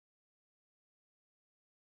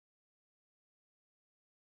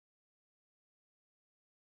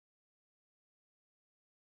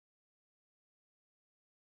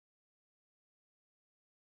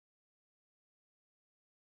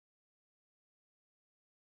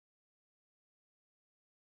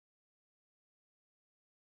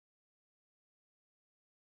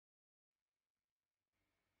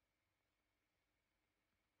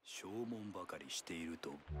証文ばかりしていると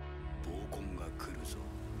暴婚が来るぞ。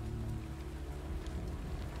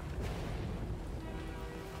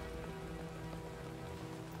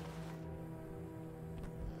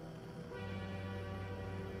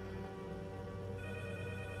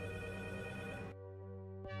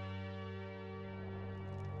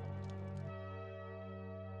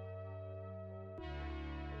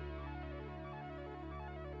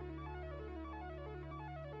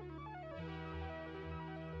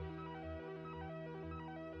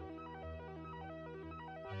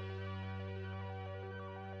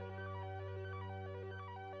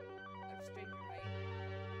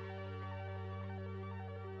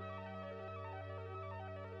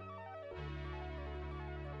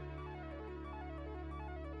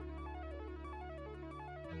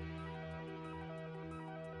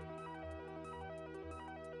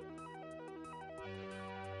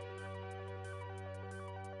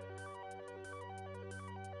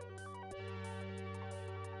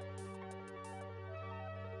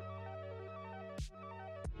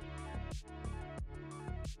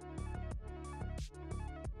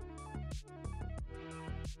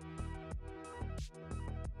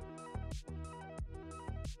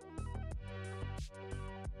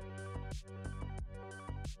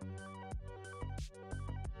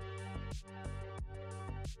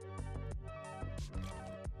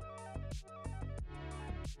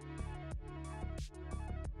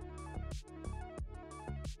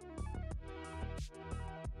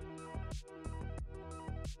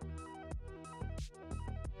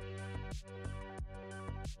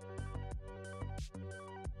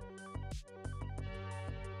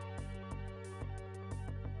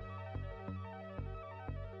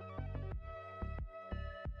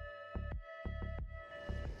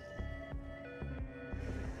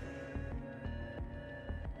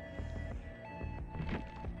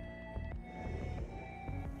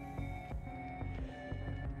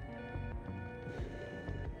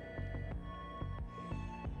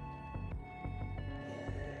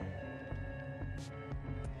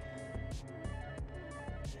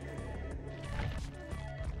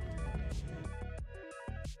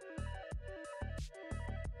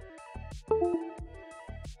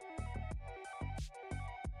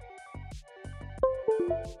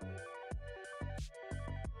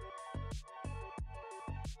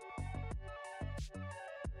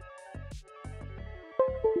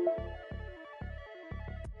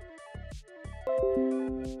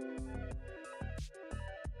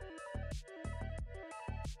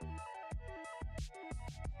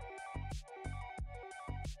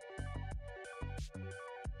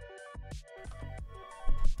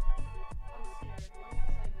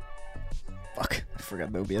Fuck, I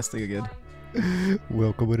forgot the OBS thing again.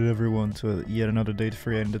 Welcome everyone to yet another day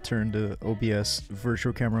for you to turn the OBS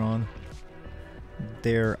virtual camera on.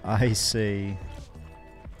 Dare I say,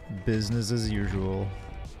 business as usual.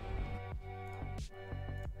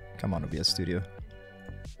 Come on, OBS Studio.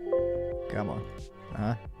 Come on.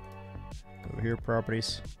 Over here,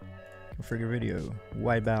 properties. Configure video.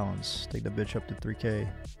 White balance. Take the bitch up to 3K.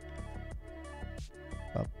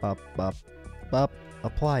 Up.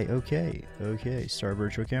 Apply. Okay. Start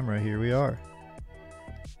virtual camera. Here we are.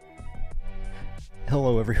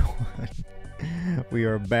 Hello, everyone. We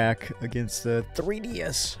are back against the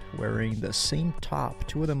 3DS, wearing the same top.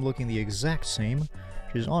 Two of them looking the exact same,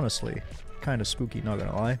 which is honestly kind of spooky, not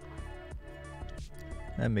gonna lie.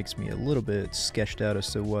 That makes me a little bit sketched out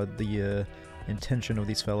as to what the intention of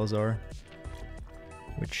these fellas are.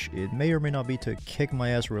 Which it may or may not be to kick my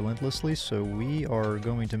ass relentlessly, so we are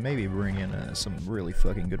going to maybe bring in some really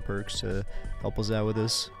fucking good perks to help us out with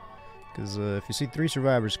this. Because if you see three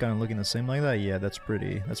survivors kind of looking the same like that, yeah, that's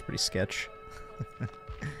pretty sketch.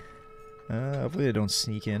 Hopefully they don't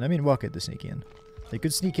sneak in. I mean, what could they sneak in? They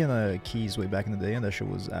could sneak in keys way back in the day, and that shit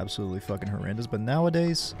was absolutely fucking horrendous, but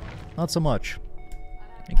nowadays, not so much.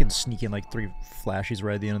 You can sneak in like 3 flashes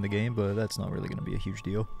right at the end of the game, but that's not really going to be a huge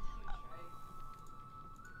deal.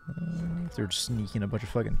 If they're just sneaking a bunch of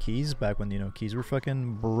fucking keys back when, you know, keys were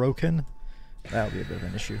fucking broken, that would be a bit of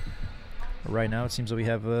an issue. But right now, it seems that we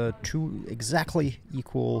have 2 exactly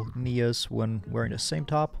equal Nias when wearing the same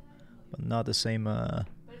top, but not the same, the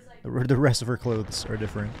rest of her clothes are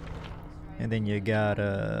different. And then you got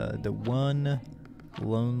the one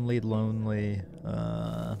lonely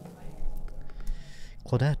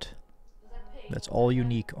Claudette. That's all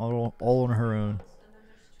unique, all on her own.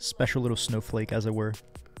 Special little snowflake, as it were.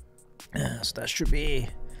 So that should be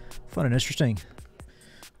fun and interesting.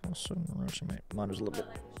 Also, mine is a little bit.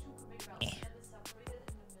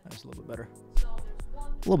 That's a little bit better.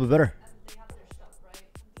 A little bit better.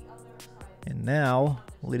 And now,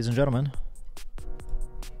 ladies and gentlemen,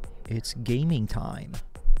 it's gaming time.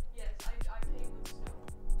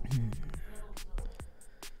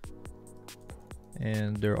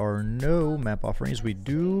 And there are no map offerings. We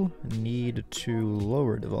do need to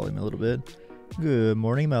lower the volume a little bit. Good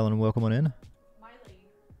morning, Melon. Welcome on in.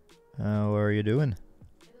 How are you doing?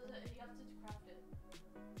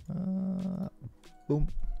 Boom.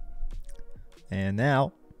 And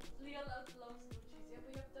now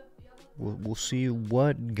we'll see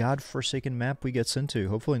what godforsaken map we get into.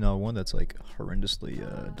 Hopefully not one that's like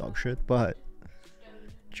horrendously dog shit, but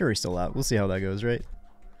jury's still out. We'll see how that goes, right?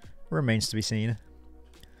 Remains to be seen.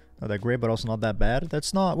 Not that great, but also not that bad.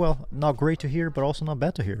 That's not, well, not great to hear, but also not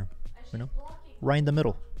bad to hear. You know? Right in the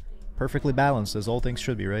middle. Perfectly balanced, as all things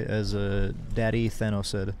should be, right? As Daddy Thanos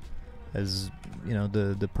said. As, you know,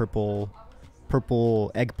 the purple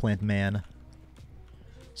eggplant man.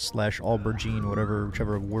 Slash aubergine,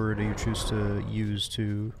 whichever word you choose to use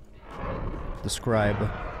to describe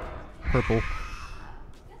purple.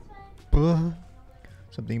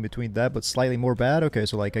 Something in between that, but slightly more bad. Okay,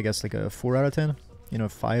 so like I guess like a 4 out of 10. You know,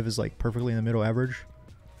 5 is like perfectly in the middle average.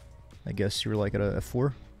 I guess you're like at a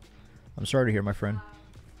 4. I'm sorry to hear, my friend.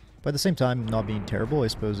 But at the same time, not being terrible, I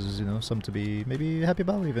suppose, is, you know, something to be maybe happy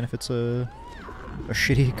about, even if it's a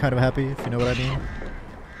shitty kind of happy, if you know what I mean.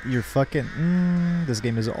 You're fucking... this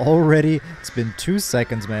game is already... It's been 2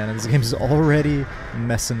 seconds, man, and this game is already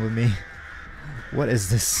messing with me. What is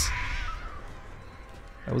this?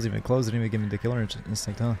 That wasn't even close. It didn't even give me the killer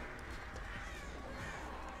instinct, huh?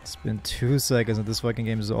 It's been 2 seconds and this fucking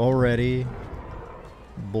game is already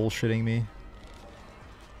bullshitting me.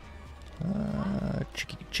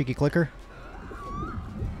 Cheeky clicker.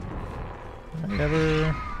 Did I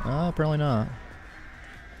ever... apparently not.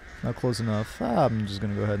 Not close enough. I'm just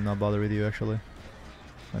gonna go ahead and not bother with you, actually.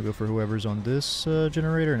 I'll go for whoever's on this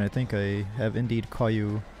generator, and I think I have indeed caught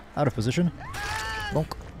you out of position.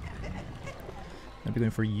 Bonk. I'll be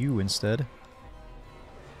going for you instead.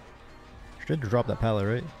 Should drop that pallet,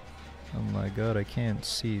 right? Oh my god, I can't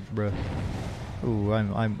see, bruh. Ooh,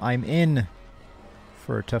 I'm in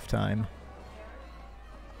for a tough time.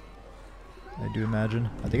 I do imagine.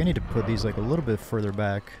 I think I need to put these like a little bit further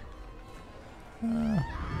back.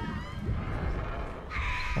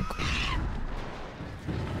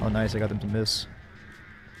 Oh nice, I got them to miss.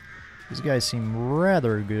 These guys seem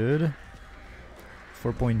rather good.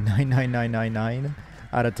 4.99999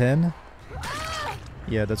 out of 10.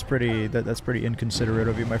 Yeah, that's pretty inconsiderate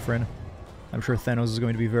of you, my friend. I'm sure Thanos is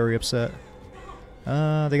going to be very upset.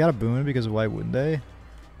 They got a boon because why wouldn't they?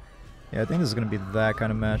 Yeah, I think this is going to be that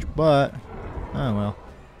kind of match, but oh well.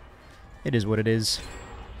 It is what it is.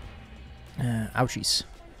 Ouchies.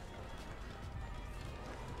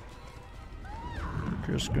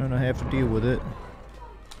 Just gonna have to deal with it.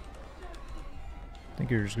 I think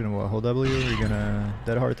you're just gonna what, hold W, or you're gonna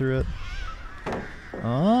dead hard through it?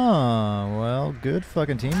 Oh, well, good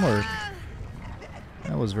fucking teamwork.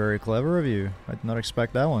 That was very clever of you. I did not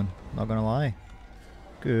expect that one, not gonna lie.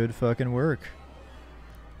 Good fucking work.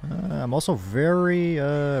 I'm also very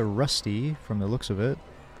rusty from the looks of it.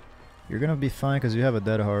 You're gonna be fine because you have a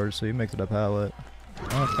dead hard, so you make it a pallet.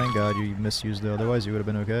 Oh, thank God you misused it, otherwise you would have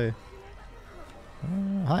been okay.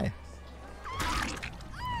 Hi.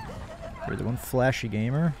 You're the one flashy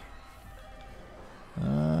gamer.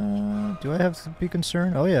 Do I have to be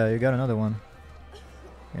concerned? Oh yeah, you got another one.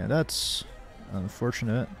 Yeah, that's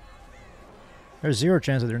unfortunate. There's 0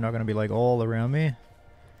 chance that they're not gonna be like all around me.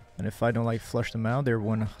 And if I don't like flush them out, they're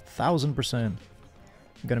 1000%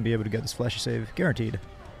 gonna be able to get this flashy save. Guaranteed.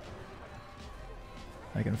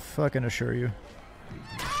 I can fucking assure you.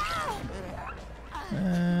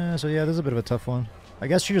 So yeah, this is a bit of a tough one. I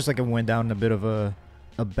guess she just like went down in a bit of a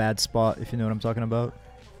bad spot, if you know what I'm talking about.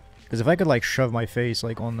 Because if I could like shove my face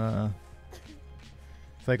like on the...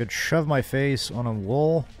 If I could shove my face on a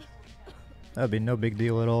wall, that'd be no big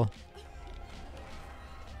deal at all.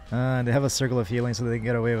 And they have a circle of healing so they can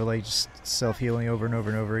get away with like just self-healing over and over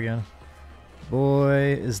and over again.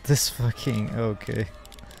 Boy, is this fucking... Okay.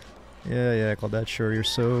 Yeah, Claudette, sure, you're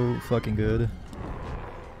so fucking good.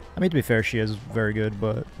 I mean, to be fair, she is very good,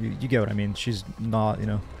 but you get what I mean. She's not, you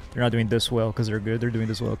know, they're not doing this well because they're good. They're doing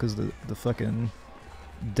this well because the fucking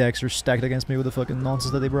decks are stacked against me with the fucking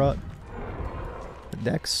nonsense that they brought. The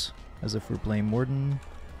decks, as if we're playing Morden.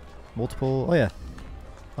 Multiple, oh yeah.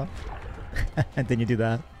 Oh. And then you do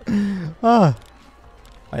that. Ah,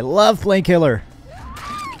 I love playing Killer.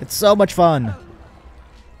 It's so much fun.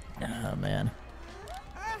 Oh man.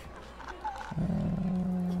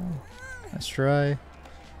 Let's try.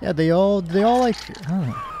 Yeah, they all like, I don't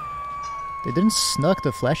know. They didn't snuck the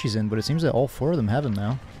flashies in, but it seems that all 4 of them have them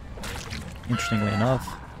now. Interestingly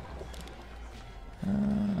enough.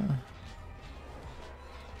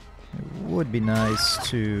 would be nice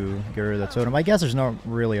to get rid of the totem. I guess there's not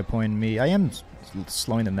really a point in me. I am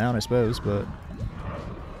slowing them down, I suppose, but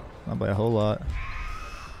not by a whole lot.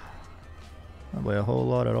 Not by a whole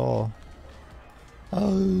lot at all.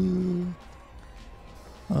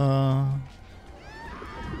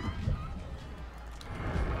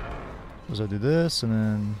 So I do this, and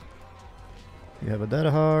then you have a dead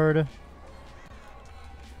hard.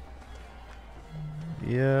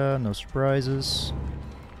 Yeah, no surprises.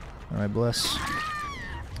 Alright, bless.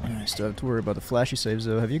 I still have to worry about the flashy saves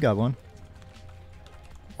though. Have you got one?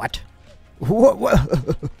 What? What?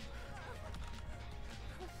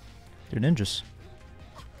 They're ninjas.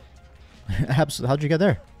 Absolutely. How'd you get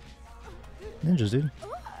there? Ninjas, dude.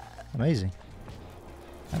 Amazing.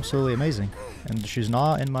 Absolutely amazing. And she's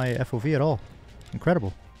not in my FOV at all.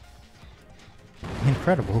 Incredible.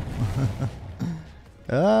 Incredible.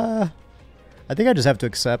 I think I just have to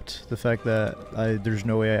accept the fact that there's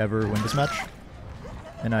no way I ever win this match.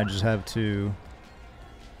 And I just have to...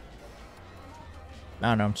 I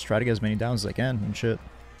don't know, just try to get as many downs as I can and shit.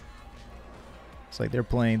 It's like they're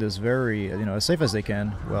playing this very, you know, as safe as they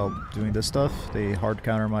can while doing this stuff. They hard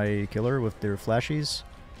counter my killer with their flashies.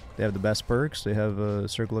 They have the best perks. They have a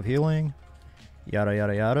circle of healing. Yada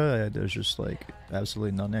yada yada. There's just like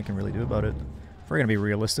absolutely nothing I can really do about it. If we're gonna be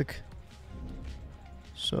realistic.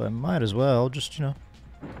 So I might as well just, you know,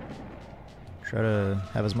 try to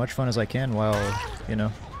have as much fun as I can while, you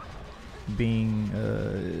know, being,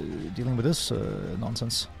 dealing with this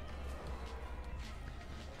nonsense.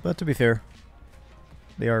 But to be fair,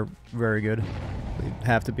 they are very good. They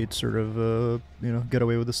have to be sort of, you know, get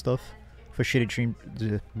away with this stuff. If a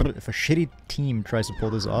shitty team tries to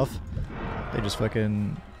pull this off, they just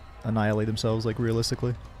fucking annihilate themselves, like,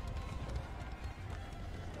 realistically.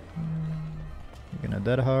 You're gonna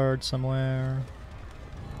dead hard somewhere.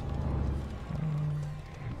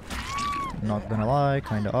 Not gonna lie,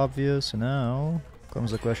 kinda obvious. And now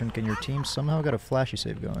comes the question, can your team somehow get a flashy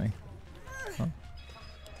save going? Huh?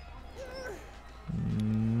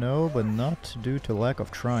 No, but not due to lack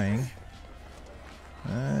of trying.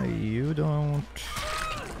 You don't...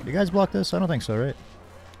 You guys block this? I don't think so, right?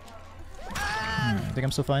 I think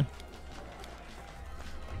I'm still fine.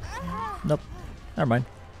 Nope. Never mind.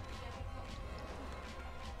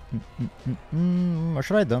 What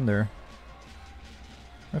should I have done there?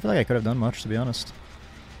 I feel like I could have done much, to be honest.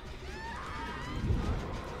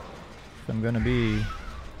 If I'm gonna be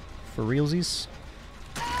for realsies.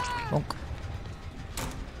 Bonk.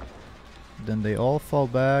 Then they all fall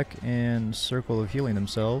back and circle of healing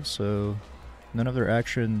themselves, so none of their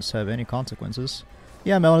actions have any consequences.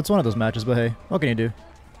 Yeah, Melon, it's one of those matches, but hey, what can you do?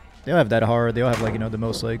 They all have that hard, they all have, like, you know, the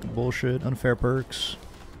most, like, bullshit, unfair perks.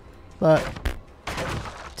 But,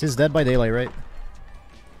 'tis Dead by Daylight, right?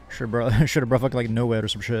 Sure, bro. Should have brought fucking, like, Nowhere or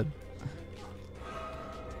some shit.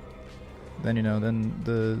 Then, you know, then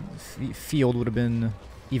the field would have been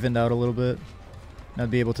evened out a little bit. And I'd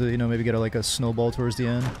be able to, you know, maybe get like a snowball towards the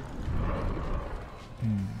end.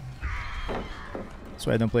 That's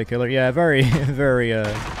why I don't play killer. Yeah, very, very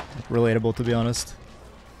relatable, to be honest.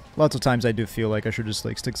 Lots of times I do feel like I should just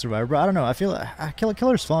like stick survivor, but I don't know. I feel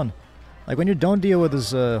killer's fun. Like when you don't deal with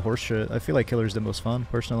this horse shit, I feel like killer's the most fun,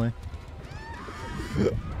 personally.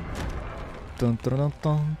 Dun, dun, dun,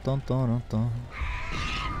 dun, dun, dun, dun.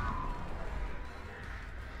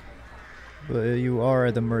 But you are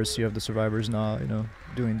at the mercy of the survivors, not, you know,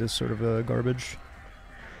 doing this sort of garbage.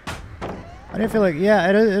 I do feel like, yeah,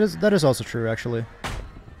 it is. That is also true, actually.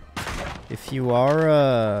 If you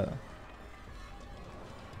are,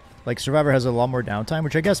 like, Survivor has a lot more downtime,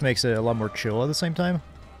 which I guess makes it a lot more chill at the same time.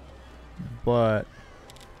 But,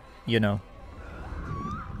 you know.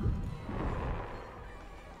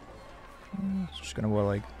 Just gonna, what,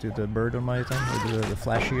 like, do the bird on my thing? Or do the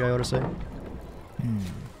flashy, I ought to say.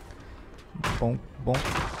 Bonk, bonk.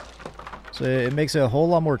 So it makes it a whole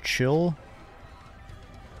lot more chill.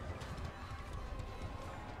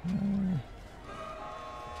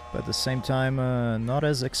 But at the same time, not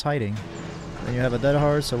as exciting. Then you have a dead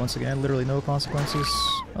hard, so once again, literally no consequences.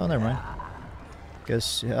 Oh, never mind.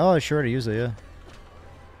 Guess, yeah, oh, I sure to use it, yeah.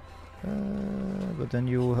 But then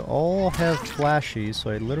you all have flashy, so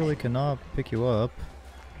I literally cannot pick you up.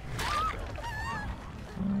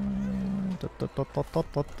 Good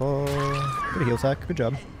heal attack, good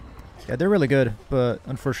job. Yeah, they're really good, but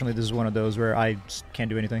unfortunately this is one of those where I just can't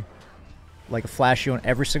do anything. Like a flashy on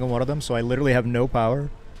every single one of them, so I literally have no power.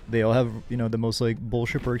 They all have, you know, the most like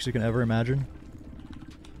bullshit perks you can ever imagine.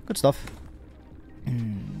 Good stuff.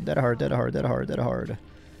 Dead hard, dead hard, dead hard, dead hard.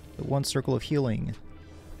 The one circle of healing.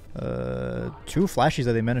 2 flashies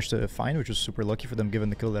that they managed to find, which was super lucky for them given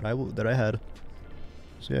the kill that I had.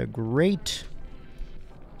 So yeah, great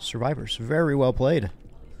survivors. Very well played.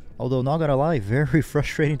 Although, not gonna lie, very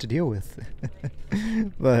frustrating to deal with.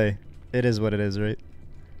 But hey, it is what it is, right?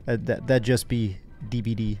 That just be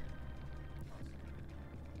DBD.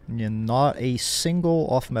 Yeah, not a single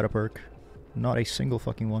off-meta perk. Not a single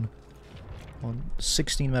fucking one.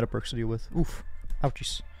 16 meta perks to deal with. Oof.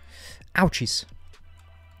 Ouchies. Ouchies.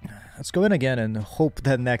 Let's go in again and hope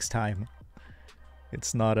that next time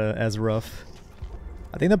it's not as rough.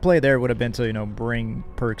 I think the play there would have been to, you know, bring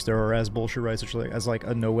perks that are as bullshit right, as like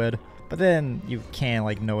a no-ed. But then you can't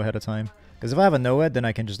like know ahead of time. Because if I have a no-ed, then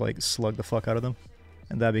I can just like slug the fuck out of them.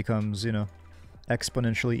 And that becomes, you know,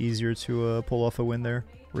 exponentially easier to pull off a win there.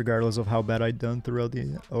 Regardless of how bad I done throughout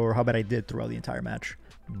how bad I did throughout the entire match.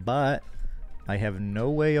 But I have no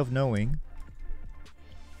way of knowing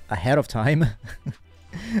ahead of time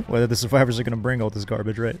whether the survivors are gonna bring all this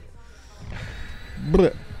garbage, right?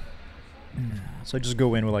 So I just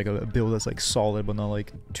go in with like a build that's like solid but not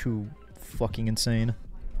like too fucking insane.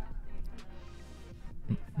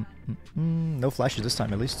 No flashes this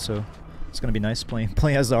time at least, so it's gonna be nice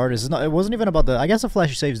playing as the artist. It wasn't even about the. I guess the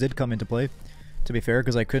flashy saves did come into play, to be fair,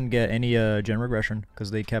 because I couldn't get any gen regression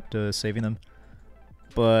because they kept saving them.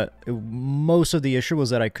 But most of the issue was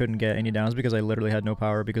that I couldn't get any downs because I literally had no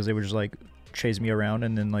power, because they would just like chase me around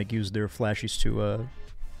and then like use their flashies to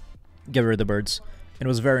get rid of the birds. And it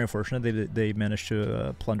was very unfortunate. They managed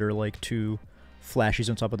to plunder like 2 flashies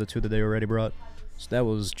on top of the 2 that they already brought. So that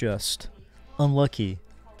was just unlucky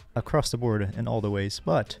across the board in all the ways.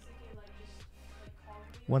 But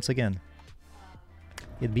once again,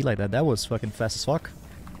 it'd be like that. That was fucking fast as fuck.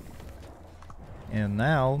 And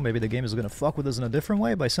now, maybe the game is gonna fuck with us in a different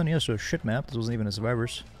way by sending us to a shit map. This wasn't even a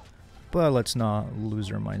survivors. But let's not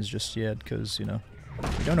lose our minds just yet, because, you know,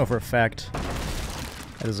 we don't know for a fact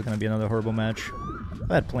that this is gonna be another horrible match. I've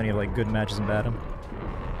had plenty of, like, good matches in Batum.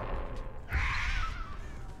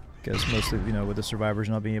 Because mostly, you know, with the survivors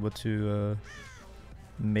not being able to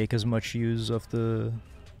make as much use of the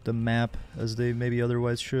map as they maybe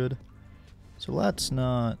otherwise should. So let's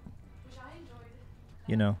not,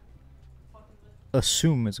 you know,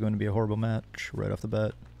 assume it's going to be a horrible match right off the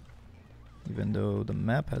bat. Even though the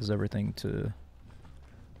map has everything to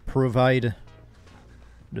provide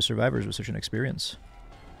the survivors with such an experience.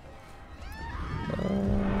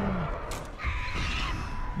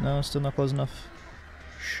 No, still not close enough.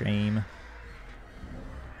 Shame.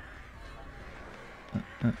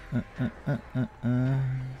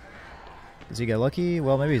 Does he get lucky?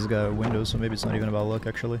 Well, maybe he's got a window, so maybe it's not even about luck,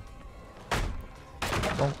 actually.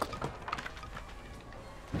 Bonk.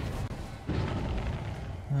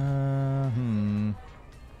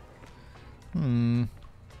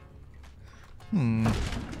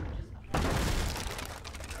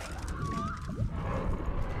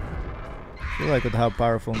 I feel like with how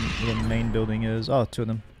powerful the main building is. Oh, 2 of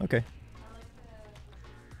them. Okay.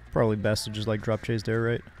 Probably best to just like drop chase there,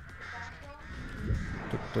 right?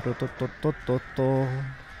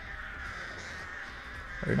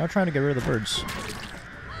 You're not trying to get rid of the birds.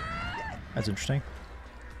 That's interesting.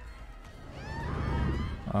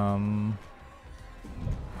 Don't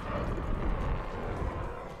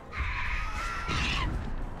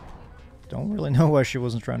really know why she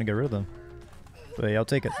wasn't trying to get rid of them. But yeah, I'll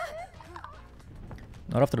take it.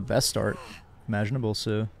 Not off to the best start imaginable,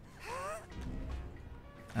 so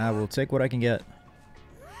I will take what I can get.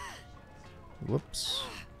 Whoops.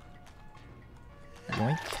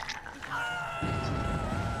 Yoink.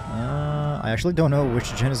 I actually don't know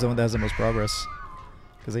which gen is the one that has the most progress,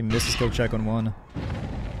 because they missed a skill check on one.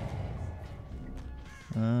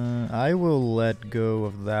 I will let go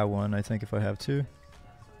of that one, I think, if I have to,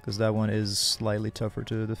 because that one is slightly tougher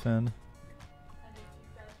to defend.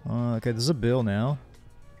 Okay, there's a bill now.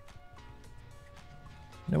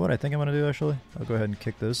 You know what I think I'm gonna do, actually? I'll go ahead and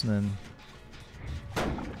kick this and then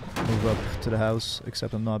move up to the house,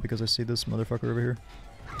 except I'm not, because I see this motherfucker over here.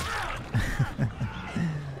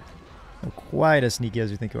 Not quite as sneaky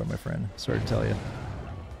as you think you are, my friend. Sorry to tell you.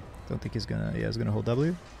 Don't think he's gonna... Yeah, he's gonna hold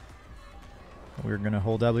W. We're gonna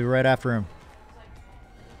hold W right after him.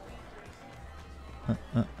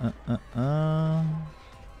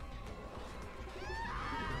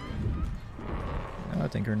 I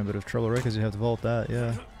think you're in a bit of trouble, right? Because you have to vault that,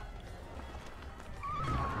 yeah.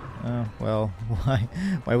 Well, why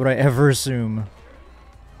would I ever assume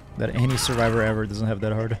that any survivor ever doesn't have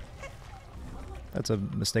that hard? That's a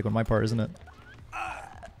mistake on my part, isn't it?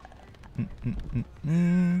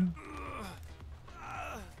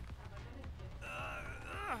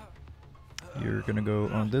 You're gonna go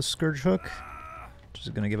on this Scourge Hook.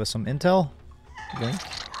 Just gonna give us some intel. Okay.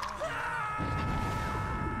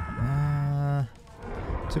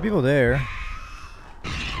 Two people there.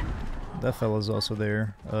 That fella's also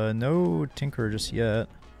there. No Tinker just yet.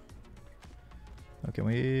 Okay,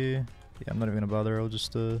 yeah, I'm not even gonna bother. I'll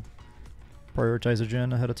just prioritize the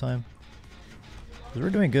gen ahead of time. 'Cause we're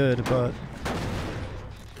doing good, but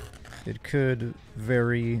it could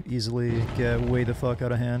very easily get way the fuck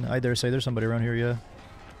out of hand. I dare say there's somebody around here, yeah.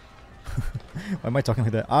 Why am I talking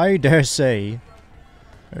like that? I dare say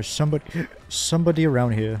there's somebody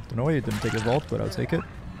around here. Don't know why you didn't take a vault, but I'll take it.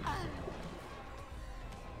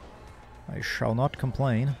 I shall not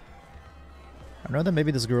complain. I know that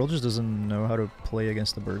maybe this girl just doesn't know how to play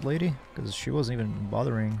against the bird lady, because she wasn't even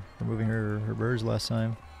bothering removing her birds last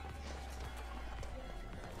time.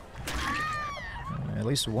 At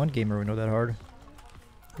least one gamer would know that hard.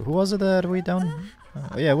 Who was it that we down?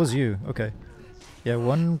 Oh yeah, it was you. Okay. Yeah,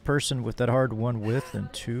 one person with that hard, one with,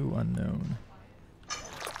 and two unknown.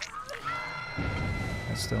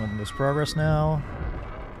 That's still in this progress now.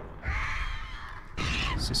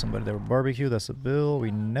 See somebody there with barbecue. That's a bill.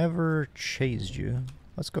 We never chased you.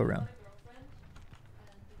 Let's go around.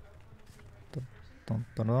 Dun, dun,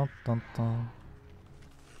 dun, dun, dun, dun.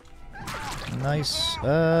 Nice.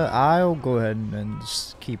 I'll go ahead and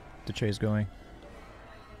just keep the chase going.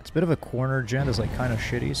 It's a bit of a corner gen that's like kind of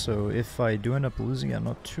shitty, so if I do end up losing, I'm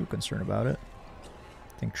not too concerned about it.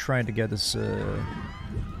 I think trying to get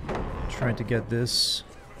this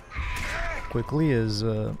quickly is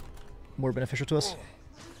more beneficial to us.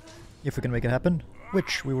 If we can make it happen,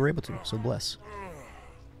 which we were able to, so bless.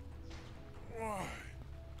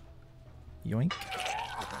 Yoink.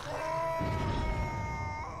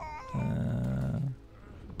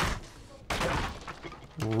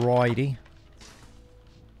 Righty.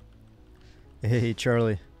 Hey,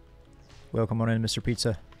 Charlie. Welcome on in, Mr.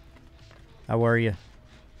 Pizza. How are you?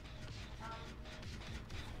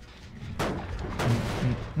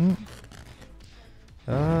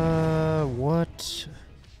 What?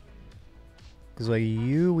 Because like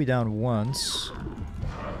you, we down once.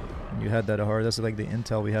 And you had that hard. That's like the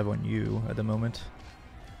intel we have on you at the moment.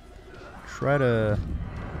 Try to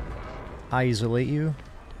isolate you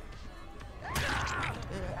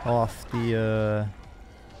off the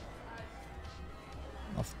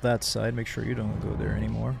off that side. Make sure you don't go there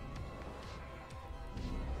anymore.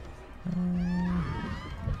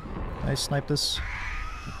 I sniped this.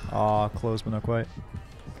 Aw, close but not quite.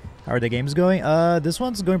 How are the games going? This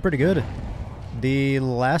one's going pretty good. The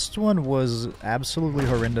last one was absolutely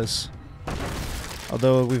horrendous.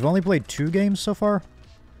 Although we've only played 2 games so far.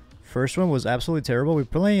 First one was absolutely terrible. We were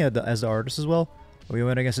playing as the artist as well. We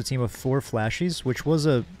went against a team of 4 flashies, which was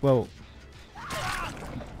a, well...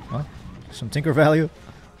 Huh? Some Tinker value.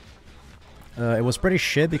 It was pretty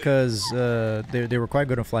shit because they were quite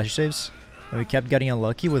good on flashy saves. And we kept getting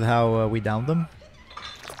unlucky with how we downed them.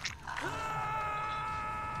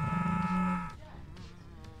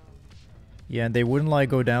 Yeah, and they wouldn't like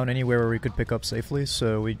go down anywhere where we could pick up safely,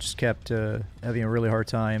 so we just kept having a really hard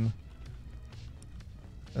time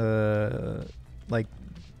like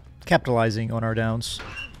capitalizing on our downs.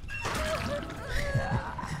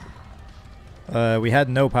 We had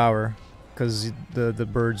no power because the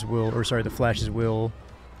birds will, or sorry, the flashes will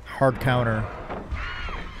hard counter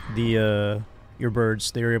the your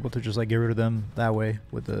birds. They were able to just like get rid of them that way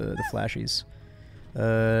with the flashies.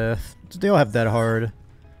 They all have that hard.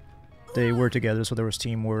 They were together, so there was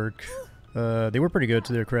teamwork. They were pretty good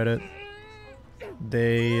to their credit.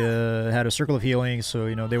 They had a circle of healing, so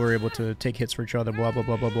you know they were able to take hits for each other, blah blah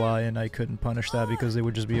blah blah blah, and I couldn't punish that because they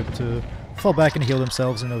would just be able to fall back and heal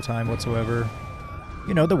themselves in no time whatsoever.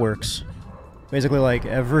 You know, the works. Basically, like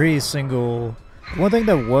every single... One thing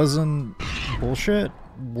that wasn't bullshit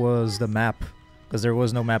was the map, because there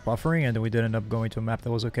was no map buffering, and then we did end up going to a map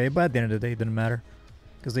that was okay, but at the end of the day, it didn't matter.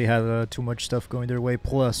 Because they had too much stuff going their way,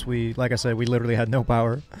 plus we, like I said, we literally had no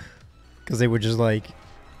power. Because they would just like,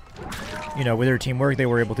 you know, with their teamwork, they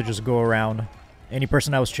were able to just go around. Any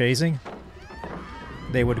person I was chasing,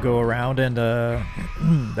 they would go around and, that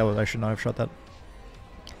was, I should not have shot that.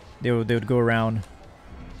 They would go around,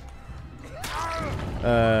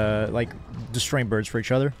 like, destroying birds for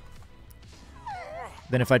each other.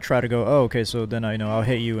 Then if I try to go, oh, okay, so then I know I'll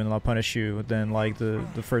hit you and I'll punish you. Then like the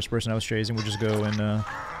first person I was chasing would just go and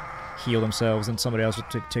heal themselves, and somebody else would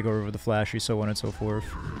take over with the flashy, so on and so forth.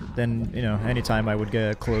 Then you know, anytime I would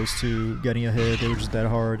get close to getting a hit, they were just dead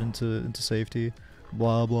hard into safety.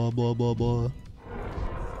 Blah blah blah blah blah.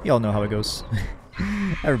 Y'all know how it goes.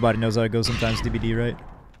 Everybody knows how it goes sometimes. DBD, right?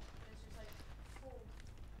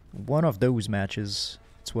 One of those matches.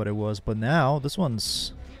 That's what it was. But now this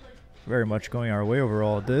one's very much going our way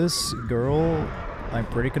overall. This girl, I'm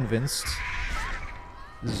pretty convinced,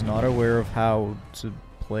 is not aware of how to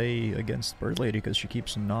play against Bird Lady because she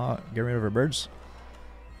keeps not getting rid of her birds.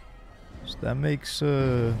 So that makes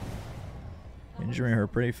injuring her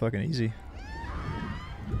pretty fucking easy.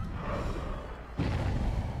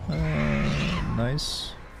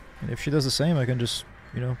 Nice. And if she does the same, I can just,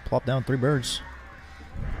 you know, plop down 3 birds.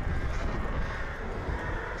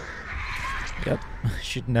 Yep,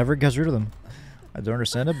 she never gets rid of them. I don't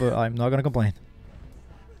understand it, but I'm not gonna complain.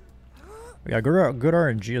 We got good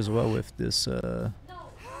RNG as well with this,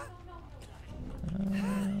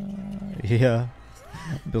 yeah.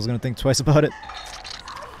 Bill's gonna think twice about it.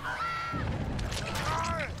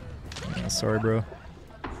 Yeah, sorry, bro.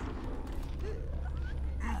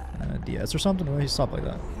 DS or something? Why he stopped like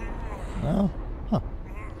that? No? Huh.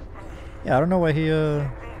 Yeah, I don't know why he, I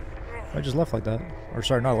just left like that. Or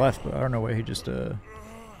sorry, not left, but I don't know why he just, I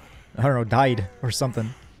don't know, died or something.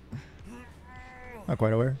 Not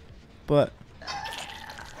quite aware. But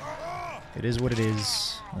it is what it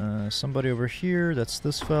is. Somebody over here, that's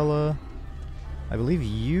this fella. I believe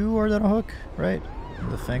you are that hook, right?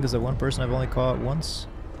 The Fang is the one person I've only caught once.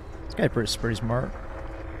 This guy is pretty smart.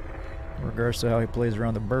 In regards to how he plays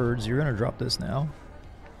around the birds, you're gonna drop this now.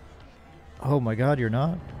 Oh my god, you're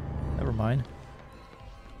not? Never mind.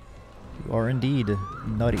 You are indeed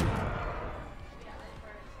nutty. I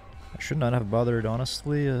should not have bothered,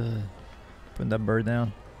 honestly, putting that bird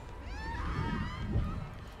down.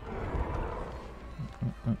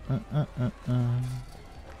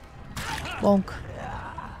 Bonk.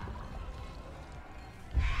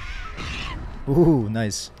 Ooh,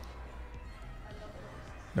 nice.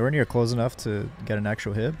 Nowhere near close enough to get an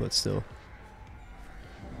actual hit, but still.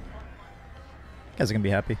 You guys are gonna be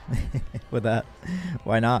happy with that.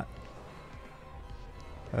 Why not?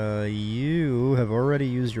 You have already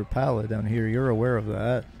used your pallet down here. You're aware of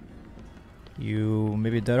that. You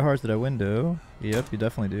maybe dead hard to that window. Yep, you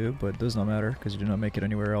definitely do, but it does not matter because you do not make it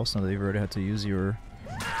anywhere else now that you've already had to use your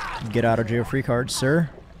get out of jail free card, sir.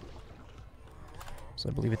 So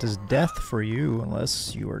I believe it is death for you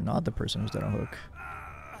unless you are not the person who's dead on hook.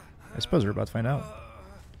 I suppose we're about to find out.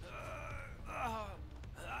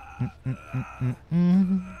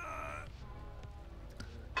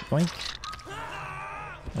 Boink.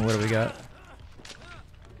 And what do we got?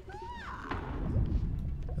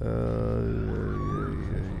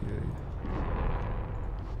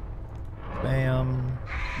 Bam.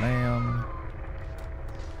 Bam.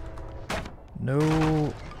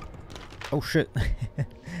 No. Oh shit. How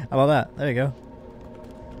about that? There you go. I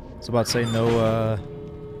was about to say no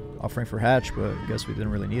offering for hatch, but I guess we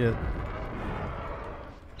didn't really need it.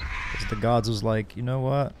 Because the gods was like, you know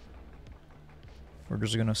what? We're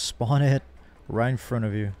just gonna spawn it right in front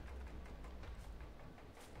of you.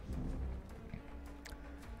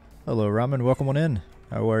 Hello, Ramen. Welcome on in.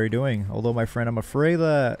 How are you doing? Although, my friend, I'm afraid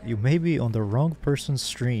that you may be on the wrong person's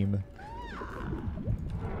stream.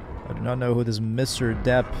 I do not know who this Mr.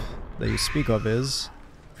 Depp that you speak of is.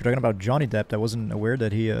 If you're talking about Johnny Depp, I wasn't aware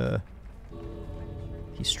that he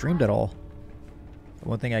streamed at all. The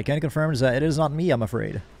one thing I can confirm is that it is not me, I'm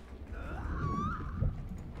afraid.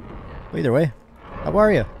 But either way, how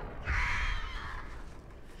are you?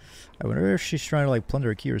 I wonder if she's trying to like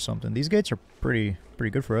plunder a key or something. These gates are pretty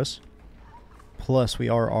good for us. Plus, we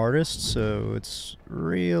are artists, so it's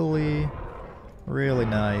really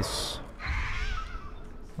nice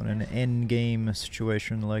on an end-game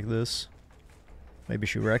situation like this. Maybe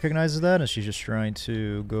she recognizes that and she's just trying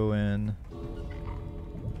to go in,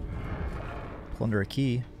 plunder a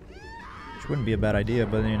key, which wouldn't be a bad idea,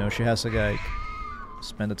 but you know, she has to like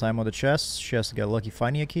spend the time on the chests, she has to get lucky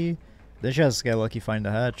finding a key, then she has to get lucky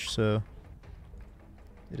finding the hatch, so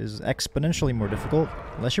it is exponentially more difficult,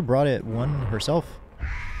 unless she brought it one herself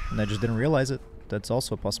and I just didn't realize it. That's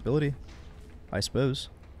also a possibility, I suppose.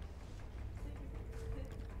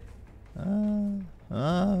 No.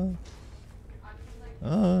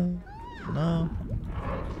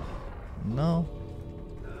 No.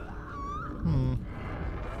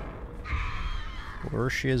 Or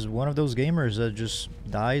she is one of those gamers that just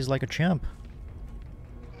dies like a champ.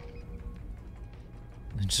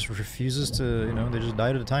 And just refuses to, you know, they just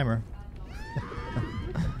died at a timer.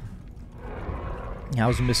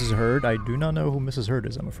 How's Mrs. Hurd? I do not know who Mrs. Hurd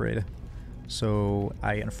is, I'm afraid. So,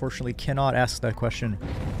 I unfortunately cannot ask that question.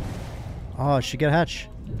 Oh, she get hatch?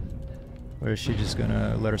 Or is she just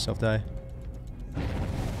gonna let herself die?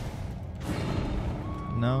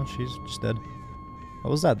 No, she's just dead.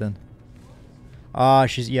 What was that then? Ah,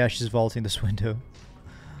 she's vaulting this window.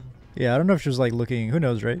 Yeah, I don't know if she was like looking, who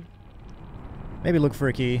knows, right? Maybe look for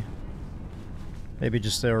a key. Maybe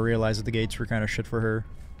just realize that the gates were kind of shit for her.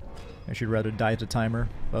 And she'd rather die at the timer,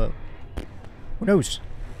 but who knows?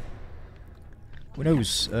 Who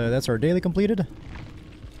knows? That's our daily completed.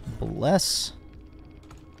 Bless.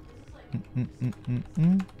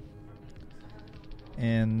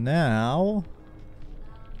 And now...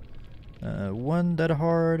 1 dead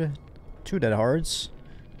hard, 2 dead hards.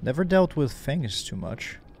 Never dealt with Fangs too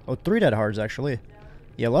much. Oh, 3 dead hards actually.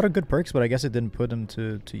 Yeah, a lot of good perks, but I guess it didn't put them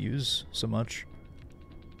to use so much.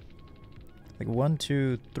 Like 1,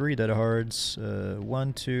 2, 3 dead hards,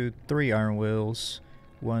 1, 2, 3 iron wills,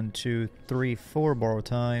 1, 2, 3, 4 borrow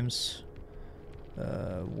times,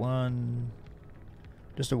 1,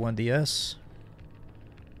 just a 1 DS,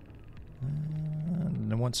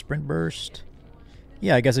 and then 1 sprint burst.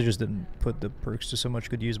 Yeah, I guess I just didn't put the perks to so much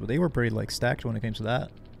good use, but they were pretty like stacked when it came to that.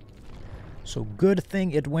 So good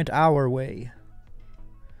thing it went our way.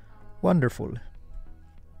 Wonderful.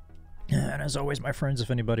 And as always, my friends, if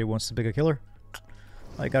anybody wants to pick a killer,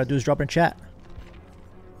 all you gotta do is drop in chat.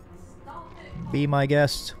 Be my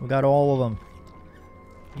guest. We got all of them.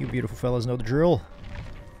 You beautiful fellas know the drill.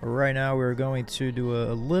 Right now we're going to do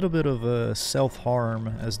a little bit of self-harm,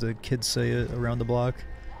 as the kids say it around the block.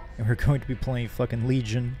 And we're going to be playing fucking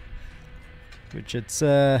Legion. Which it's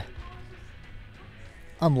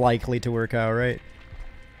unlikely to work out, right?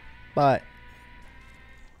 But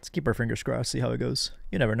let's keep our fingers crossed, see how it goes.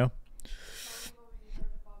 You never know.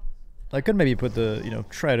 I could maybe put the,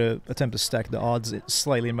 try to attempt to stack the odds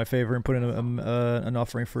slightly in my favor and put in an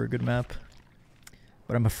offering for a good map.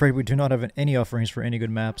 But I'm afraid we do not have any offerings for any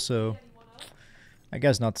good maps, so I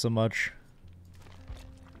guess not so much.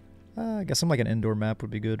 I guess some like an indoor map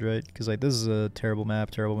would be good, right? Because like this is a terrible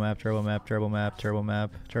map, terrible map, terrible map, terrible map, terrible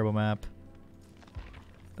map, terrible map.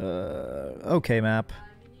 Okay map.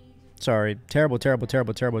 Sorry, terrible, terrible,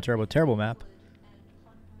 terrible, terrible, terrible, terrible map.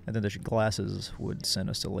 And then the glasses would send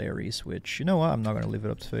us to Larry's, which, you know what, I'm not going to leave it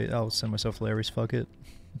up to fate. I'll send myself to Larry's, fuck it.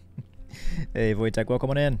 Hey, Wojtek, welcome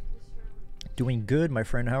on in. Doing good, my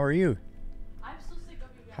friend, how are you?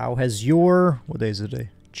 How has your, what day is it today?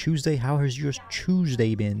 Tuesday, how has your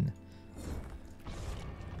Tuesday been?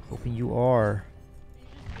 Hoping you are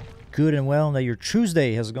good and well, and that your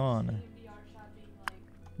Tuesday has gone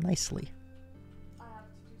nicely.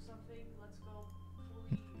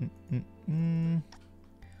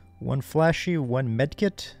 One flashy, 1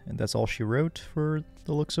 medkit, and that's all she wrote for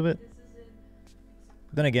the looks of it.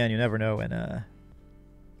 But then again, you never know, and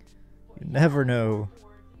you never know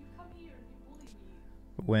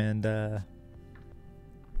when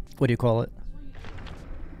what do you call it?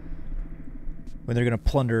 When they're gonna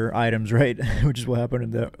plunder items, right? Which is what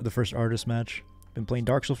happened in the first artist match. Been playing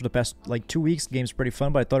Dark Souls for the past like 2 weeks. The game's pretty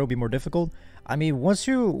fun, but I thought it would be more difficult. I mean, once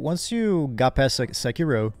you got past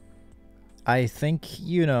Sekiro, I think,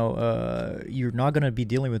 you're not going to be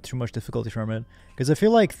dealing with too much difficulty from it. Because I feel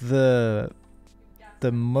like the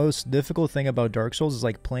most difficult thing about Dark Souls is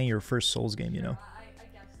like playing your first Souls game,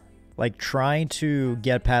 Like trying to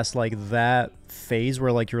get past like that phase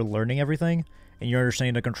where like you're learning everything and you're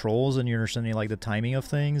understanding the controls and you're understanding like the timing of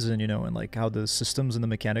things and, and like how the systems and the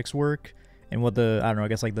mechanics work and what the, I don't know, I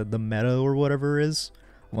guess like the meta or whatever is.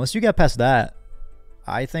 Once you get past that,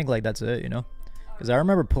 I think like that's it, Because I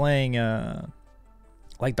remember playing,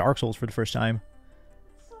 like, Dark Souls for the first time.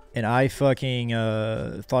 And I fucking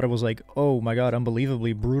thought it was like, oh my god,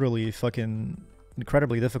 unbelievably, brutally, fucking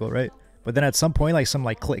incredibly difficult, right? But then at some point, like, something,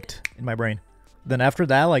 like, clicked in my brain. Then after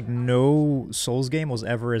that, like, no Souls game was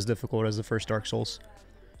ever as difficult as the first Dark Souls.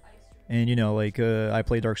 And, like, I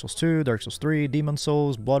played Dark Souls 2, Dark Souls 3, Demon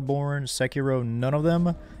Souls, Bloodborne, Sekiro, none of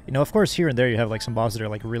them. Of course, here and there you have, like, some bosses that are,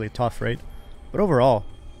 like, really tough, right? But overall...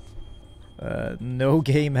 no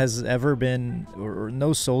game has ever been, or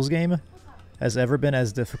no Souls game has ever been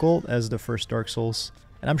as difficult as the first Dark Souls.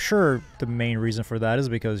 And I'm sure the main reason for that is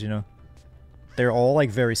because, they're all like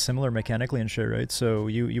very similar mechanically and shit, right? So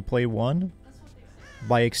you play one,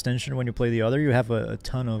 by extension when you play the other, you have a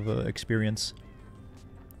ton of experience.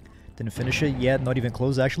 Didn't finish it yet, not even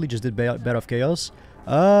close actually, just did Bed of Chaos.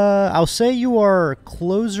 I'll say you are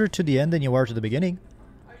closer to the end than you are to the beginning.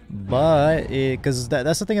 But, because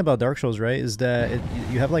that's the thing about Dark Souls, right? Is that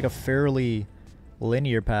you have like a fairly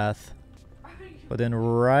linear path. But then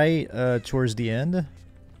right towards the end,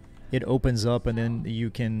 it opens up and then you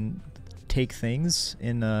can take things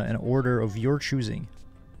in an order of your choosing.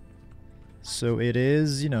 So it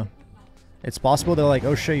is, it's possible that like,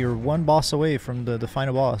 oh shit, you're one boss away from the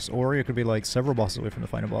final boss. Or you could be like several bosses away from the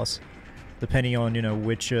final boss. Depending on,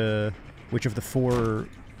 which of the 4...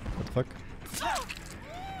 What the fuck?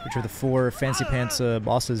 Which are the 4 fancy pants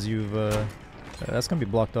bosses you've... that's gonna be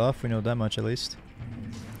blocked off, we know that much at least.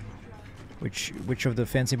 Which of the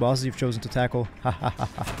fancy bosses you've chosen to tackle? Ha ha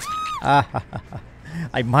ha ha.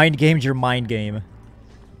 I mind gamed your mind game.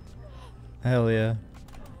 Hell yeah.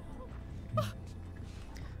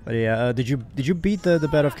 But yeah, did you beat the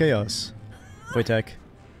Bed of Chaos, Wojtek?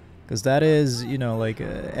 Because that is, you know, like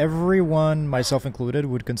everyone, myself included,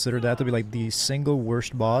 would consider that to be like the single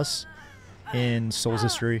worst boss in Souls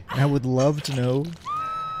history. And I would love to know.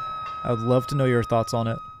 I would love to know your thoughts on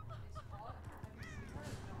it.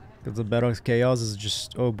 Because the Bed of Chaos is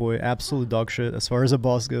just, oh boy, absolute dog shit as far as a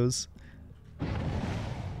boss goes.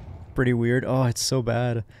 Pretty weird. Oh, it's so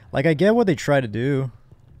bad. Like, I get what they try to do.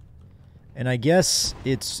 And I guess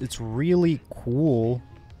it's really cool.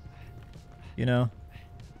 You know?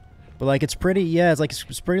 But like, it's pretty, yeah,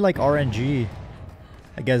 it's pretty like RNG.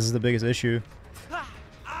 I guess is the biggest issue.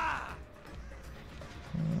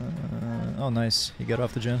 Oh, nice. He got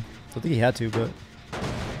off the gen. I think he had to, but...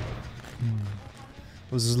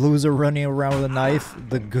 Was this loser running around with a knife?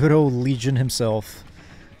 The good old Legion himself.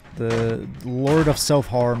 The Lord of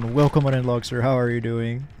Self-Harm. Welcome on in, Luxor. How are you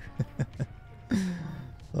doing?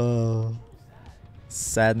 Oh.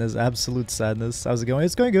 Sadness. Absolute sadness. How's it going?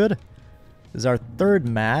 It's going good. This is our third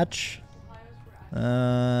match.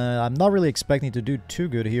 I'm not really expecting to do too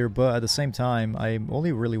good here, but at the same time, I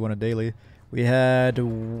only really won a daily. We had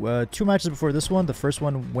 2 matches before this one. The first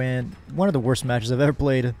one went one of the worst matches I've ever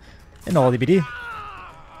played in all DBD.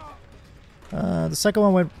 The second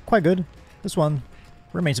one went quite good. This one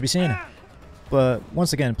remains to be seen. But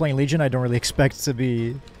once again, playing Legion, I don't really expect to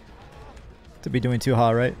be doing too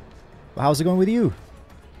hot, right? But how's it going with you?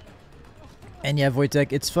 And yeah,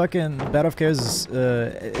 Wojtek, it's fucking Bed of Chaos.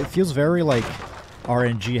 It feels very like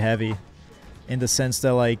RNG heavy, in the sense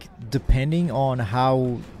that like depending on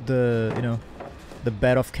how the the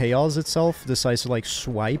Bed of Chaos itself decides to like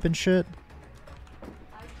swipe and shit.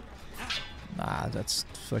 Nah, that's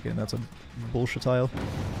a bullshit tile.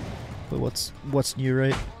 But what's new,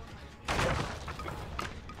 right?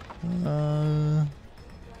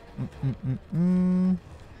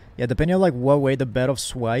 Yeah, depending on like what way the Bed of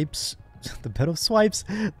swipes, the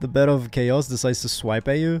Bed of Chaos decides to swipe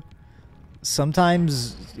at you.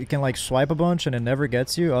 Sometimes it can like swipe a bunch and it never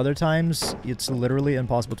gets you. Other times it's literally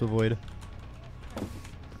impossible to avoid.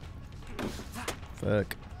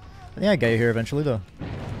 Fuck. I think I get you here eventually though.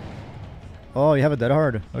 Oh, you have a dead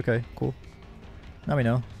hard. Okay, cool. Now we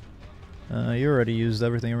know. You already used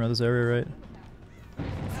everything around this area, right?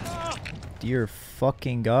 Dear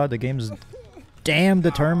fucking god, the game's damn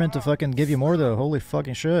determined to fucking give you more though. Holy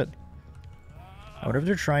fucking shit. I wonder if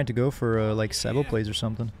they're trying to go for like Sabo plays or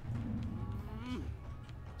something.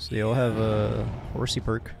 So they all have a horsey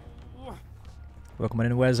perk. Welcome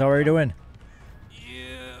in, Wes. How are you doing?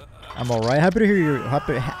 I'm alright. Happy to hear you're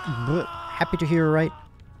happy to hear you're right.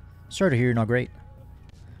 Sorry to hear you're not great.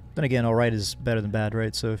 Then again, alright is better than bad,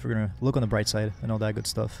 right? So if we're gonna look on the bright side and all that good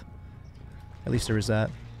stuff, at least there is that.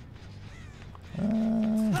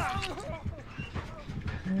 Oh,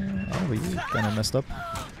 but you kind of messed up.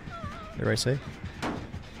 Dare I say?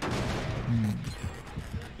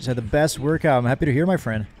 Just had the best workout. I'm happy to hear, my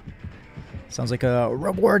friend. Sounds like a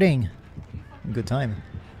rewarding good time.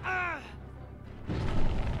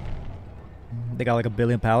 They got like 1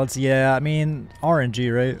 billion pallets. Yeah, I mean,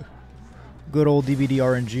 RNG, right? Good old DBD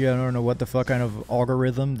RNG. I don't know what the fuck kind of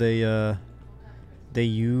algorithm they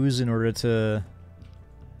use in order to...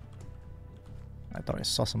 I thought I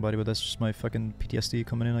saw somebody, but that's just my fucking PTSD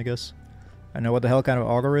coming in, I guess. I know what the hell kind of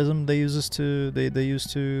algorithm they use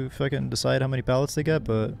to fucking decide how many pallets they get,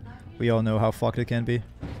 but we all know how fucked it can be.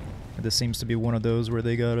 And this seems to be one of those where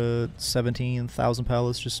they got 17,000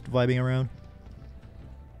 pallets just vibing around.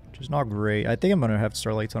 Which is not great. I think I'm gonna have to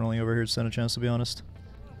start like tunneling over here to stand a chance, to be honest.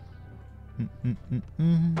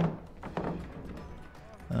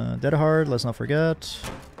 Dead hard, let's not forget.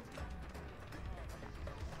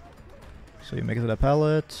 So you make it to that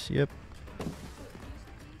pallet, yep.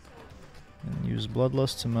 And use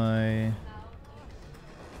Bloodlust to my...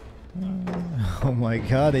 oh my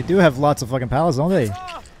god, they do have lots of fucking pallets, don't they?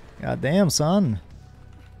 God damn, son.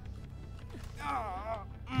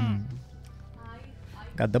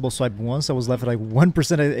 Got double swiped once, I was left with like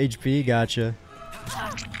 1% of HP, gotcha.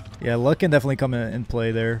 Yeah, luck can definitely come in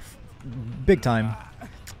play there. Big time.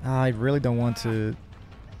 I really don't want to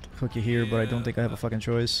hook you here, but I don't think I have a fucking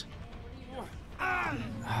choice.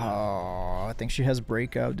 Oh, I think she has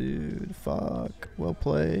breakout, dude. Fuck. Well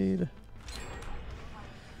played.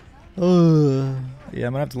 Yeah, I'm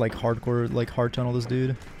gonna have to like hardcore, like hard tunnel this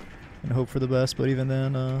dude and hope for the best, but even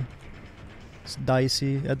then, it's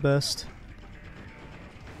dicey at best.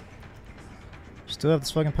 Still have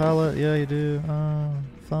this fucking pallet? Yeah, you do.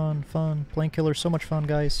 Fun. Playing killer, so much fun,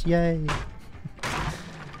 guys. Yay!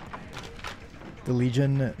 The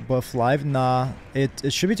Legion buff live? Nah,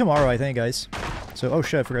 it should be tomorrow, I think, guys. So, oh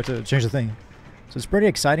shit, I forgot to change the thing. So it's pretty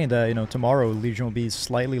exciting that, you know, tomorrow Legion will be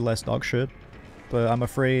slightly less dog shit. But I'm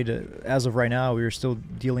afraid, as of right now, we are still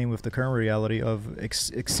dealing with the current reality of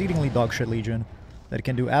exceedingly dog shit Legion that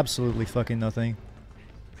can do absolutely fucking nothing.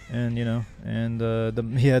 And, you know, and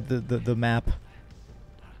the map.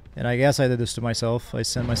 And I guess I did this to myself. I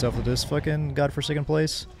sent myself to this fucking godforsaken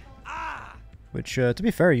place. Which, to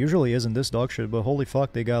be fair, usually isn't this dog shit, but holy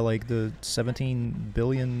fuck, they got like the 17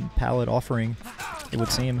 billion pallet offering, it would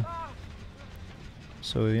seem.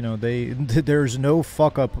 So, you know, there's no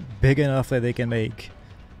fuck up big enough that they can make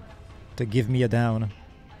to give me a down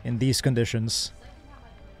in these conditions.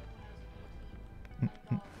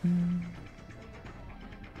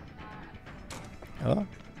 Oh.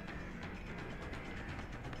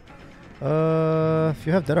 If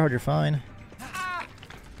you have Dead Hard, you're fine.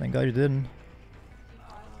 Thank God you didn't.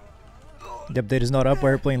 The update is not up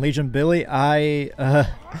while you're playing Legion. Billy, I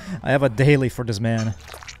have a daily for this man.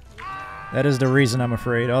 That is the reason, I'm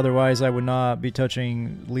afraid. Otherwise, I would not be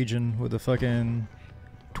touching Legion with a fucking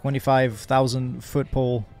 25,000 foot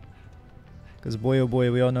pole. Because boy oh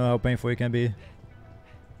boy, we all know how painful it can be.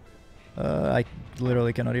 I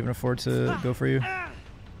literally cannot even afford to go for you.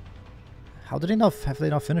 How did have they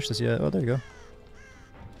not finished this yet? Oh, there you go.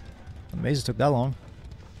 Amazing it took that long.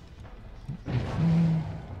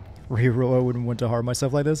 Reroll, I wouldn't want to harm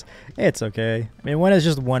myself like this. It's okay. I mean, when it's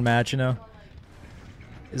just one match, you know.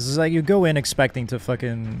 It's just like you go in expecting to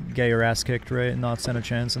fucking get your ass kicked, right? And not stand a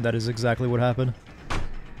chance, and that is exactly what happened.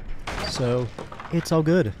 So, it's all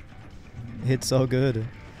good. It's all good.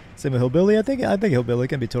 Same with Hillbilly. I think Hillbilly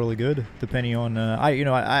can be totally good, depending on.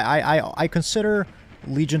 I consider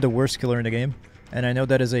Legion the worst killer in the game, and I know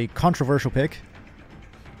that is a controversial pick.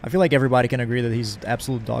 I feel like everybody can agree that he's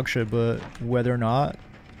absolute dog shit, but whether or not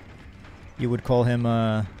you would call him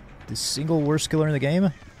the single worst killer in the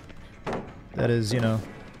game, that is, you know,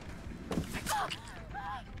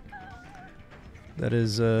 that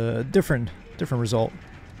is a different result.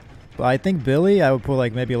 But I think Billy, I would put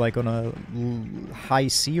like maybe like on a high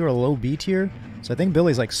C or a low B tier. So I think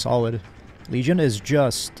Billy's like solid. Legion is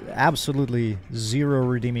just absolutely zero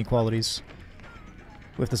redeeming qualities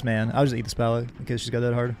with this man. I'll just eat this pallet in case she's got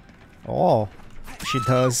that hard. Oh, she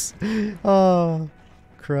does. Oh,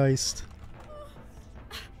 Christ.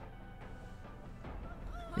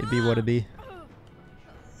 It'd be what it'd be.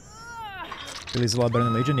 Billy's a lot better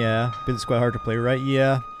than Legion, yeah. Billy's quite hard to play, right?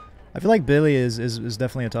 Yeah. I feel like Billy is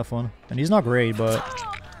definitely a tough one. And he's not great, but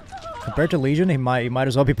compared to Legion, he might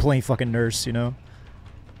as well be playing fucking Nurse, you know?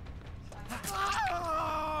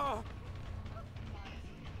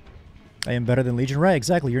 I am better than Legion, right?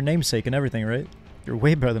 Exactly, your namesake and everything, right? You're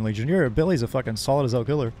way better than Legion. Billy's a fucking solid as hell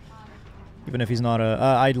killer. Even if he's not a...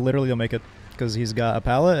 I literally don't make it. Because he's got a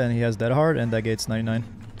pallet and he has Dead Hard and that gate's 99.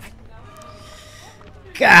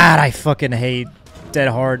 God, I fucking hate Dead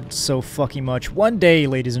Hard so fucking much. One day,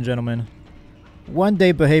 ladies and gentlemen, one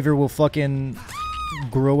day Behavior will fucking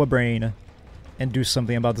grow a brain and do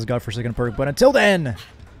something about this godforsaken perk. But until then,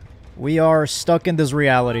 we are stuck in this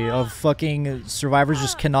reality of fucking survivors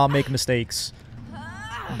just cannot make mistakes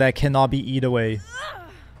that cannot be eat away.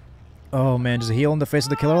 Oh man, just heal in the face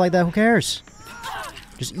of the killer like that? Who cares?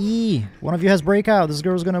 Just E. One of you has breakout. This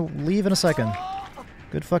girl's gonna leave in a second.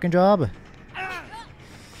 Good fucking job.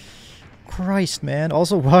 Christ, man.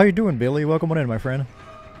 Also, how are you doing, Billy? Welcome on in, my friend.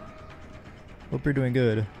 Hope you're doing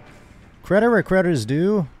good. Credit where credit is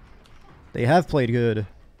due. They have played good.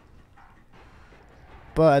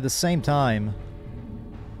 But at the same time,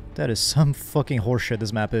 that is some fucking horseshit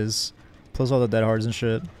this map is. Plus all the Dead Hards and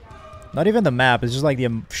shit. Not even the map, it's just like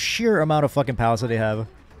the sheer amount of fucking pallets that they have.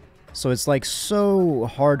 So it's like so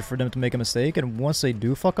hard for them to make a mistake, and once they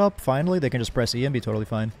do fuck up, finally, they can just press E and be totally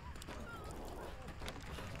fine.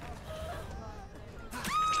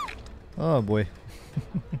 Oh boy.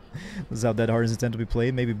 This is how Dead Hard is intended to be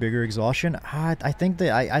played. Maybe bigger exhaustion. I think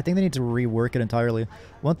they need to rework it entirely.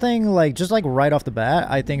 One thing, like, just like right off the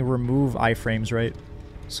bat, I think remove iframes, right?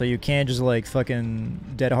 So you can't just like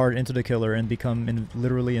fucking Dead Hard into the killer and become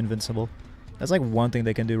literally invincible. That's like one thing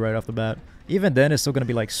they can do right off the bat. Even then, it's still gonna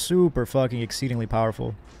be like super fucking exceedingly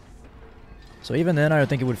powerful. So even then, I don't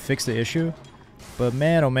think it would fix the issue. But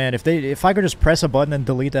man, oh man, if I could just press a button and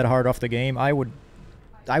delete Dead Hard off the game, I would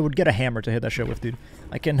get a hammer to hit that shit with, dude.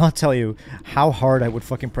 I cannot tell you how hard I would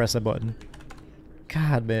fucking press that button.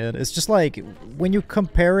 God, man, it's just like when you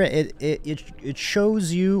compare it, it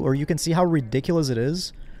shows you, or you can see how ridiculous it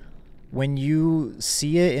is when you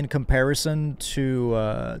see it in comparison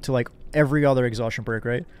to like every other exhaustion perk,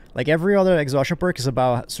 right? Like every other exhaustion perk is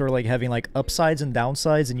about sort of like having like upsides and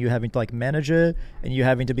downsides, and you having to like manage it, and you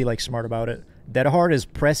having to be like smart about it. Dead Hard is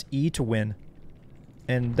press E to win.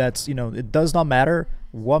 And that's, you know, it does not matter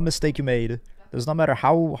what mistake you made. It does not matter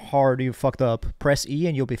how hard you fucked up. Press E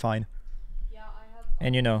and you'll be fine.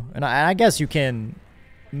 And you know, and I guess you can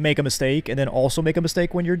make a mistake and then also make a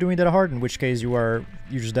mistake when you're doing dead hard, in which case you're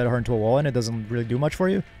just dead hard into a wall and it doesn't really do much for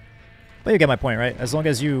you. But you get my point, right? As long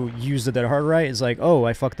as you use the dead hard right, it's like, oh,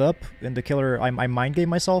 I fucked up and the killer, I mind game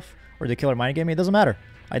myself, or the killer mind game me, it doesn't matter.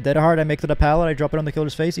 I dead hard, I make it to the pallet, I drop it on the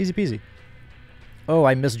killer's face, easy peasy. Oh,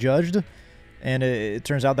 I misjudged, and it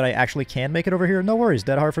turns out that I actually can make it over here. No worries,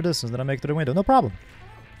 dead hard for distance, then I make it to the window, no problem.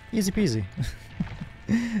 Easy peasy.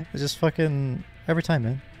 It's just fucking every time,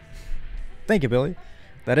 man. Thank you, Billy.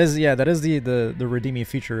 That is, yeah, that is the redeeming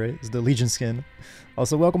feature, right? It's the Legion skin.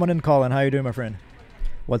 Also, welcome on in, Colin. How you doing, my friend?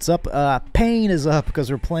 What's up? Pain is up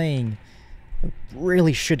because we're playing a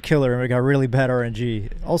really shit killer and we got really bad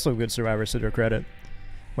RNG. Also good survivors to their credit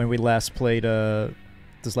when we last played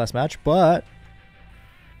this last match, but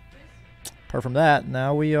apart from that,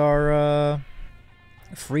 now we are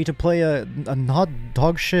free to play a not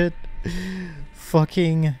dog shit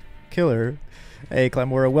fucking killer. Hey,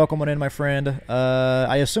 Clamora, welcome on in, my friend.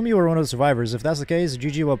 I assume you were one of the survivors. If that's the case,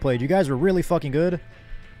 GG, well played. You guys were really fucking good.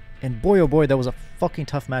 And boy, oh boy, that was a fucking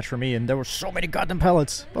tough match for me, and there were so many goddamn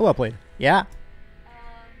pellets. But well played. Yeah?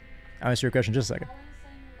 I'll answer your question in just a second.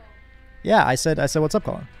 Yeah, I said what's up,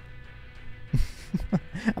 Colin?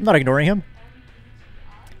 I'm not ignoring him.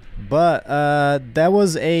 But, that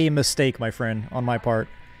was a mistake, my friend, on my part.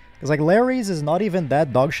 Because, like, Larry's is not even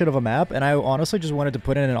that dog shit of a map, and I honestly just wanted to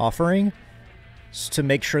put in an offering to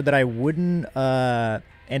make sure that I wouldn't,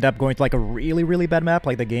 end up going to, like, a really, really bad map,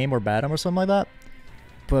 like the game or Badham or something like that.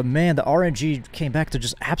 But man, the RNG came back to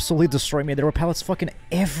just absolutely destroy me. There were pallets fucking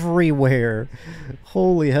everywhere.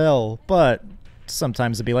 Holy hell. But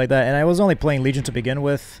sometimes it'd be like that. And I was only playing Legion to begin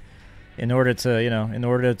with in order to, you know,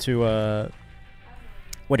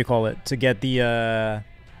 what do you call it? To get the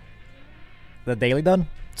daily done.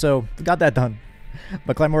 So, got that done.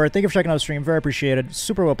 But Climora, thank you for checking out the stream. Very appreciated.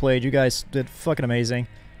 Super well played. You guys did fucking amazing.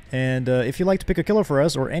 And if you'd like to pick a killer for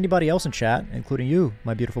us, or anybody else in chat, including you,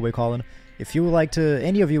 my beautiful boy Colin, if you would like to,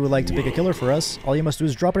 any of you would like to pick a killer for us, all you must do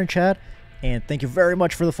is drop it in chat. And thank you very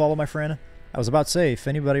much for the follow, my friend. I was about to say, if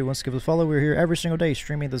anybody wants to give us a follow, we're here every single day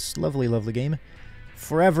streaming this lovely, lovely game.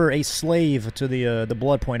 Forever a slave to the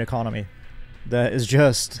blood point economy. That is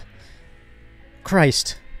just,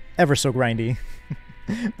 Christ, ever so grindy.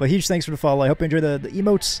 But huge thanks for the follow. I hope you enjoy the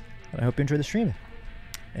emotes, and I hope you enjoy the stream.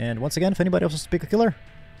 And once again, if anybody else wants to pick a killer,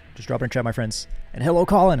 just drop it in chat, my friends. And hello,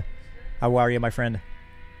 Colin. How are you, my friend?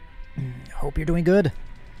 Hope you're doing good.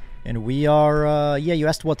 And we are, yeah, you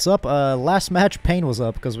asked what's up. Last match, Pain was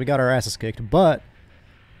up because we got our asses kicked. But,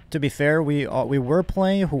 to be fair, we were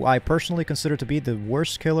playing who I personally consider to be the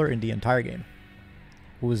worst killer in the entire game.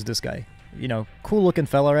 Who is this guy? You know, cool looking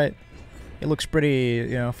fella, right? It looks pretty,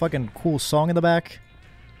 you know, fucking cool song in the back.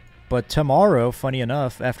 But tomorrow, funny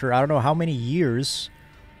enough, after I don't know how many years,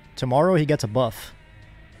 tomorrow he gets a buff.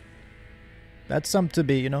 That's something to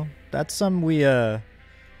be, you know, that's something we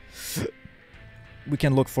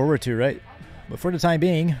can look forward to, right? But for the time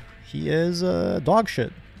being, he is dog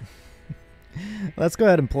shit. Let's go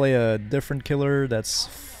ahead and play a different killer that's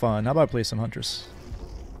fun. How about I play some Huntress?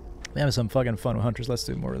 We have some fucking fun with Huntress. Let's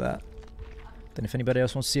do more of that. Then if anybody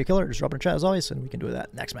else wants to see a killer, just drop it in chat as always, and we can do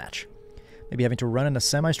that next match. Maybe having to run in a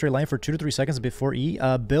semi-straight line for 2 to 3 seconds before E.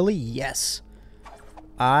 Billy, yes.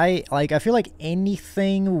 I feel like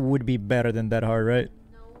anything would be better than Dead Hard, right?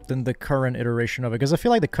 Than the current iteration of it. Because I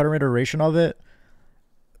feel like the current iteration of it,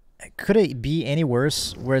 could it be any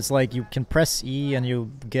worse? Where it's like you can press E and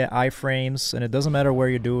you get iframes, and it doesn't matter where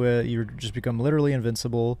you do it, you just become literally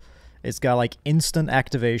invincible. It's got like instant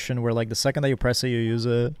activation, where like the second that you press it, you use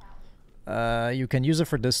it. You can use it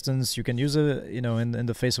for distance, you can use it, you know, in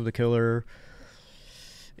the face of the killer.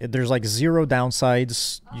 There's like zero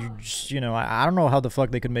downsides. You just, you know, I don't know how the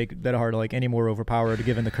fuck they could make Dead Hard like any more overpowered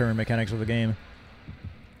given the current mechanics of the game.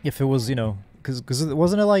 If it was, you know, because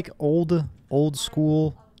wasn't it like old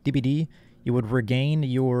school DBD? You would regain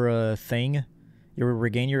your thing, you would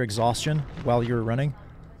regain your exhaustion while you're running.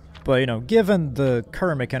 But, you know, given the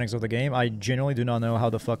current mechanics of the game, I genuinely do not know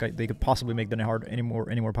how the fuck they could possibly make Dead Hard any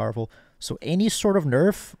more powerful. So any sort of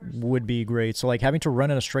nerf would be great. So, like, having to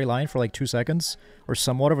run in a straight line for, like, 2 seconds, or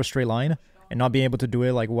somewhat of a straight line, and not being able to do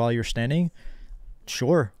it, like, while you're standing,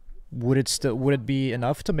 sure. Would it be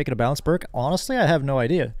enough to make it a balanced perk? Honestly, I have no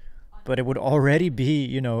idea. But it would already be,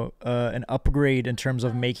 you know, an upgrade in terms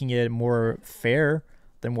of making it more fair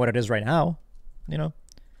than what it is right now, you know?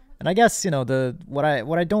 And I guess, you know, what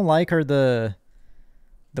I don't like are the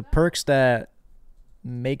perks that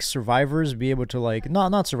make survivors be able to, like,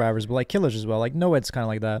 not survivors, but like killers as well. Like Noed's kind of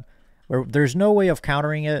like that. where there's no way of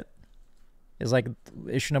countering it. Is like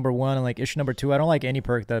issue number 1 and like issue number 2. I don't like any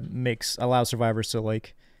perk that allows survivors to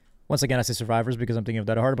like, once again I say survivors because I'm thinking of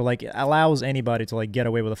Dead Hard, but like allows anybody to like get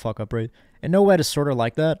away with a fuck up, right? And NOED is sort of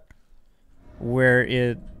like that, where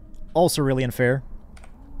it also really unfair,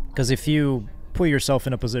 because if you put yourself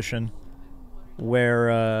in a position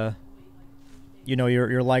where you know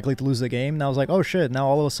you're likely to lose the game, now it's like, oh shit, now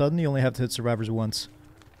all of a sudden you only have to hit survivors once,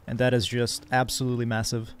 and that is just absolutely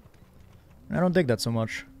massive. And I don't dig that so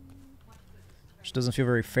much. Just doesn't feel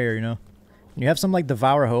very fair, you know? You have some like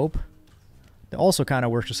Devour Hope. That also kind of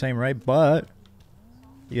works the same, right? But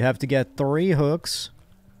you have to get 3 hooks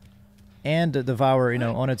and Devour, you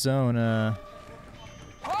know, on its own.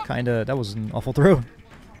 Kinda, that was an awful throw.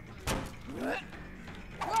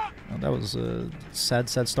 Oh, that was a sad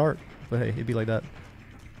start. But hey, it'd be like that.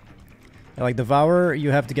 And like Devour, you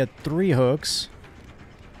have to get 3 hooks.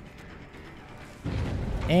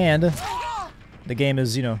 And the game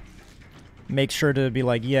is, you know, make sure to be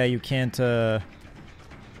like, yeah, you can't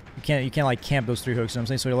like camp those 3 hooks, you know what I'm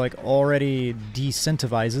saying? So you're like already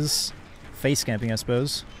decentivizes face camping, I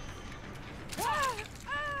suppose.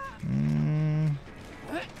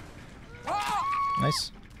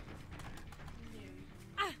 Nice.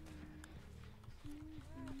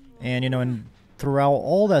 And you know, and throughout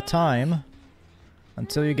all that time,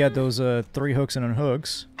 until you get those 3 hooks and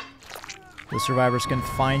unhooks, the survivors can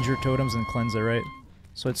find your totems and cleanse it, right?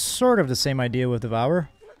 So it's sort of the same idea with Devour,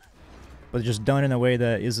 but just done in a way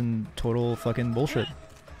that isn't total fucking bullshit.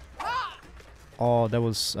 Oh, that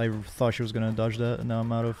was... I thought she was gonna dodge that, and now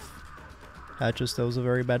I'm out of hatches. That was a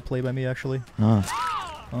very bad play by me, actually. Oh,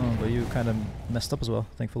 but you kind of messed up as well,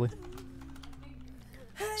 thankfully.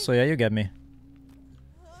 So yeah, you get me.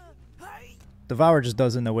 Devour just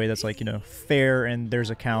does it in a way that's like, you know, fair, and there's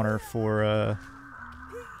a counter for... a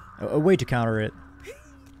way to counter it.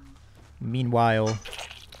 Meanwhile...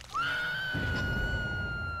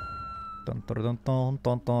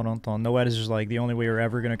 NOED is just like, the only way you're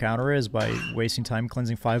ever gonna counter it is by wasting time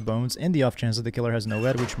cleansing 5 bones, in the off chance that the killer has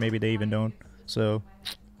NOED, which maybe they even don't. So...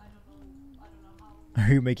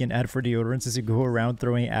 Are you making an ad for deodorants as you go around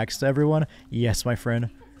throwing axe to everyone? Yes, my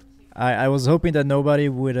friend. I was hoping that nobody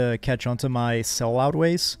would catch on to my sellout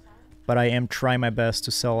ways, but I am trying my best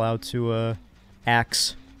to sell out to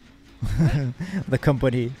Axe, the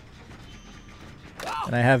company.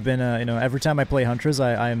 And I have been, you know, every time I play Huntress,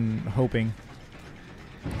 I'm hoping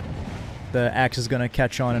the Axe is gonna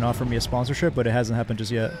catch on and offer me a sponsorship, but it hasn't happened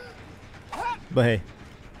just yet. But hey,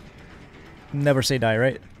 never say die,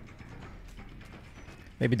 right?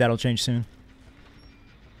 Maybe that'll change soon.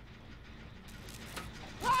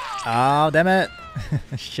 Oh, damn it!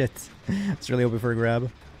 Shit. It's really open for a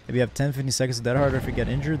grab. If you have 10-15 seconds of Dead Hard, or if you get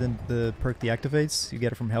injured, then the perk deactivates. You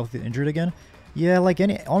get it from healthy to injured again. Yeah, like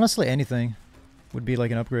honestly anything would be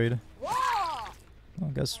like an upgrade. Well, I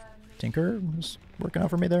guess Tinker was working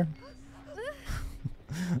out for me there.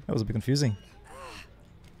 That was a bit confusing.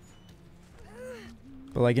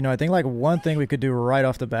 But like, you know, I think like one thing we could do right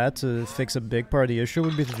off the bat to fix a big part of the issue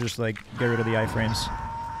would be to just like get rid of the iframes.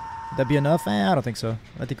 Would that be enough? I don't think so.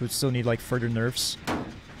 I think we'd still need like further nerfs.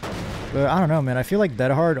 But I don't know, man. I feel like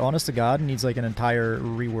Dead Hard, honest to God, needs like an entire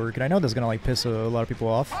rework. And I know that's gonna like piss a lot of people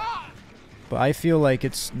off. But I feel like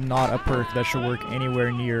it's not a perk that should work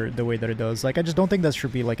anywhere near the way that it does. Like, I just don't think that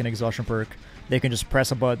should be like an exhaustion perk. They can just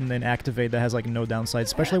press a button and activate that has like no downsides.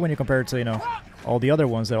 Especially when you compare it to, you know, all the other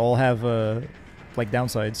ones that all have like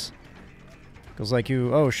downsides. Because like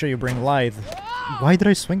oh shit, you bring Lithe. Why did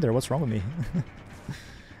I swing there? What's wrong with me?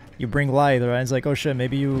 You bring Lithe, right? It's like, oh shit,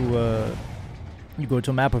 maybe you go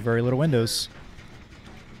to a map with very little windows.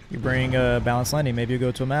 You bring Balanced Landing, maybe you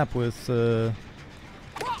go to a map with...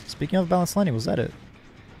 Speaking of Balanced Landing, was that it?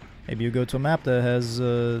 Maybe you go to a map that has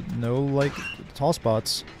no, like, tall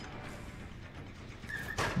spots.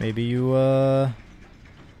 Maybe you,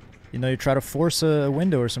 you know, you try to force a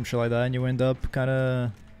window or some shit like that, and you end up kind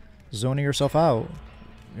of zoning yourself out.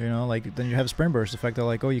 You know, like, then you have Sprint Burst, the fact that,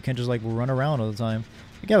 like, oh, you can't just, like, run around all the time.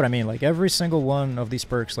 You get what I mean? Like, every single one of these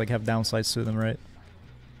perks, like, have downsides to them, right?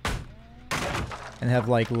 And have,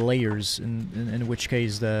 like, layers, in which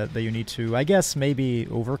case that you need to... I guess maybe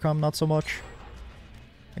Overcome, not so much.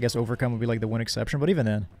 I guess Overcome would be, like, the one exception, but even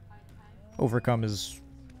then, Overcome is,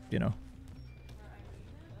 you know...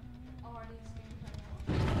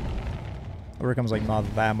 Overcome's, like, not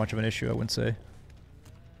that much of an issue, I wouldn't say.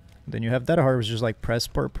 Then you have Dead Hard, which is just, like, press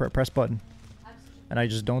button. And I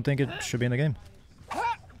just don't think it should be in the game.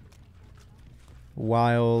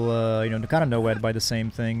 While, you know, kind of NOED by the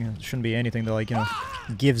same thing. It shouldn't be anything that, like, you know,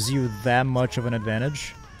 gives you that much of an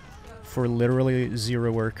advantage for literally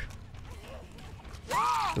zero work.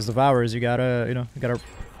 Because Devourers, you gotta, you know, you gotta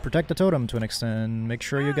protect the totem to an extent. Make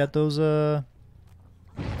sure you get those, oh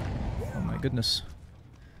my goodness.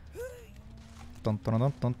 Dun dun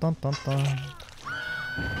dun dun dun dun dun.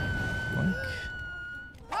 Boink.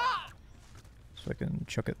 So I can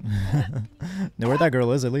chuck it. Know where that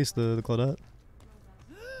girl is, at least, the Claudette.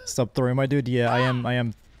 Stop throwing, my dude. Yeah, I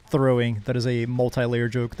am throwing. That is a multi-layer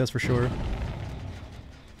joke, that's for sure.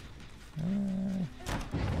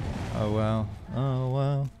 Oh wow. Oh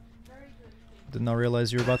wow. Did not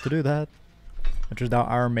realize you were about to do that. Which is now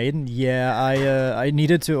our maiden. Yeah, I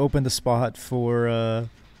needed to open the spot for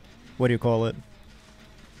what do you call it?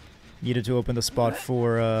 Needed to open the spot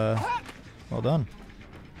for well done.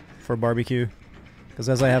 For barbecue. Because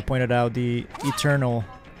as I have pointed out, the eternal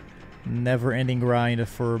never-ending grind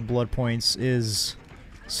for blood points is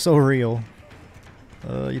so real.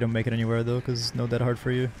 You don't make it anywhere though, because no dead hard for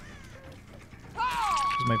you.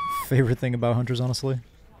 It's my favorite thing about hunters, honestly.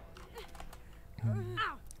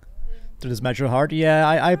 Did this match real hard? Yeah,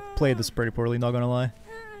 I played this pretty poorly, not gonna lie.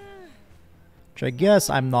 Which I guess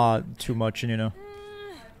I'm not too much in, you know.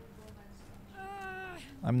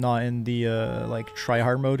 I'm not in the, like,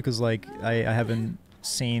 try-hard mode, because, like, I haven't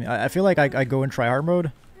seen... I feel like I go in try-hard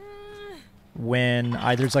mode when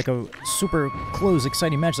either it's, like, a super close,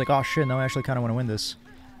 exciting match, like, oh shit, no, I actually kind of want to win this.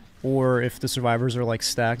 Or if the survivors are, like,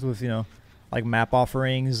 stacked with, you know, like, map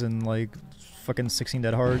offerings and, like, fucking 16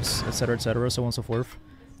 dead hards, etc., so on and so forth.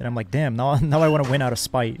 And I'm like, damn, now I want to win out of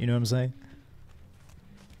spite, you know what I'm saying?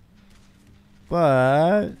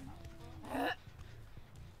 But...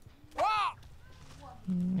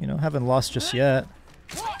 you know, haven't lost just yet.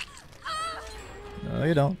 No,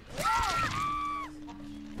 you don't.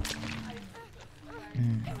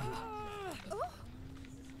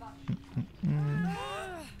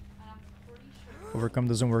 Overcome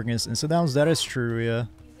doesn't work against insta-downs, that is true, yeah.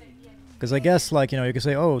 Because I guess, like, you know, you can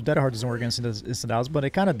say, oh, Dead Hard doesn't work against insta-downs, but it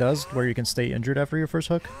kind of does, where you can stay injured after your first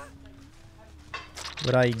hook.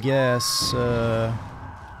 But I guess, never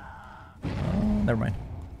mind.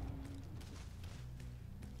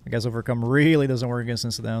 I guess Overcome really doesn't work against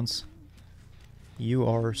insta-downs. You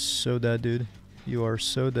are so dead, dude. You are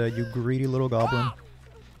so dead, you greedy little goblin.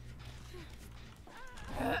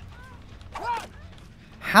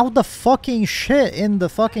 How the fucking shit in the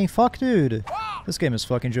fucking fuck, dude? This game is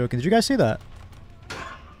fucking joking. Did you guys see that?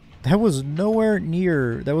 That was nowhere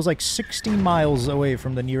near. That was like 16 miles away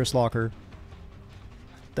from the nearest locker.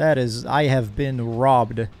 That is... I have been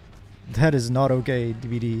robbed. That is not okay,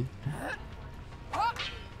 DVD.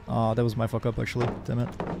 Oh, that was my fuck up, actually. Damn it.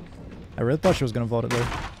 I really thought she was gonna vault it there.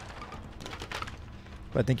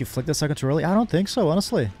 But I think you flicked a second too early. I don't think so,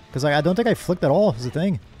 honestly. Because I don't think I flicked at all, is the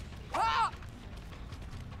thing.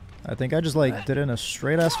 I think I just, like, did it in a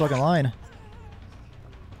straight-ass fucking line.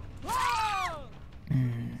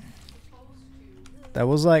 That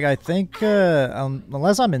was, like, I think,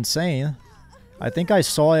 unless I'm insane, I think I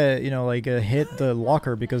saw it, you know, like, hit the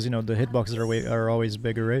locker because, you know, the hitboxes are always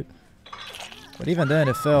bigger, right? But even then,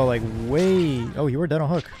 it fell, like, way... Oh, you were dead on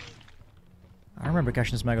hook. I don't remember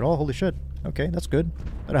catching this mag at all. Holy shit. Okay, that's good.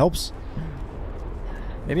 That helps.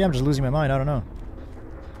 Maybe I'm just losing my mind. I don't know.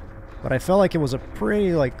 But I felt like it was a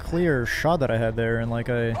pretty, like, clear shot that I had there, and, like,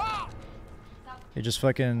 it just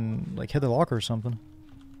fucking, like, hit the locker or something.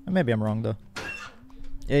 Maybe I'm wrong, though.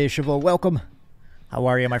 Hey, Chevaux, welcome! How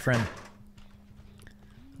are you, my friend?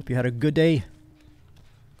 Hope you had a good day.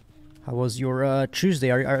 How was your, Tuesday?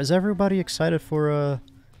 Is everybody excited for,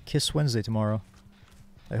 Kiss Wednesday tomorrow?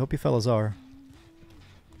 I hope you fellas are.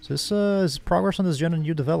 Is this, is progress on this gen a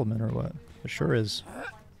new development, or what? It sure is.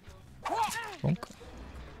 Bonk.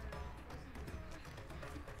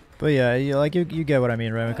 But yeah, you get what I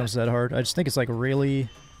mean, right, when it comes to that hard. I just think it's, like, really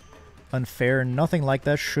unfair. Nothing like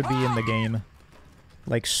that should be in the game.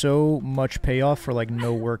 Like, so much payoff for, like,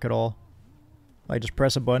 no work at all. Like, just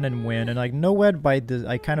press a button and win. And, like, NOED by the...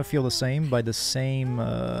 I kind of feel the same, by the same,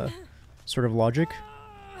 sort of logic.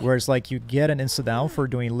 Where it's like, you get an insta-down for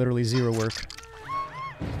doing literally zero work.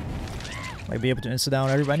 Like, be able to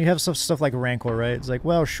insta-down everybody. And you have stuff like Rancor, right? It's like,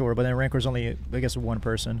 well, sure, but then Rancor's only, I guess, one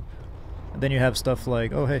person. And then you have stuff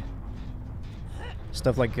like, oh, hey.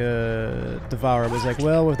 Stuff like Devour. But it's like,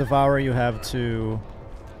 well, with Devour you have to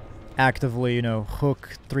actively, you know,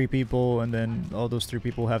 hook 3 people, and then all those 3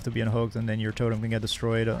 people have to be unhooked, and then your totem can get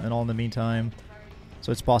destroyed, and all in the meantime.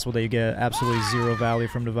 So it's possible that you get absolutely zero value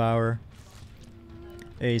from Devour.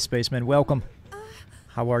 Hey, Spaceman, welcome.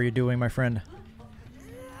 How are you doing, my friend?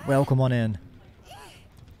 Welcome on in.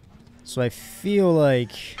 So I feel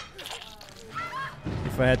like...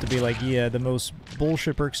 if I had to be like, yeah, the most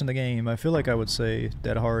bullshit perks in the game, I feel like I would say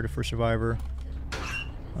Dead Hard for Survivor.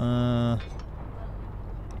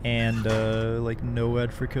 and like no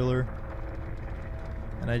ed for killer.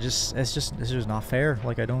 And it's just not fair.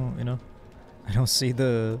 Like I don't, you know, I don't see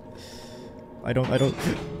the, I don't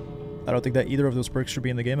think that either of those perks should be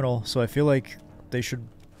in the game at all. So I feel like they should.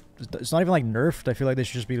 It's not even like nerfed. I feel like they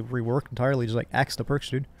should just be reworked entirely. Just like axe the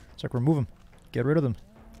perks, dude. It's like remove them, get rid of them,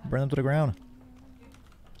 burn them to the ground.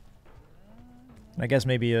 And I guess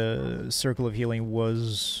maybe a Circle of Healing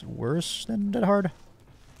was worse than Dead Hard,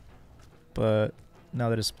 but now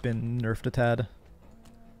that it's been nerfed a tad,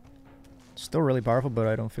 it's still really powerful. But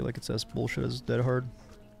I don't feel like it's as bullshit as Dead Hard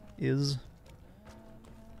is.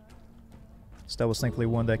 So that was thankfully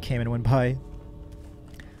one that came and went by.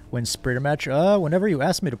 When Spirit match, whenever you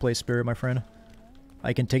ask me to play Spirit, my friend,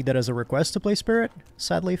 I can take that as a request to play Spirit,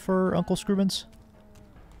 sadly for Uncle Scrubins.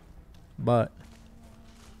 But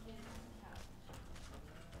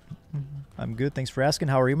I'm good, thanks for asking.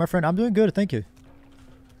 How are you, my friend? I'm doing good, thank you.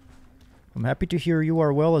 I'm happy to hear you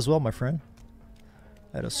are well as well, my friend.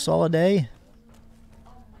 Had a solid day.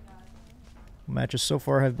 Matches so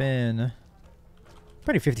far have been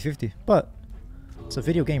pretty 50-50, but it's a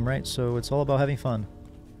video game, right? So it's all about having fun.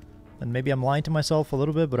 And maybe I'm lying to myself a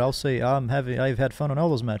little bit, but I'll say I've had fun on all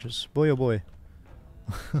those matches. Boy, oh boy.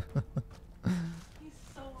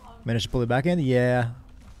 Managed to pull it back in? Yeah.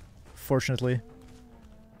 Fortunately.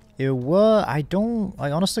 It was... I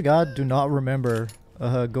honest to God do not remember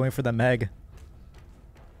going for the Meg.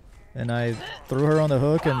 And I threw her on the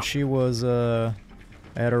hook and she was... I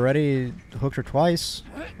had already hooked her twice,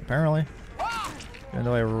 apparently. Even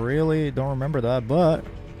though I really don't remember that, but...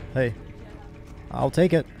 Hey. I'll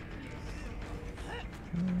take it.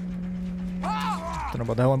 Don't know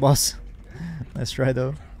about that one, boss. Nice try,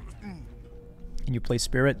 though. Can you play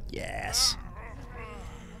Spirit? Yes.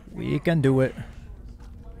 We can do it.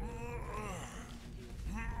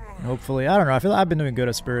 And hopefully, I don't know. I feel like I've been doing good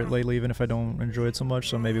at Spirit lately, even if I don't enjoy it so much.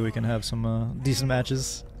 So maybe we can have some decent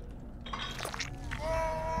matches.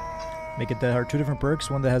 Make it Dead Hard, 2 different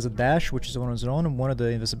perks. One that has a dash, which is on its own, and one of the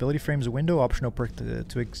invisibility frames a window. Optional perk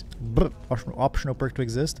optional perk to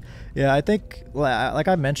exist. Yeah, I think, like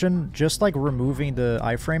I mentioned, just like removing the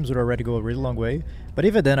iframes would already go a really long way. But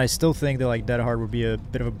even then, I still think that like Dead Hard would be a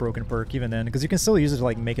bit of a broken perk even then, because you can still use it to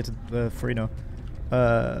like make it for, you know,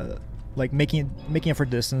 like making it for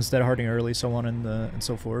distance, Dead Harding early, so on and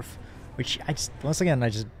so forth. Which once again, I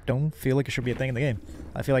just don't feel like it should be a thing in the game.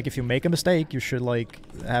 I feel like if you make a mistake, you should like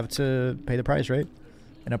have to pay the price, right?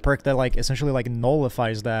 And a perk that like essentially like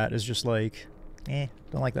nullifies that is just like, don't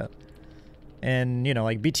like that. And you know,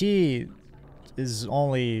 like BT is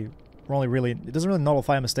only really, it doesn't really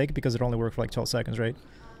nullify a mistake because it only works for like 12 seconds, right?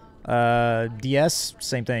 DS,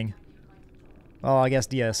 same thing. Oh, I guess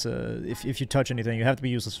DS, if you touch anything, you have to be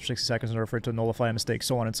useless for 60 seconds in order for it to nullify a mistake,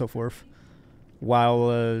 so on and so forth.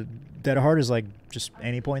 While Dead Hard is like just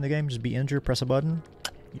any point in the game, just be injured, press a button,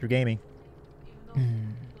 you're gaming.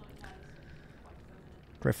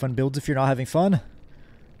 Great fun builds if you're not having fun.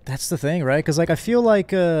 That's the thing, right? Because like I feel like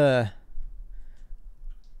the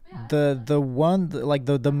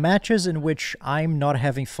matches in which I'm not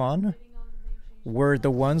having fun were the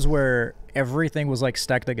ones where everything was like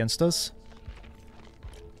stacked against us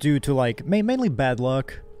due to like mainly bad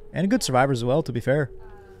luck and good survivors as well, to be fair.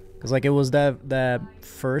 Because like it was that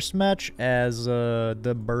first match as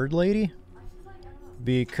the bird lady,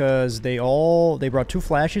 because they brought 2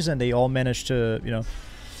 flashes and they all managed to, you know,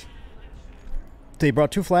 they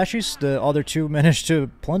brought 2 flashes, the other 2 managed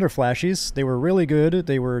to plunder flashes. They were really good,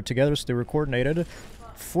 they were together, so they were coordinated.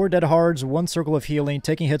 4 Dead Hards, 1 Circle of Healing,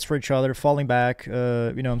 taking hits for each other, falling back, you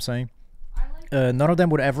know what I'm saying? None of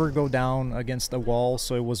them would ever go down against a wall,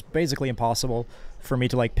 so it was basically impossible for me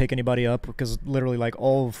to like pick anybody up, because literally like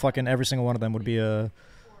every single one of them would be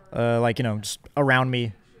like, you know, just around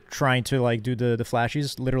me trying to like do the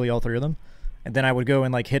flashes, literally all 3 of them. And then I would go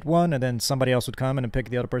and like hit one, and then somebody else would come in and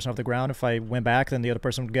pick the other person off the ground. If I went back, then the other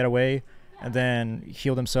person would get away and then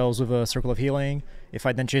heal themselves with a Circle of Healing. If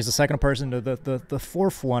I then chase the second person, the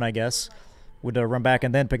 4th one, I guess, would run back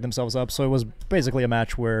and then pick themselves up. So it was basically a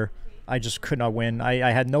match where I just could not win.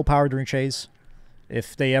 I had no power during chase.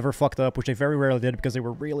 If they ever fucked up, which they very rarely did because they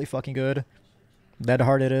were really fucking good, Dead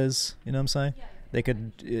Hard it is, you know what I'm saying? They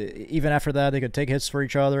could, even after that, they could take hits for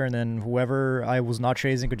each other, and then whoever I was not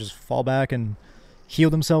chasing could just fall back and heal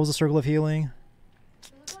themselves a Circle of Healing.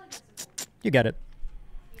 You get it.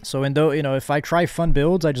 So, you know, if I try fun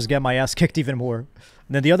builds, I just get my ass kicked even more. And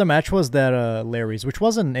then the other match was that Larry's, which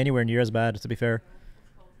wasn't anywhere near as bad, to be fair.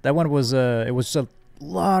 That one was, it was just a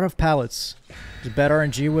lot of pallets. Just bad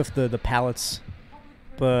RNG with the pallets.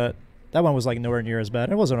 But that one was like nowhere near as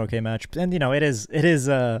bad. It was an okay match. And, you know, it is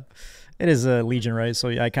It is a Legion, right? So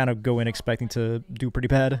I kind of go in expecting to do pretty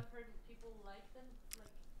bad.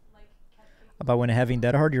 About when having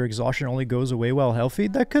Dead Hard, your exhaustion only goes away while healthy?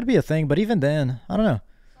 That could be a thing, but even then, I don't know.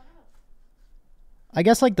 I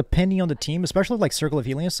guess like depending on the team, especially like Circle of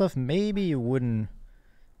Healing and stuff, maybe it wouldn't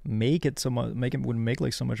make it so much, wouldn't make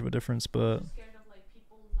like so much of a difference, but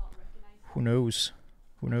who knows?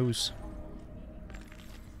 Who knows?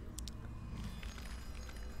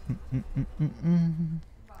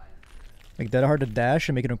 Make Dead Hard to dash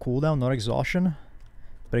and make it a cooldown, not exhaustion,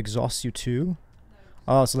 but exhausts you too.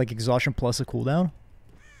 Oh, so like exhaustion plus a cooldown?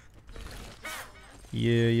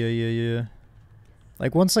 Yeah.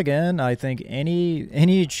 Like once again, I think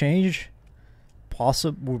any change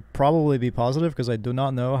would probably be positive because I do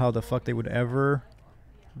not know how the fuck they would ever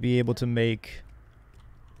be able to make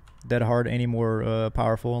Dead Hard any more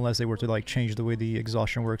powerful unless they were to like change the way the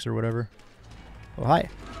exhaustion works or whatever. Oh, hi.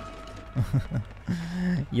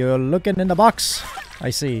 You're looking in the box. I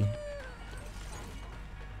see.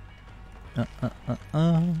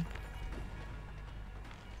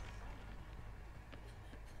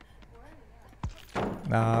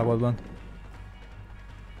 Well done.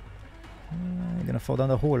 You gonna fall down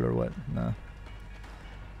the hole or what? Nah.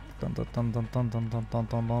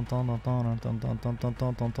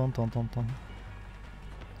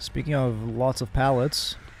 Speaking of lots of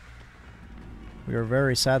pallets, we are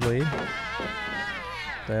very sadly...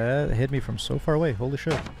 That hit me from so far away, holy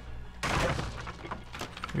shit.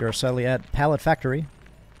 We are sadly at Pallet Factory.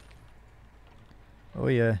 Oh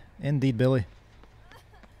yeah, indeed, Billy.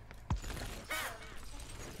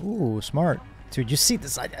 Ooh, smart. Dude, you see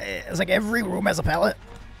this? It's like every room has a pallet.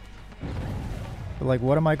 But like,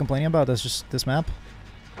 what am I complaining about? That's just this map.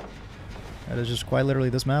 That is just quite literally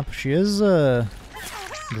this map. She is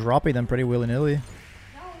dropping them pretty willy-nilly.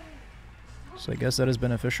 So I guess that is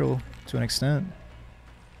beneficial to an extent.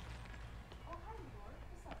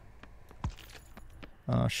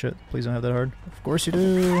 Oh shit, please don't have that hard. Of course you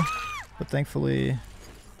do, but thankfully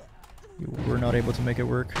you were not able to make it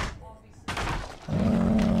work.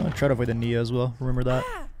 Try to avoid the Nia as well, remember that.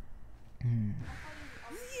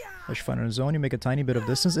 I should find a zone, you make a tiny bit of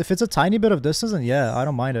distance. If it's a tiny bit of distance, then yeah, I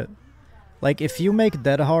don't mind it. Like if you make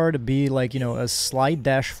Dead Hard be like, you know, a slight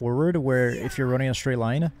dash forward where if you're running a straight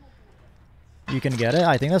line, you can get it,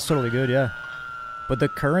 I think that's totally good, yeah. But the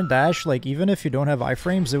current dash, like even if you don't have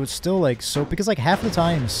iframes, it would still like so because like half the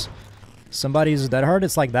times somebody uses Dead Hard,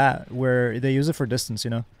 it's like that where they use it for distance, you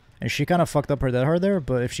know. And she kind of fucked up her Dead Hard there,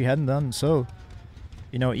 but if she hadn't done so,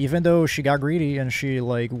 you know, even though she got greedy and she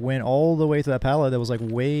like went all the way to that pallet that was like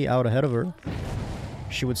way out ahead of her,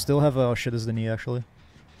 she would still have a oh shit, this is the knee actually.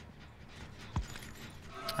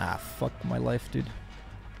 Ah, fuck my life, dude.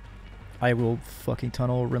 I will fucking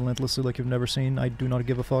tunnel relentlessly like you've never seen. I do not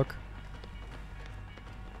give a fuck.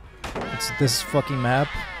 It's this fucking map.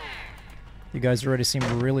 You guys already seem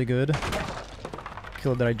really good.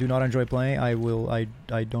 Kill that I do not enjoy playing. I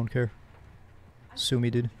don't care. Sue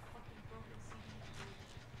me, dude.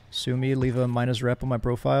 Sue me, leave a minus rep on my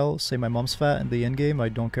profile, say my mom's fat in the end game, I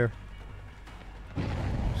don't care.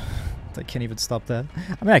 I can't even stop that.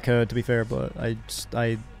 I mean I could, to be fair, but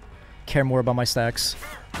I care more about my stacks.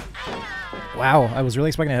 Wow, I was really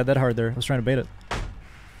expecting to hit that hard there. I was trying to bait it.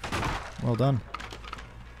 Well done.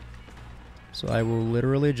 So I will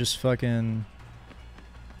literally just fucking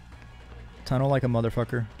tunnel like a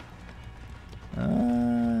motherfucker.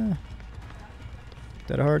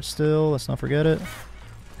 Dead hard still, let's not forget it.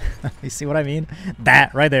 You see what I mean?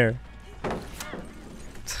 That right there.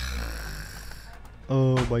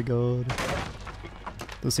 Oh my god.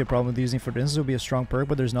 Don't see a problem with using for instance. It would be a strong perk,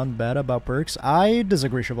 but there's nothing bad about perks. I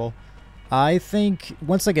disagree, Cheval. I think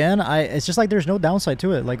once again, it's just like there's no downside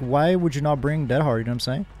to it. Like, why would you not bring Dead Hard? You know what I'm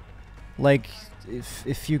saying? Like,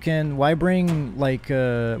 if you can, why bring like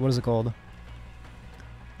what is it called?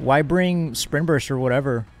 Why bring Sprint Burst or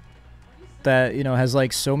whatever that you know has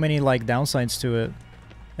like so many like downsides to it,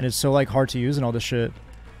 and it's so like hard to use and all this shit.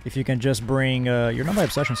 If you can just bring, you're not my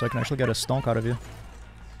obsession, so I can actually get a stonk out of you.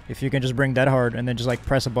 If you can just bring Dead Hard and then just like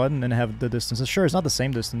press a button and have the distance. Sure, it's not the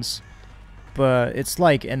same distance, but it's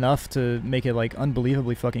like enough to make it like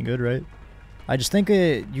unbelievably fucking good, right? I just think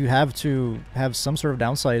you have to have some sort of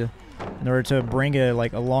downside in order to bring it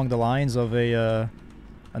like along the lines of a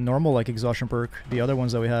normal like exhaustion perk, the other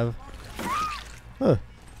ones that we have.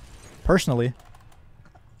 Personally.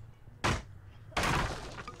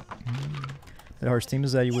 The hardest team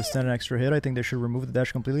is that you withstand an extra hit. I think they should remove the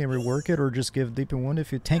dash completely and rework it, or just give deep and wound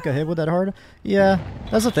if you tank a hit with that hard. Yeah,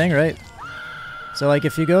 that's the thing, right? So like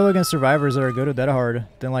if you go against survivors that are good at that hard,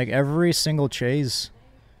 then like every single chase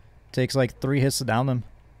takes like 3 hits to down them.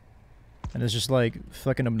 And it's just like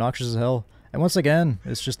fucking obnoxious as hell. And once again,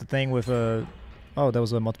 it's just the thing with oh, that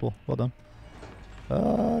was a multiple. Well done.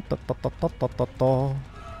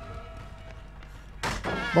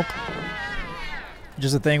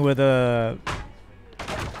 Just the thing with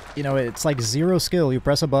you know, it's like zero skill. You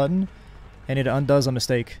press a button and it undoes a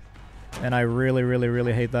mistake. And I really, really,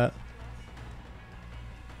 really hate that.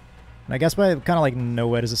 And I guess by kind of like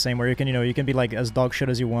NOED is the same, where you can, you know, you can be like as dog shit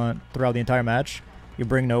as you want throughout the entire match. You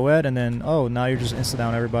bring NOED and then, oh, now you're just insta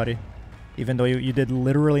down everybody. Even though you did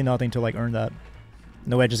literally nothing to like earn that.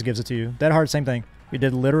 NOED just gives it to you. Dead Hard, same thing. You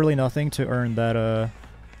did literally nothing to earn that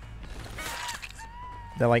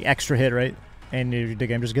that like extra hit, right? And the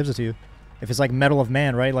game just gives it to you. If it's like Medal of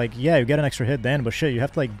Man, right? Like, yeah, you get an extra hit then, but shit, you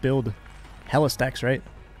have to like build hella stacks, right?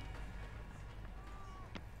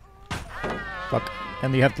 Fuck.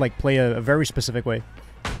 And you have to like play a very specific way.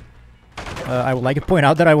 I would like to point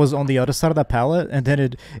out that I was on the other side of that pallet, and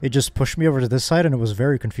then it just pushed me over to this side, and it was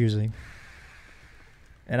very confusing.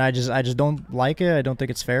 And I just don't like it. I don't think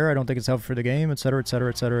it's fair. I don't think it's helpful for the game, etc., etc.,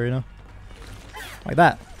 etc., you know? Like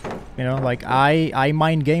that. You know, like I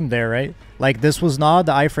mind gamed there, right? Like this was not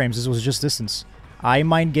the iframes, this was just distance. I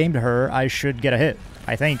mind gamed her, I should get a hit,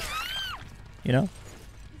 I think. You know?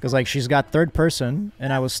 Because like she's got third person,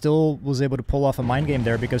 and I was able to pull off a mind game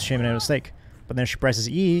there because she made a mistake. But then she presses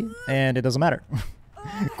E, and it doesn't matter.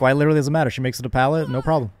 Quite literally doesn't matter. She makes it a pallet, no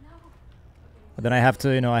problem. But then I have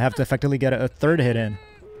to, you know, I have to effectively get a third hit in.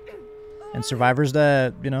 And survivors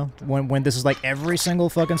that, you know, when this is like every single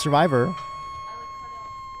fucking survivor,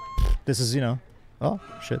 this is, you know, oh,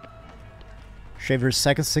 shit. Shaved her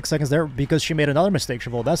 6 seconds there because she made another mistake,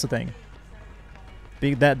 Chevelle, that's the thing.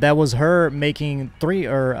 That was her making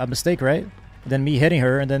a mistake, right? Then me hitting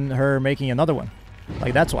her, and then her making another one.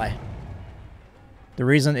 Like, that's why. The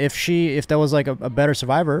reason, if that was like a better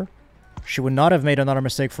survivor, she would not have made another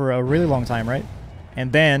mistake for a really long time, right?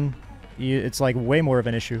 And then it's like way more of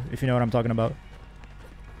an issue, if you know what I'm talking about.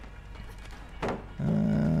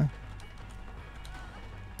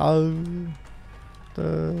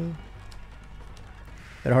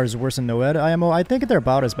 Dead Hard is worse than NOED. I think they're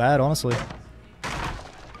about as bad, honestly.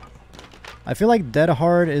 I feel like Dead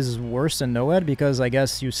Hard is worse than NOED because I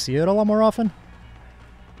guess you see it a lot more often.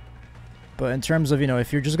 But in terms of, you know,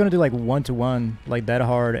 if you're just going to do like one-to-one, like Dead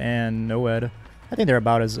Hard and NOED, I think they're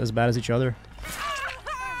about as bad as each other.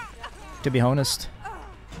 To be honest.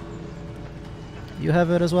 You have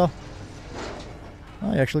it as well?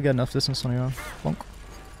 Oh, you actually got enough distance on your own. Bonk.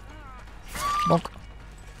 Bonk.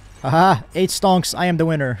 Aha! 8 stonks, I am the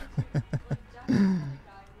winner.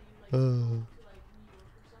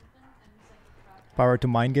 Power to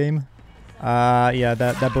mind game. Yeah,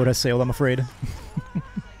 that boat has sailed, I'm afraid.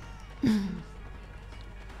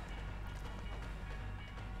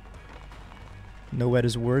 NOED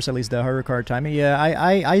is worse, at least the hard card timing. Yeah,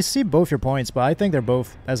 I see both your points, but I think they're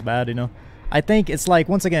both as bad, you know. I think it's like,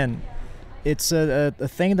 once again, it's a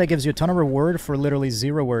thing that gives you a ton of reward for literally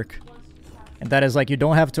zero work. And that is like, you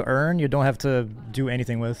don't have to earn, you don't have to do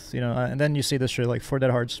anything with, you know. And then you see this shit like 4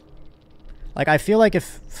 Dead Hards. Like, I feel like if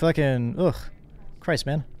fucking, ugh, Christ,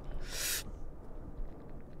 man.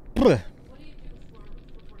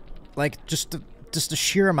 Like, just the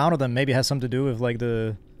sheer amount of them maybe has something to do with like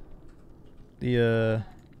they're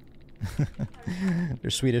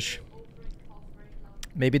Swedish.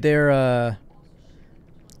 Maybe they're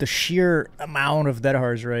the sheer amount of Dead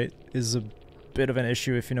Hards, right, is a bit of an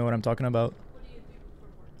issue, if you know what I'm talking about.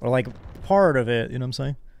 Or like part of it, you know what I'm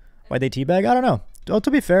saying? Why they teabag? I don't know. Oh, to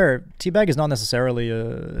be fair, teabag is not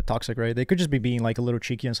necessarily toxic, right? They could just be being like a little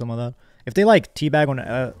cheeky and something like that. If they like teabag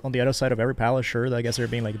on the other side of every pallet, sure, I guess they're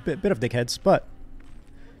being like a bit of dickheads. But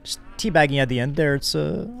just teabagging at the end there, it's I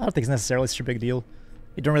don't think it's necessarily such a big deal.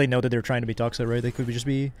 You don't really know that they're trying to be toxic, right? They could just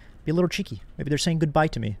be a little cheeky. Maybe they're saying goodbye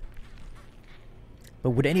to me.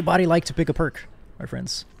 But would anybody like to pick a perk, my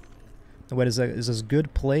friends? NOED is a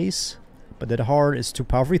good place, but Dead Hard is too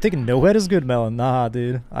powerful. You think NOED is good, Melon? Nah,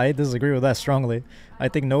 dude. I disagree with that strongly. I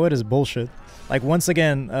think NOED is bullshit. Like, once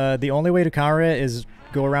again, the only way to counter it is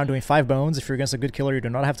go around doing 5 bones. If you're against a good killer, you do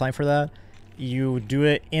not have time for that. You do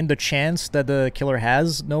it in the chance that the killer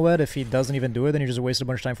has NOED. If he doesn't even do it, then you just waste a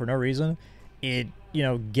bunch of time for no reason. It, you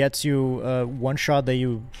know, gets you one shot that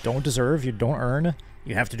you don't deserve, you don't earn.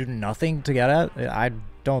 You have to do nothing to get at. I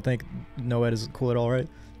don't think NOED is cool at all, right?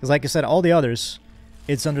 Because like I said, all the others,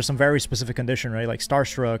 it's under some very specific condition, right? Like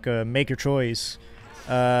Starstruck, Make Your Choice,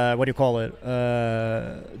 what do you call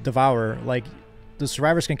it? Devour. Like, the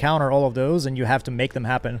survivors can counter all of those, and you have to make them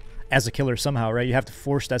happen as a killer somehow, right? You have to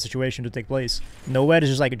force that situation to take place. NOED is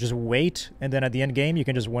just like, just wait, and then at the end game, you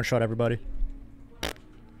can just one-shot everybody.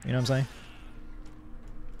 You know what I'm saying?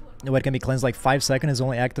 No Wed can be cleansed like 5 seconds, is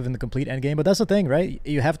only active in the complete endgame. But that's the thing, right?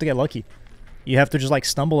 You have to get lucky. You have to just like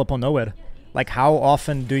stumble upon No Wed. Like how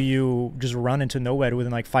often do you just run into No Wed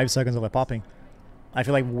within like 5 seconds of it popping? I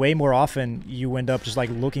feel like way more often you end up just like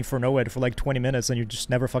looking for No Wed for like 20 minutes and you just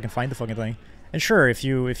never fucking find the fucking thing. And sure, if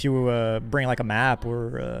you bring like a map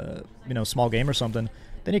or you know, small game or something,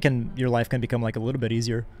 then your life can become like a little bit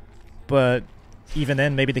easier. But even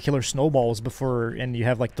then, maybe the killer snowballs before, and you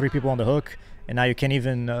have like 3 people on the hook, and now you can't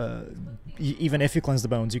even even if you cleanse the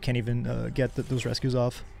bones, you can't even get those rescues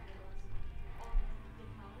off.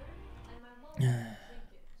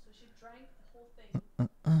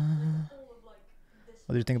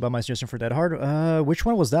 What do you think about my suggestion for Dead Hard? Which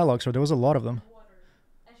one was that, Luxor? There was a lot of them.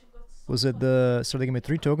 Was it the... So they give me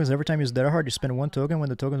 3 tokens. Every time you use Dead Hard, you spend 1 token. When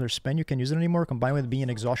the tokens are spent, you can't use it anymore. Combined with being an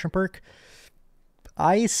exhaustion perk.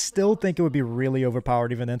 I still think it would be really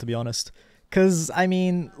overpowered even then, to be honest. Because, I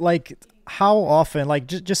mean, like, how often... Like,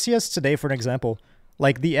 just see us today for an example.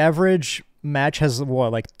 Like, the average match has,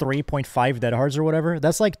 what, like 3.5 Dead Hards or whatever?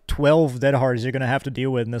 That's like 12 Dead Hards you're going to have to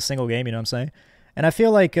deal with in a single game, you know what I'm saying? And I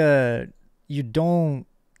feel like you don't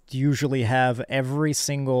usually have every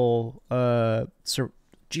single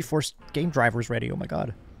GeForce game drivers ready. Oh my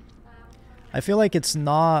god. I feel like it's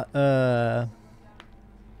not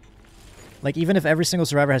like, even if every single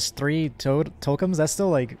survivor has 3 tokens, that's still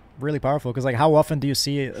like really powerful. Because like, how often do you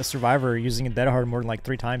see a survivor using a Dead Hard more than like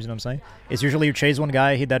 3 times? You know what I'm saying? It's usually you chase one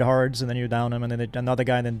guy, he Dead Hards, and then you down him, and then another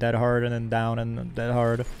guy, and then Dead Hard, and then down, and then Dead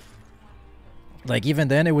Hard. Like, even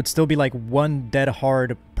then, it would still be like 1 Dead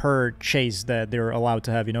Hard per chase that they're allowed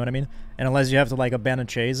to have, you know what I mean? And unless you have to like abandon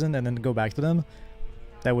chasing and then go back to them,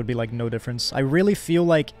 that would be like no difference. I really feel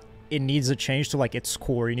like it needs a change to like its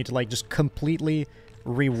core. You need to like just completely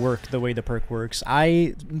rework the way the perk works.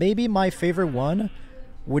 Maybe my favorite one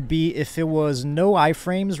would be if it was no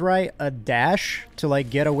iframes, right? A dash to like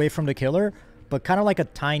get away from the killer, but kind of like a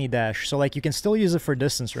tiny dash. So like you can still use it for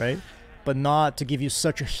distance, right? But not to give you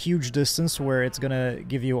such a huge distance where it's gonna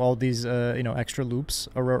give you all these, you know, extra loops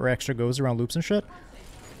or extra goes around loops and shit.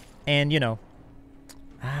 And, you know,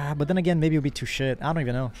 but then again, maybe it would be too shit. I don't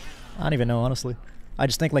even know. I don't even know, honestly. I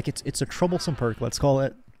just think like it's a troublesome perk, let's call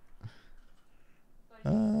it.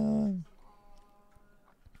 No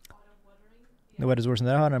Wed is worse than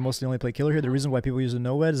that, and I mostly only play killer here. The reason why people use a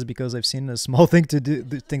No Wed is because I've seen a small thing to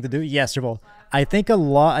do. Yes, Jabal. I think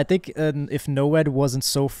if No Wed wasn't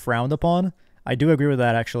so frowned upon, I do agree with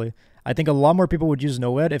that actually. I think a lot more people would use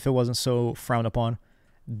No Wed if it wasn't so frowned upon.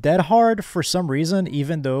 Dead Hard, for some reason,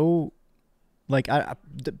 even though like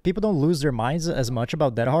people don't lose their minds as much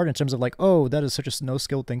about Dead Hard in terms of like, oh, that is such a no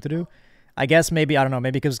skill thing to do. I guess maybe, I don't know,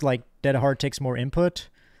 maybe because like Dead Hard takes more input,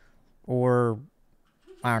 or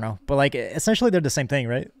I don't know, but like essentially they're the same thing,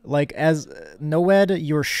 right? Like as No Wed,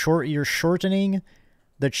 you're shortening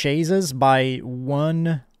the chases by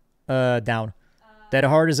 1 down. Dead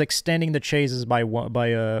Hard is extending the chases by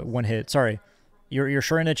one hit. Sorry, you're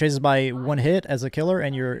shortening the chases by 1 hit as a killer,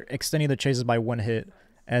 and you're extending the chases by 1 hit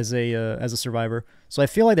as a survivor. So I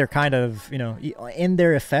feel like they're kind of, you know, in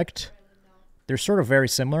their effect, they're sort of very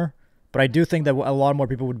similar. But I do think that a lot more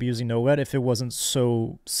people would be using No Wed if it wasn't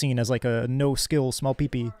so seen as like a no skill small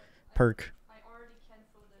PP perk.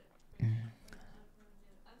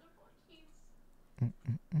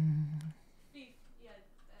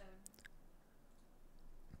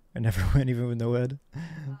 I never went even with No Wed.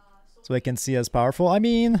 So I can see as powerful. I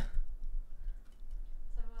mean,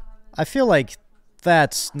 I feel like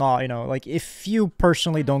that's not, you know, like if you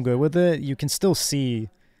personally don't go with it, you can still see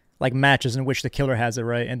like matches in which the killer has it,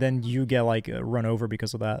 right? And then you get like run over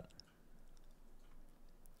because of that.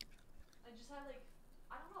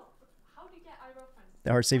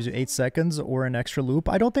 The heart saves you 8 seconds or an extra loop.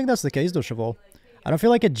 I don't think that's the case though, Cheval. I don't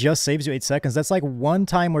feel like it just saves you 8 seconds. That's like one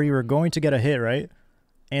time where you were going to get a hit, right?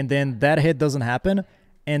 And then that hit doesn't happen.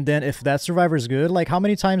 And then if that survivor is good, like how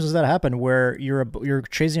many times does that happen where you're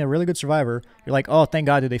chasing a really good survivor? You're like, oh, thank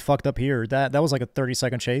God, dude, they fucked up here. That was like a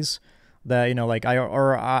 30-second chase. That, you know, like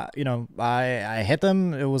I hit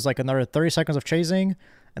them. It was like another 30 seconds of chasing,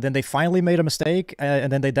 and then they finally made a mistake,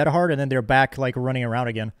 and then they Dead Hard, and then they're back like running around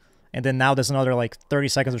again. And then now there's another like 30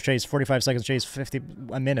 seconds of chase, 45 seconds of chase,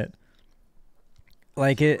 a minute.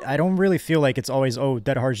 Like I don't really feel like it's always, oh,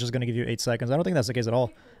 Dead Hard is just gonna give you 8 seconds. I don't think that's the case at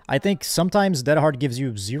all. I think sometimes Dead Hard gives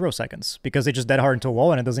you 0 seconds because they just Dead Hard into a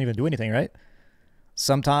wall and it doesn't even do anything, right?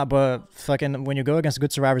 Sometimes, but fucking when you go against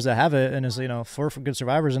good survivors that have it, and it's, you know, 4 good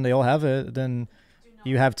survivors and they all have it, then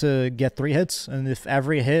you have to get 3 hits. And if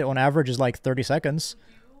every hit on average is like 30 seconds,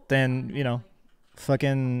 then, you know,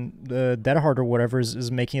 fucking the Dead Hard or whatever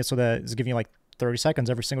is making it so that it's giving you like 30 seconds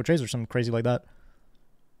every single chase or something crazy like that.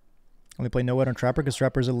 Only play Noed on Trapper because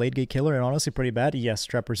Trapper's a late game killer and honestly pretty bad. Yes,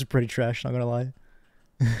 Trapper's pretty trash, not gonna lie.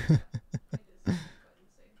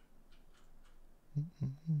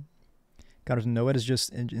 God, Noed is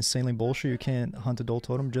just insanely bullshit. You can't hunt a Dull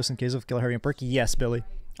Totem just in case of Kill Harry and Perk. Yes, Billy.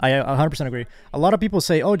 I 100% agree. A lot of people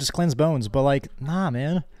say, oh, just cleanse bones. But, like, nah,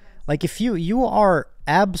 man. Like, if you are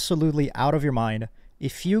absolutely out of your mind.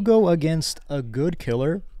 If you go against a good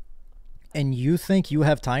killer and you think you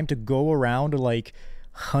have time to go around, like,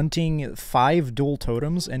 hunting 5 Dual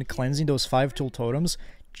Totems and cleansing those 5 Dual Totems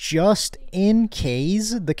just in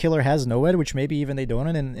case the killer has Noed, which maybe even they don't,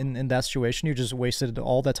 and in that situation you just wasted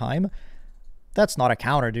all the time. That's not a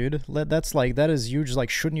counter, dude. That's like, that is you just like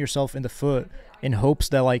shooting yourself in the foot in hopes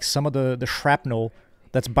that like some of the shrapnel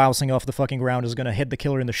that's bouncing off the fucking ground is gonna hit the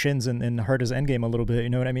killer in the shins and hurt his endgame a little bit, you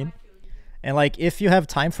know what I mean? And like, if you have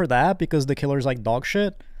time for that because the killer's like dog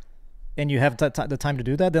shit, and you have the time to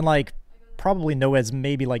do that, then like, probably Noed's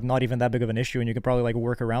maybe like not even that big of an issue, and you can probably like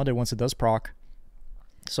work around it once it does proc.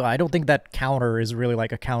 So I don't think that counter is really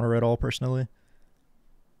like a counter at all, personally.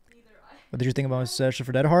 What did you think about my suggestion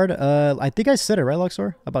for Dead Hard? I think I said it, right,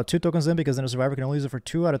 Luxor? About 2 tokens in, because then a survivor can only use it for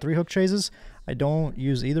 2 out of 3 hook chases. I don't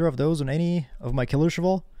use either of those on any of my killer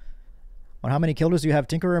Cheval. On how many killers do you have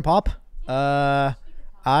Tinker and Pop? I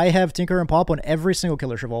have Tinker and Pop on every single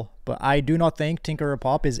killer Cheval, but I do not think Tinker and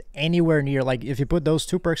Pop is anywhere near, like, if you put those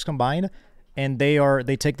 2 perks combined, and they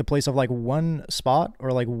take the place of like 1 spot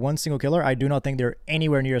or like 1 single killer, I do not think they're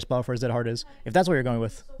anywhere near as powerful as Dead Hard is, if that's what you're going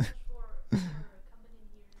with.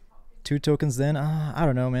 2 tokens then? I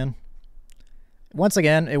don't know, man. Once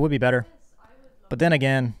again, it would be better. But then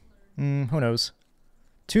again, who knows?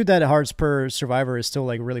 2 Dead Hards per survivor is still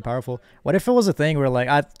like really powerful. What if it was a thing where like,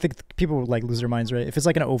 I think people would like lose their minds, right? If it's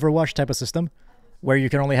like an Overwatch type of system where you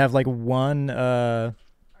can only have like one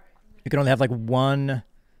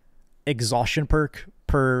exhaustion perk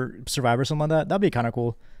per survivor, something like that, that'd be kind of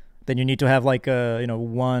cool. Then you need to have like you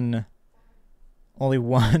know, only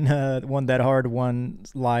one Dead Hard, 1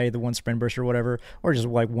 Lithe, 1 Sprint Burst or whatever, or just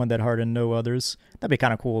like 1 Dead Hard and no others. That'd be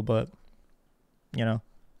kind of cool, but you know.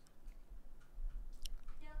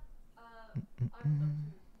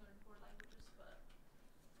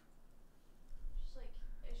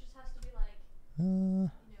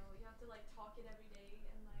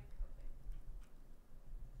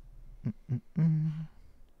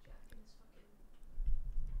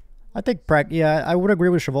 I think yeah, I would agree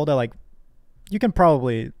with Cheval that like you can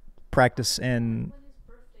probably practice and,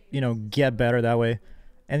 you know, get better that way.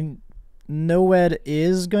 And Noed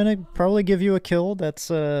is gonna probably give you a kill that's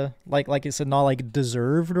like you said, not like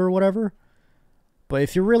deserved or whatever. But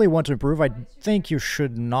if you really want to improve, I think you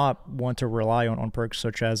should not want to rely on perks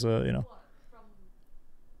such as you know,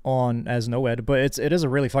 as Noed. But it is a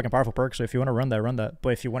really fucking powerful perk, so if you want to run that.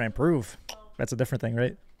 But if you want to improve, that's a different thing,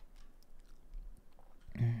 right?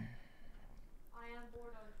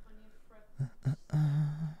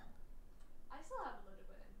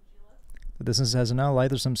 The distance has now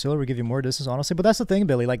Lithe or some Sealer will give you more distance, honestly. But that's the thing,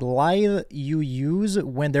 Billy. Like, Lithe you use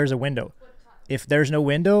when there's a window. If there's no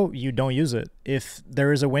window, you don't use it. If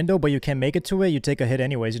there is a window but you can't make it to it, you take a hit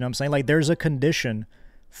anyways. You know what I'm saying? Like, there's a condition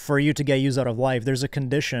for you to get used out of Life. There's a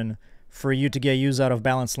condition for you to get used out of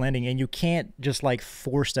Balanced Landing, and you can't just like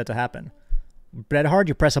force that to happen. Dead Hard,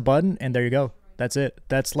 you press a button and there you go. That's it.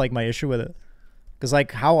 That's like my issue with it. Because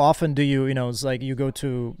like, how often do you know, it's like you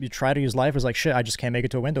try to use Life, it's like, shit, I just can't make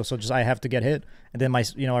it to a window, so just I have to get hit. And then I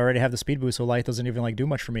already have the speed boost, so Life doesn't even like do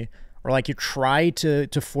much for me. Or like you try to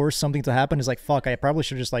force something to happen, it's like, fuck, I probably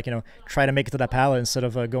should just like, you know, try to make it to that pallet instead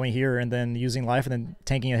of going here and then using Life and then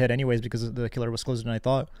tanking a hit anyways because the killer was closer than I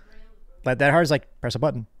thought. But Dead Hard is like, press a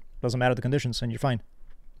button. Doesn't matter the conditions and you're fine.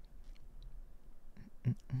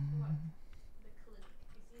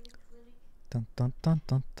 Dun, dun, dun,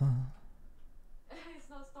 dun, dun.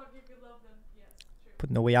 Put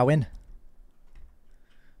No Way Out in.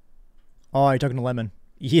 Oh, you're talking to Lemon.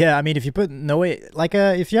 Yeah, I mean, if you put No Way, like,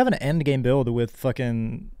 if you have an end game build with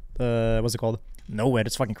fucking, what's it called? Noed,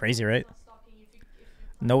 it's fucking crazy, right?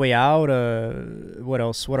 No Way Out, what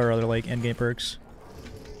else? What are other, like, end game perks?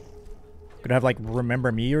 Could have, like,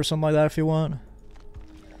 Remember Me or something like that if you want.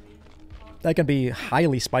 That can be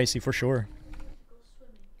highly spicy for sure.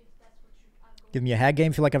 Give me a Hag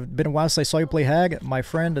game. Feel like I've been a while since I saw you play Hag. My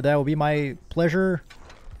friend, that will be my pleasure.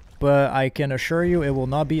 But I can assure you it will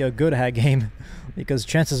not be a good Hag game. Because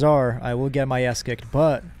chances are I will get my ass kicked.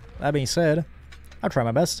 But, that being said, I'll try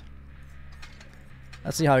my best.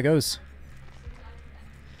 Let's see how it goes.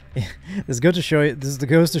 This goes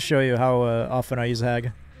to show you how often I use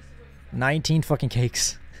Hag. 19 fucking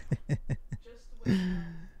cakes.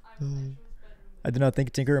 I do not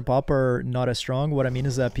think Tinker and Pop are not as strong. What I mean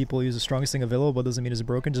is that people use the strongest thing available, but doesn't mean it's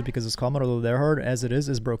broken just because it's common, although their hard as it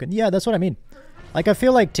is broken. Yeah, that's what I mean. Like, I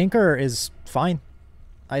feel like Tinker is fine.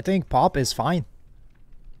 I think Pop is fine.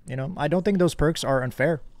 You know, I don't think those perks are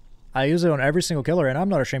unfair. I use it on every single killer, and I'm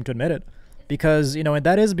not ashamed to admit it. Because, you know, and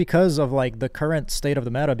that is because of, like, the current state of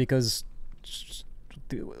the meta, because,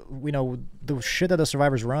 you know, the shit that the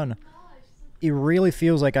survivors run, it really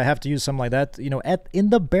feels like I have to use something like that, you know, in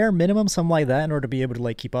the bare minimum, something like that in order to be able to,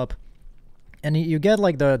 like, keep up. And you get,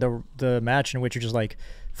 like, the match in which you're just, like,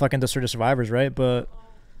 fucking destroy the survivors, right? But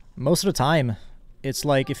most of the time, it's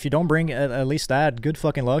like, if you don't bring at least that, good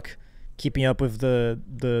fucking luck keeping up with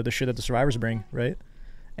the shit that the survivors bring, right?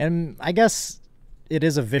 And I guess it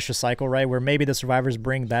is a vicious cycle, right? Where maybe the survivors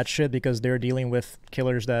bring that shit because they're dealing with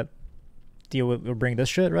killers that deal with or bring this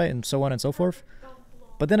shit, right? And so on and so forth.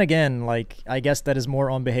 But then again, like, I guess that is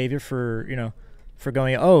more on behavior for, you know, for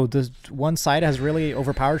going, oh, the one side has really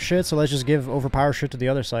overpowered shit, so let's just give overpowered shit to the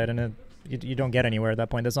other side, and you don't get anywhere at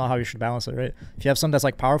that point. That's not how you should balance it, right? If you have something that's,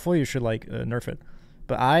 like, powerful, you should, like, nerf it.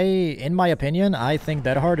 But in my opinion, I think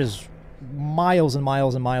Dead Hard is miles and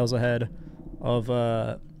miles and miles ahead of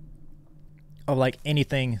like,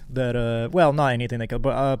 anything that, well, not anything they kill,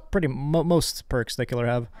 but most perks that killer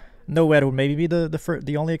have. NOED would maybe be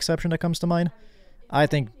the only exception that comes to mind. I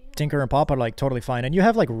think Tinker and Pop are, like, totally fine. And you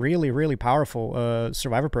have, like, really, really powerful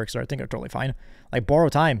survivor perks that I think are totally fine. Like, Borrow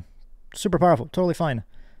Time, super powerful, totally fine.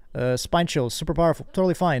 Spine Chills, super powerful,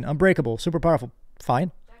 totally fine. Unbreakable, super powerful,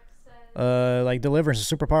 fine. Like, Deliverance is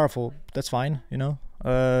super powerful, that's fine, you know.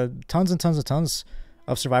 Tons and tons and tons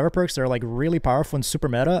of survivor perks that are, like, really powerful and super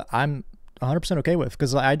meta, I'm 100% okay with.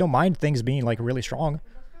 Because I don't mind things being, like, really strong,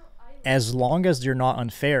 as long as they're not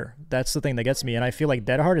unfair. That's the thing that gets me, and I feel like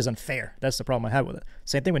Dead Hard is unfair. That's the problem I have with it.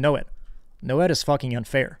 Same thing with NOED. NOED is fucking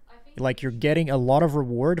unfair. Like, you're getting a lot of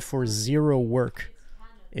reward for zero work,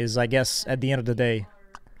 is, I guess, at the end of the day,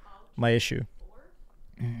 my issue.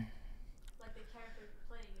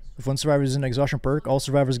 If one survivor is an exhaustion perk, all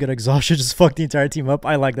survivors get exhaustion, just fuck the entire team up.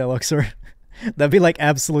 I like that, Luxor. That'd be like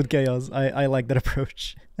absolute chaos. I like that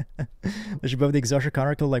approach. They should buff the exhaustion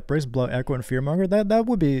counter like perks, Blood Echo, and Fearmonger. That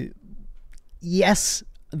would be... Yes,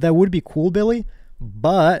 that would be cool, Billy,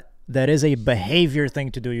 but that is a behavior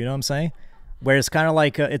thing to do, you know what I'm saying? Where it's kind of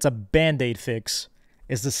like it's a band-aid fix.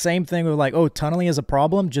 It's the same thing with, like, oh, tunneling is a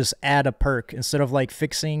problem, just add a perk. Instead of, like,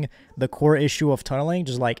 fixing the core issue of tunneling,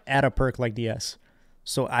 just, like, add a perk like DS.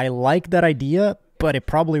 So I like that idea, but it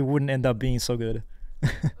probably wouldn't end up being so good.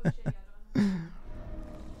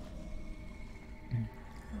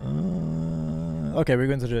 Okay, we're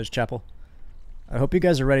going to the chapel. I hope you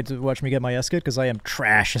guys are ready to watch me get my S-kit, because I am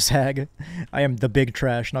trash as hag. I am the big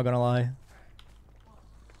trash, not gonna lie.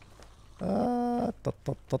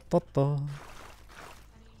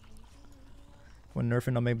 When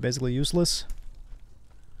nerfing, I'm basically useless.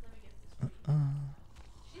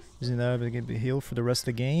 Using that to be healed for the rest of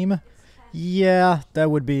the game. Yeah,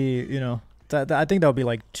 that would be, you know, I think that would be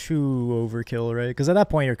like too overkill, right? Because at that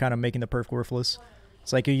point, you're kind of making the perk worthless.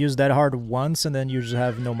 It's like you use Dead Hard once and then you just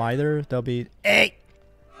have no mither. That'll be... Hey!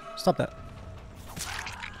 Stop that.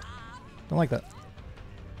 Don't like that.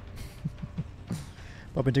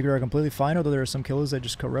 Pop and Tigger are completely fine, although there are some killers that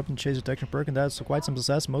just corrupt and chase detection perk, and that's quite some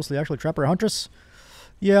success. Mostly actually Trapper Huntress.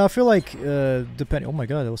 Yeah, I feel like, depending... Oh my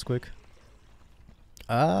god, that was quick.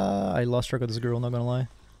 I lost track of this girl, not gonna lie.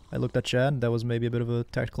 I looked at chat, that was maybe a bit of a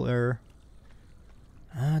tactical error.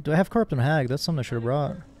 Do I have Corrupt and Hag? That's something I should have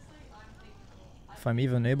brought. If I'm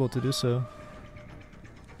even able to do so.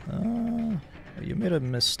 You made a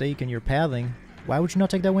mistake in your pathing. Why would you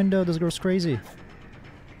not take that window? This girl's crazy.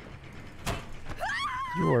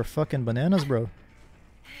 You are fucking bananas, bro.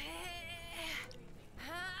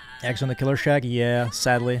 Hex on the Killer Shack? Yeah,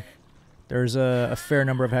 sadly. There's a fair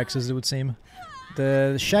number of hexes, it would seem.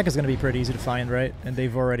 The shack is going to be pretty easy to find, right? And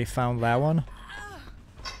they've already found that one.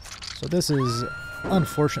 So this is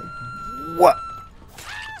unfortunate. What?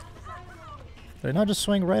 Did I not just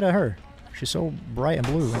swing right at her? She's so bright and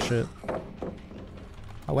blue and shit.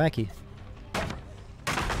 How wacky.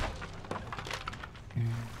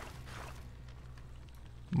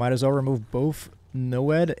 Might as well remove both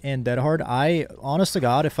NOED and Dead Hard. Honest to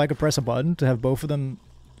God, if I could press a button to have both of them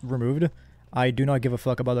removed, I do not give a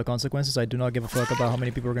fuck about the consequences. I do not give a fuck about how many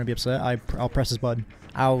people are gonna be upset. I'll press this button.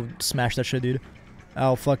 I'll smash that shit, dude.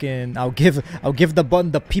 I'll give the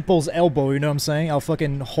button the people's elbow, you know what I'm saying? I'll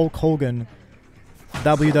fucking Hulk Hogan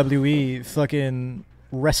WWE fucking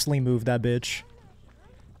wrestling move that bitch.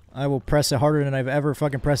 I will press it harder than I've ever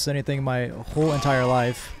fucking pressed anything my whole entire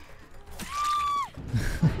life.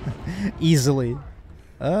 Easily.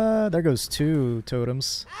 There goes 2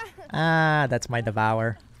 totems. Ah, that's my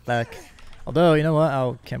devour. Fuck. Although, you know what?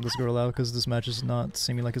 I'll camp this girl out because this match is not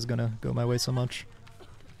seeming like it's gonna go my way so much.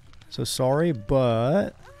 So sorry,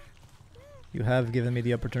 but you have given me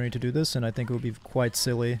the opportunity to do this, and I think it would be quite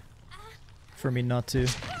silly for me not to.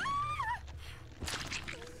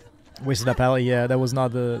 Wasted that pallet. Yeah, that was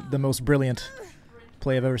not the most brilliant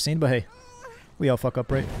play I've ever seen, but hey, we all fuck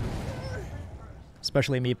up, right?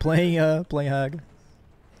 Especially me playing playing Hag.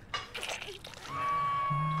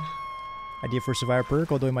 Idea for survivor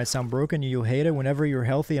perk, although it might sound broken, you'll hate it. Whenever you're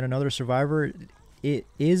healthy and another survivor it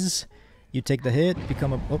is, you take the hit,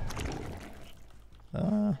 become a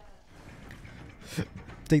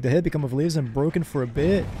take the hit, become oblivious and broken for a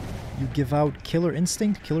bit. You give out killer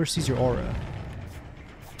instinct, killer sees your aura.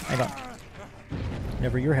 Hang on.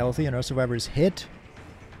 Whenever you're healthy and another survivor is hit,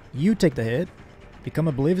 you take the hit, become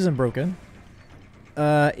oblivious and broken.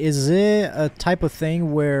 Is it a type of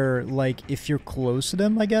thing where, like, if you're close to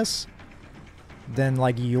them, I guess, then,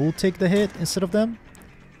 like, you'll take the hit instead of them?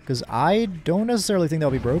 Because I don't necessarily think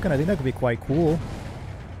that'll be broken. I think that could be quite cool.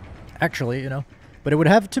 Actually, you know. But it would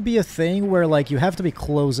have to be a thing where, like, you have to be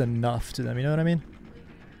close enough to them, you know what I mean?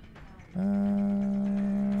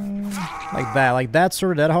 Like that. Like, that's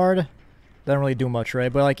sort of that hard. Doesn't really do much,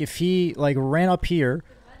 right? But, like, if he, like, ran up here,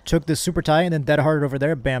 took this super tie, and then dead hard over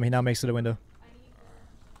there, bam, he now makes it a window.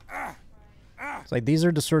 It's like, these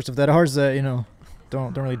are the sorts of dead hards that, you know,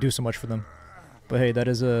 don't really do so much for them. But hey, that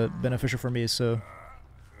is beneficial for me, so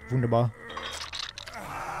wunderbar.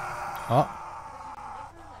 Oh.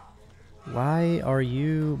 Why are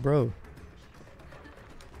you... Bro.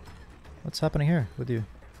 What's happening here with you?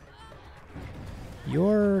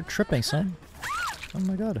 You're tripping, son. Oh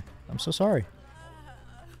my god. I'm so sorry.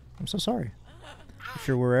 I'm so sorry. If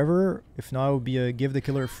you're wherever, if not, it would be a give the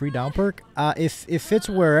killer a free down perk. If it's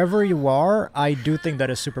wherever you are, I do think that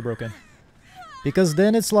is super broken. Because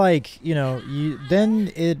then it's like, you know,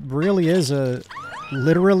 then it really is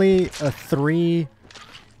literally a 3...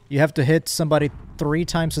 You have to hit somebody 3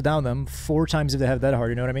 times to down them, 4 times if they have that hard,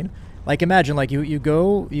 you know what I mean? Like, imagine, like, you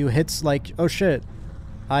go, you hit, like, oh shit,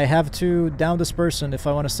 I have to down this person if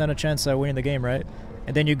I want to stand a chance at winning the game, right?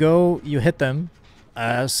 And then you go, you hit them,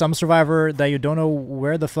 some survivor that you don't know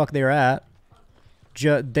where the fuck they're at,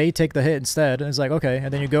 they take the hit instead, and it's like, okay,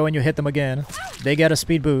 and then you go and you hit them again, they get a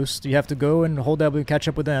speed boost, you have to go and hold W and catch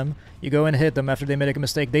up with them, you go and hit them after they make a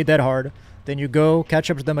mistake, they dead hard, then you go,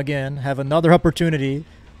 catch up to them again, have another opportunity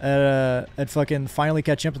at fucking finally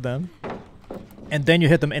catching up to them, and then you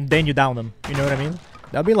hit them, and then you down them, you know what I mean?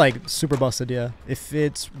 That'd be like super busted, yeah. If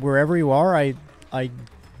it's wherever you are, I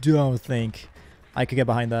don't think I could get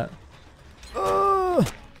behind that.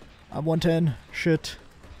 I'm 110, shit.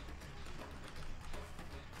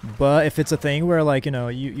 But if it's a thing where, like, you know,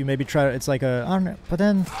 you maybe try, it's like a, I don't know, but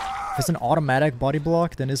then if it's an automatic body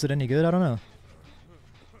block, then is it any good? I don't know.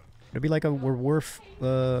 It'd be like a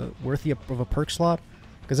worthy of a perk slot.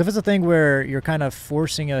 Because if it's a thing where you're kind of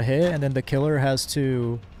forcing a hit and then the killer has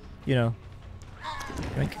to, you know,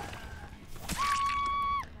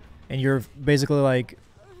 and you're basically like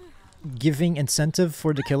giving incentive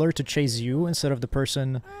for the killer to chase you instead of the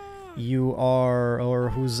person you are,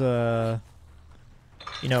 or who's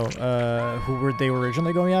you know, who they were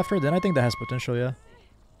originally going after, then I think that has potential, yeah.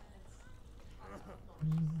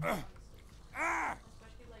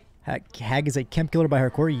 Hag is a camp killer by her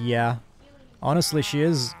core, yeah. Honestly, she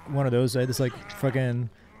is one of those, right? This, like,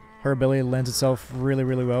 fucking, her ability lends itself really,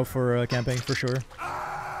 really well for camping, for sure.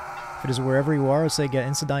 If it is wherever you are, say get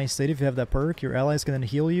instant dying state if you have that perk, your allies can then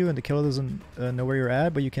heal you and the killer doesn't know where you're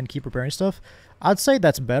at, but you can keep repairing stuff. I'd say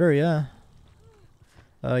that's better, yeah.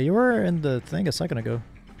 You were in the thing a second ago.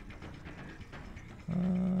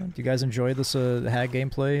 Do you guys enjoy this Hag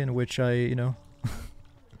gameplay in which I, you know,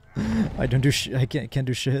 I don't do I can't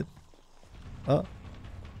do shit.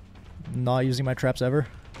 Not using my traps ever.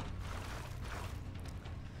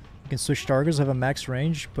 You can switch targets, have a max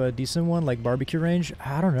range, but a decent one like barbecue range.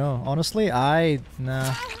 I don't know. Honestly,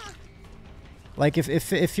 nah. Like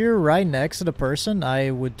if you're right next to the person,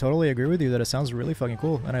 I would totally agree with you that it sounds really fucking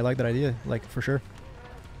cool, and I like that idea, like, for sure.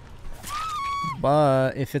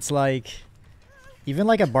 But if it's like, even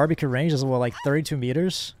like a barbecue range is, what, like 32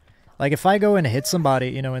 meters? Like, if I go and hit somebody,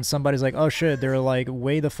 you know, and somebody's like, oh shit, they're like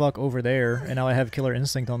way the fuck over there, and now I have killer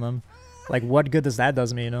instinct on them. Like, what good does that do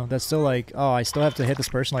me, you know? That's still like, oh, I still have to hit this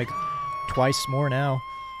person like twice more now,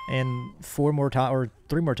 and 4 more times, or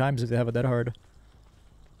 3 more times if they have a dead hard.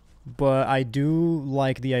 But I do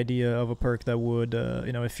like the idea of a perk that would,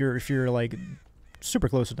 you know, if you're like super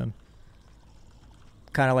close to them,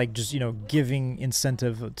 kind of like just, you know, giving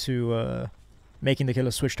incentive to making the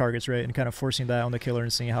killer switch targets, right, and kind of forcing that on the killer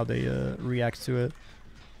and seeing how they react to it.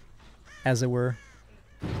 as it were.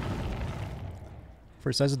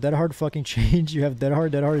 For size of Dead Hard fucking change, you have Dead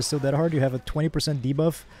Hard is still Dead Hard, you have a 20%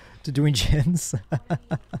 debuff to doing gens.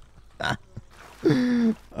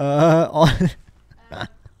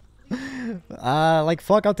 Like,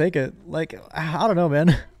 fuck, I'll take it. Like, I don't know,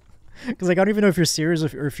 man. Because, like, I don't even know if you're serious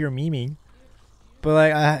or if you're memeing. But,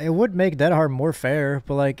 like, it would make Dead Hard more fair,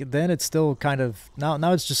 but, like, then it's still kind of...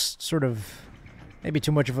 Now it's just sort of... Maybe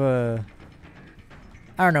too much of a...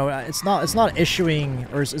 I don't know, it's not issuing,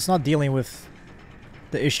 or it's not dealing with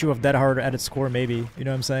the issue of Dead Hard at its core, maybe. You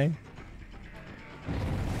know what I'm saying?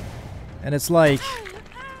 And it's like...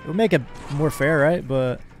 It would make it more fair, right?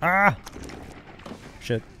 But... Ah!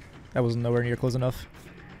 Shit. That was nowhere near close enough.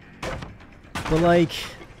 But, like...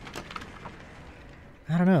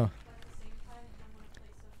 I don't know.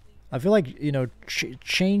 I feel like, you know,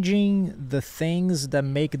 changing the things that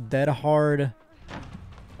make Dead Hard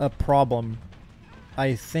a problem,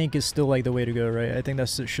 I think is still, like, the way to go, right? I think that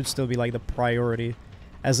should still be, like, the priority.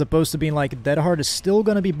 As opposed to being, like, Dead Hard is still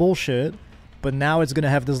gonna be bullshit, but now it's gonna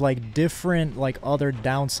have this, like, different, like, other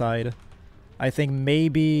downside. I think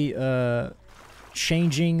maybe,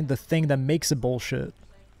 changing the thing that makes it bullshit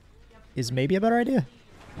is maybe a better idea.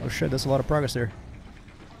 Oh shit, that's a lot of progress there.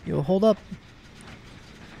 Yo, hold up.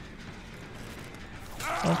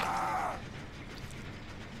 Oh.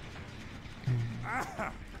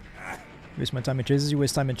 Waste my time in chases, you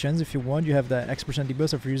waste time in chens. If you want, you have that X%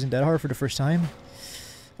 debuff for using Dead Hard for the first time.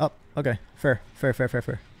 Oh, okay. Fair.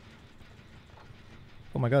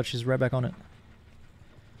 Oh my god, she's right back on it.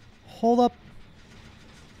 Hold up.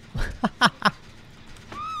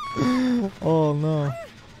 Oh no.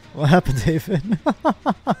 What happened, David?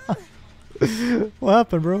 What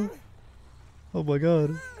happened, bro? Oh my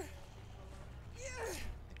god.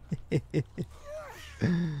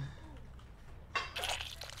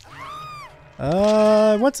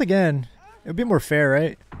 Once again, it would be more fair,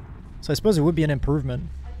 right? So I suppose it would be an improvement.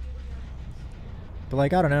 But,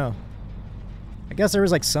 like, I don't know. I guess there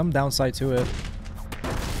is, like, some downside to it.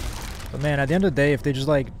 But man, at the end of the day, if they just,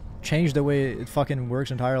 like, change the way it fucking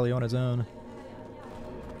works entirely on its own.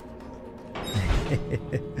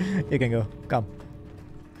 You can go. Come.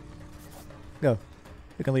 Go.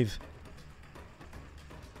 You can leave.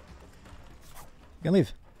 You can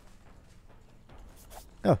leave.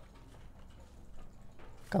 Go.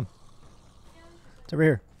 Come. It's over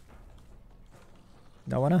here.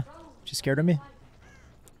 Don't wanna? She's scared of me?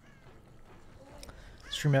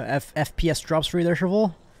 Stream FPS drops for you there,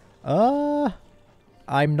 Cheval?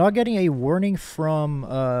 I'm not getting a warning from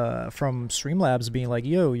Streamlabs being like,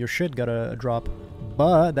 yo, your shit got a drop.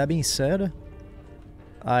 But that being said,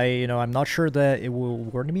 I'm not sure that it will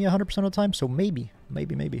warn me 100% of the time, so maybe.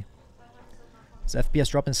 It's FPS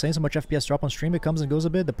drop insane, so much FPS drop on stream, it comes and goes a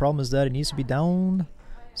bit. The problem is that it needs to be downside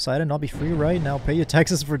and not be free, right? Now pay your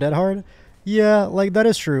taxes for Dead Hard. Yeah, like, that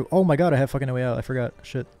is true. Oh my god, I have fucking a way out. I forgot.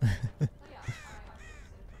 Shit.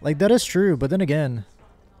 Like, that is true, but then again,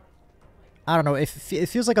 I don't know. It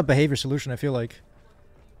feels like a behavior solution, I feel like.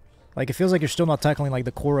 Like, it feels like you're still not tackling, like,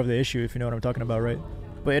 the core of the issue, if you know what I'm talking about, right?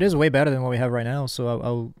 But it is way better than what we have right now,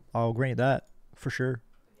 so I'll grant that, for sure.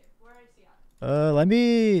 Let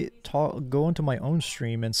me go into my own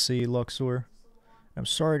stream and see, Luxor. I'm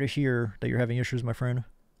sorry to hear that you're having issues, my friend.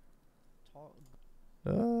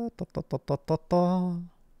 I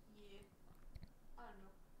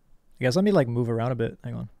guess let me, like, move around a bit.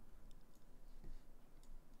 Hang on.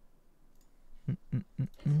 Let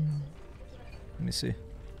me see.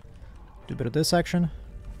 Do a bit of this action.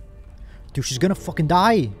 Dude, she's gonna fucking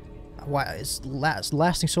die! Why is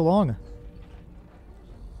lasting so long?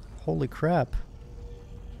 Holy crap.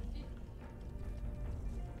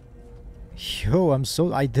 Yo, I'm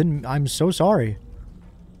so sorry.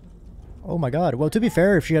 Oh my god. Well, to be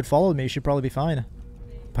fair, if she had followed me, she'd probably be fine.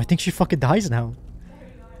 But I think she fucking dies now.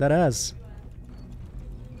 That ass.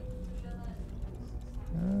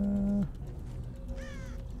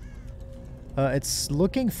 It's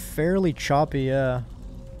looking fairly choppy, yeah.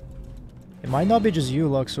 It might not be just you,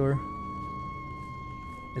 Luxor.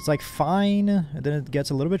 It's like fine, and then it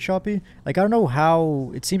gets a little bit choppy. Like, I don't know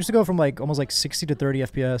how... It seems to go from like almost like 60 to 30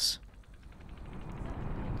 FPS.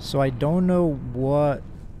 So I don't know what...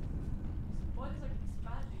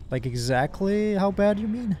 Like, exactly how bad you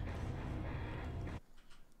mean?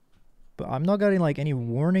 But I'm not getting, like, any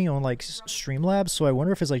warning on, like, Streamlabs, so I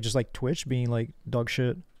wonder if it's, like, just, like, Twitch being, like, dog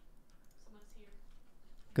shit.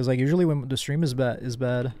 Because, like, usually when the stream is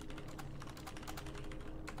bad.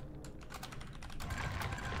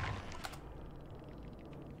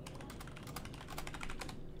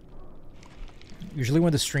 Usually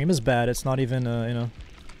when the stream is bad, it's not even, you know...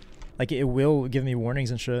 Like, it will give me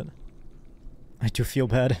warnings and shit. I do feel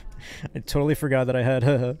bad. I totally forgot that I had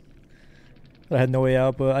that I had no way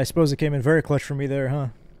out, but I suppose it came in very clutch for me there, huh?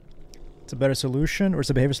 It's a better solution, or it's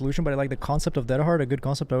a behavior solution, but I like the concept of Dead Hard. A good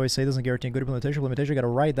concept, I always say, doesn't guarantee a good implementation. Implementation, gotta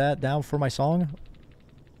write that down for my song.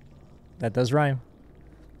 That does rhyme.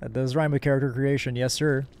 That does rhyme with character creation, yes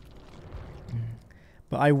sir.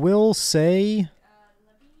 But I will say,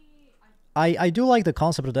 I do like the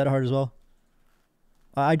concept of Dead Hard as well.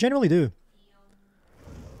 I genuinely do.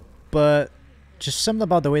 But just something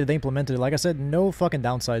about the way that they implemented it. Like I said, no fucking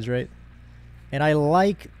downsides, right? And I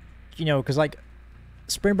like, you know, because like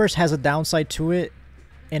Spring Burst has a downside to it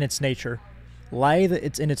in its nature. Lithe,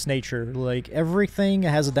 it's in its nature. Like everything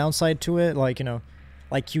has a downside to it. Like, you know,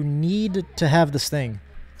 like you need to have this thing.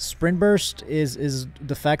 Sprint Burst is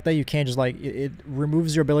the fact that you can't just like, it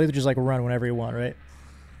removes your ability to just like run whenever you want, right?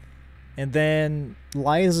 And then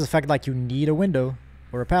Lithe is the fact like you need a window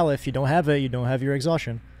or a pallet. If you don't have it, you don't have your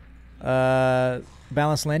exhaustion.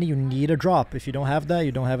 Balanced landing, you need a drop. If you don't have that,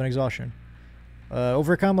 you don't have an exhaustion.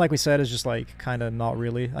 Overcome, like we said, is just like kind of not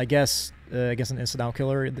really. I guess against an instant down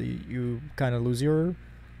killer, you kind of lose your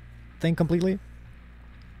thing completely.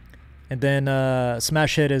 And then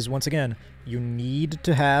smash hit is, once again, you need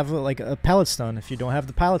to have like a pallet stun. If you don't have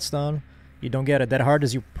the pallet stun, you don't get it. Dead Hard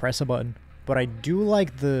is you press a button. But I do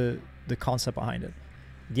like the concept behind it.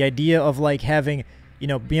 The idea of like having, you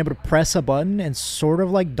know, being able to press a button and sort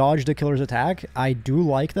of like dodge the killer's attack. I do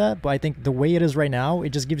like that, but I think the way it is right now, it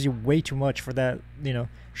just gives you way too much for that, you know,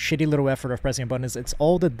 shitty little effort of pressing a button. It's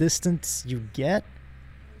all the distance you get,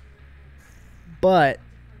 but,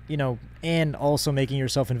 you know, and also making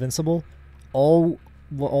yourself invincible, all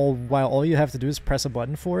while all you have to do is press a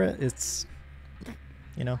button for it. It's,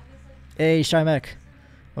 you know. Hey, Shymek.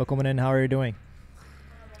 Welcome in. How are you doing?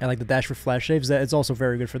 I like the dash for flash saves. That it's also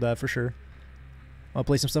very good for that, for sure. I'll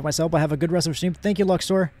play some stuff myself, but have a good rest of your stream. Thank you,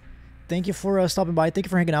 Luxor. Thank you for stopping by. Thank you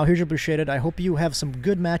for hanging out. Hugely appreciated. I hope you have some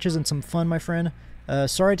good matches and some fun, my friend.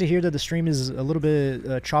 Sorry to hear that the stream is a little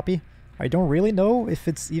bit choppy. I don't really know if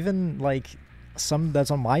it's even like some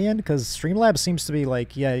that's on my end, because Streamlabs seems to be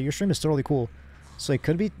like, yeah, your stream is totally cool. So it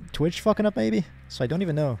could be Twitch fucking up maybe. So I don't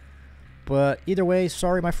even know. But either way,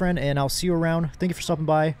 sorry, my friend, and I'll see you around. Thank you for stopping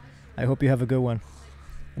by. I hope you have a good one.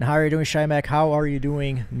 And how are you doing, Shymak? How are you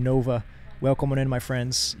doing, Nova? Welcome on in, my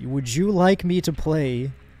friends. Would you like me to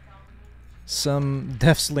play some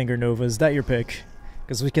Deathslinger, Nova? Is that your pick?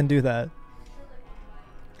 Because we can do that.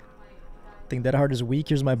 I think Dead Hard is weak.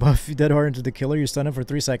 Here's my buff. You Dead Hard into the killer. You stun him for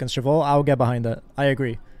 3 seconds. Cheval, I'll get behind that. I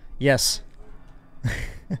agree. Yes.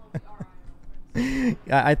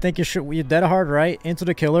 I think you should. You Dead Hard right into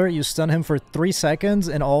the killer. You stun him for 3 seconds,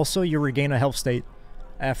 and also you regain a health state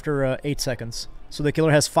after 8 seconds. So the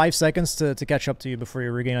killer has 5 seconds to catch up to you before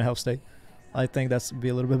you regain a health state. I think that's be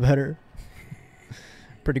a little bit better.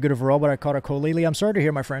 Pretty good overall, but I caught a cold lately. I'm sorry to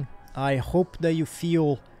hear, my friend. I hope that you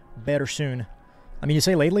feel better soon. I mean, you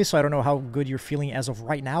say lately, so I don't know how good you're feeling as of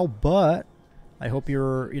right now, but I hope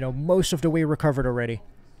you're, you know, most of the way recovered already.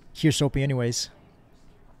 Here's Soapy anyways.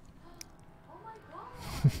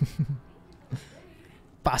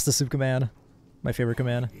 Pasta soup command. My favorite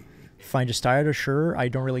command. Fine, just tired or sure? I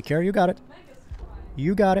don't really care. You got it.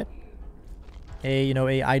 You got it. You know,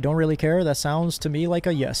 I don't really care. That sounds to me like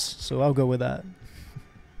a yes, so I'll go with that.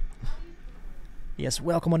 Yes,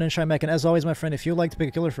 welcome on in, Shymek. And as always, my friend, if you'd like to pick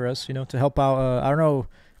a killer for us, you know, to help out, I don't know,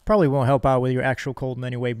 probably won't help out with your actual cold in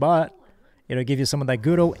any way, but it'll give you some of that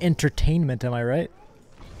good old entertainment, am I right?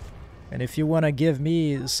 And if you want to give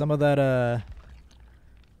me some of that,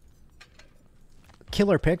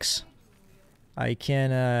 killer picks, I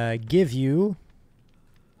can, give you...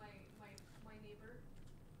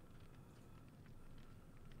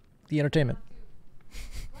 the entertainment.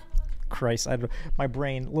 Christ, my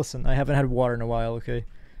brain. Listen, I haven't had water in a while, okay?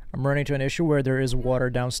 I'm running into an issue where there is water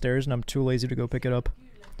downstairs and I'm too lazy to go pick it up.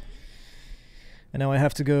 And now I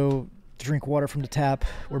have to go drink water from the tap,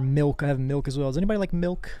 or milk. I have milk as well. Does anybody like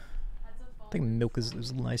milk? I think milk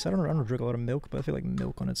is nice. I don't drink a lot of milk, but I feel like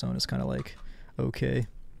milk on its own is kind of like, okay.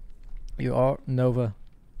 You are Nova.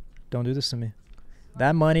 Don't do this to me.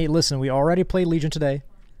 That money, listen, we already played Legion today.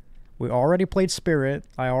 We already played Spirit.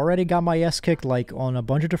 I already got my ass kicked like on a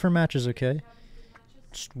bunch of different matches, okay?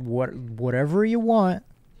 Just whatever you want.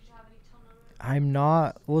 I'm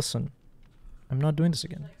not, listen, I'm not doing this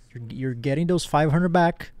again. You're getting those 500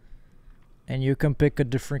 back, and you can pick a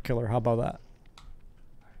different killer. How about that?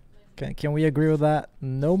 Okay, can we agree with that?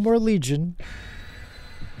 No more Legion.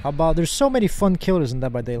 How about, there's so many fun killers in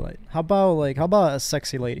Dead by Daylight. How about a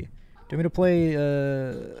sexy lady? Do you want me to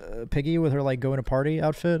play Piggy with her like going to party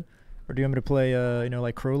outfit? Or do you want me to play, you know,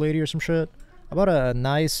 like Crow Lady or some shit? How about a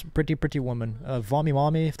nice, pretty woman? Vommy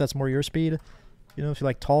Mommy, if that's more your speed. You know, if you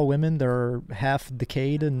like tall women, they're half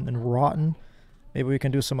decayed and rotten. Maybe we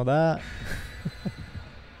can do some of that.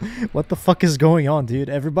 What the fuck is going on, dude?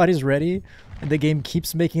 Everybody's ready, and the game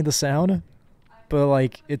keeps making the sound, but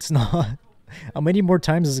like it's not. How many more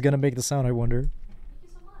times is it gonna make the sound? I wonder.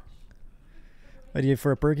 Idea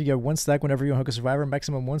for a perk: you get 1 stack whenever you unhook a survivor.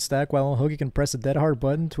 Maximum 1 stack. While on hook, you can press the dead hard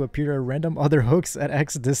button to appear at random other hooks at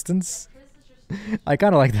X distance. I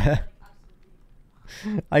kind of like that.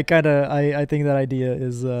 I think that idea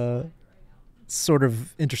is sort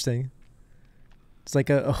of interesting. It's like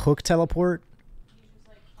a hook teleport,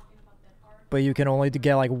 but you can only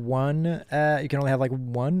get like one. You can only have like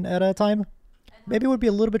one at a time. Maybe it would be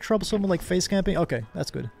a little bit troublesome with like face camping. Okay,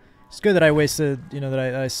 that's good. It's good that I wasted, you know, that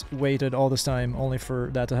I waited all this time only for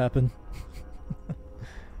that to happen.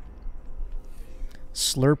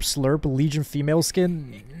 Slurp, slurp, Legion female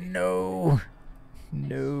skin? No.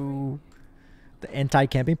 No. The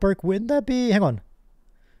anti-camping perk? Wouldn't that be... Hang on.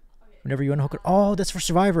 Whenever you unhook it... Oh, that's for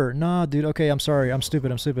Survivor. Nah, dude. Okay, I'm sorry. I'm stupid.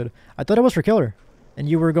 I thought it was for Killer. And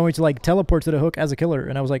you were going to, like, teleport to the hook as a Killer.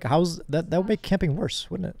 And I was like, how's... That would make camping worse,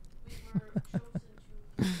 wouldn't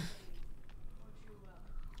it?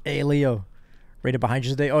 Hey, Leo. Rated behind you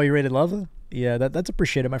today. Oh, you rated love? Yeah, that's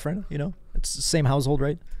appreciated, my friend. You know? It's the same household,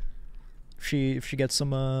 right? If she gets some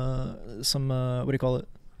what do you call it?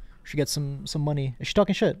 She gets some money. Is she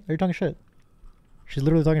talking shit? Are you talking shit? She's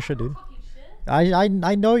literally talking shit, dude. I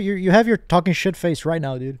know you have your talking shit face right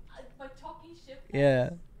now, dude. Talking shit? Yeah,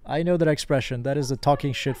 I know that expression. That is a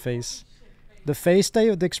talking shit face. The face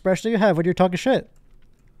that the expression that you have when you're talking shit.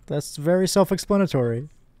 That's very self-explanatory.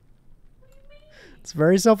 It's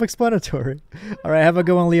very self-explanatory. All right, have a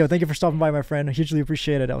good one, Leo. Thank you for stopping by, my friend. Hugely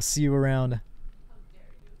appreciate it. I'll see you around.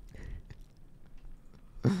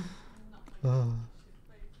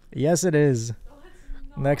 Yes, it is.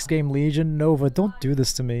 Next game, Legion. Nova, don't do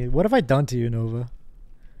this to me. What have I done to you, Nova?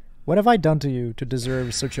 What have I done to you to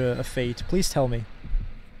deserve such a fate? Please tell me.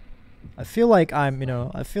 I feel like I'm, you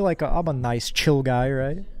know, I'm a nice, chill guy,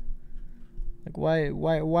 right? Like,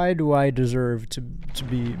 why do I deserve to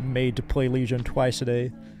be made to play Legion twice a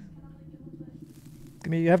day? I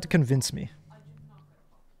mean, you have to convince me.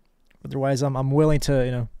 Otherwise, I'm willing to,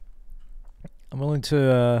 you know, I'm willing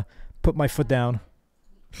to put my foot down.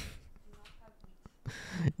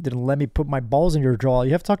 Didn't let me put my balls in your jaw.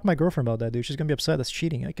 You have to talk to my girlfriend about that, dude. She's gonna be upset. That's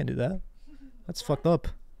cheating. I can't do that. That's fucked up.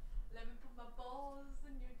 Let me put my balls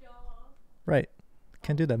in your jaw. Right.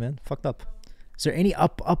 Can't do that, man. Fucked up. Is there any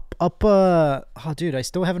oh, dude, I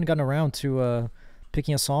still haven't gotten around to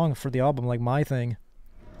picking a song for the album, like my thing.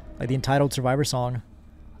 Like the entitled Survivor song.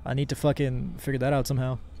 I need to fucking figure that out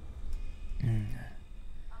somehow.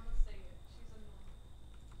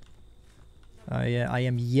 I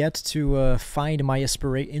am yet to find my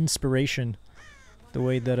inspiration the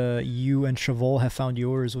way that you and Cheval have found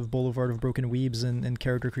yours with Boulevard of Broken Weebs and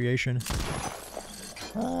character creation.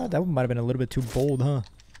 That one might have been a little bit too bold, huh?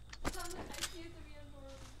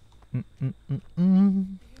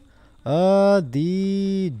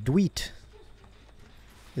 The Dweet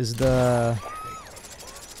is the...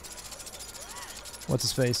 What's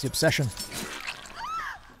his face? The Obsession.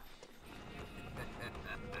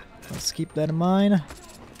 Let's keep that in mind.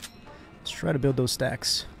 Let's try to build those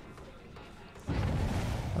stacks.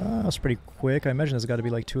 That's pretty quick. I imagine there's got to be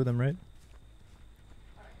like 2 of them, right?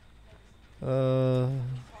 Oh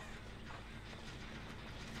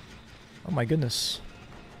my goodness.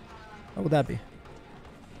 What would that be?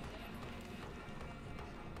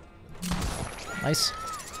 Nice.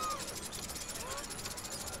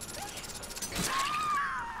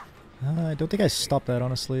 I don't think I stopped that,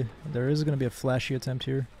 honestly. There is going to be a flashy attempt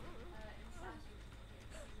here.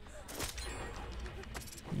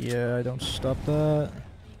 Yeah, I don't stop that.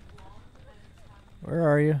 Where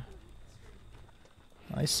are you?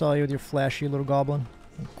 I saw you with your flashy little goblin.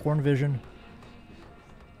 Corn vision.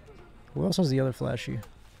 Who else has the other flashy?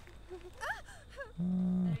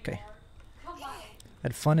 Okay.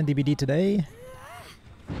 Had fun in DBD today.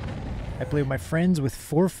 I played with my friends with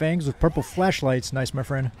 4 fangs with purple flashlights. Nice, my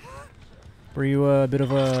friend. Were you a bit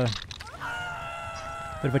of a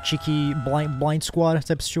cheeky blind squad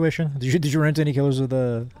type of situation? Did you run into any killers with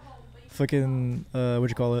a fucking what'd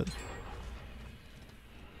you call it?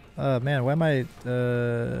 Man, why am I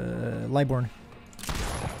Lightborn?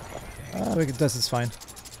 This is fine.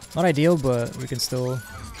 Not ideal, but we can still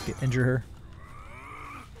injure her.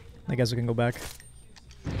 I guess we can go back.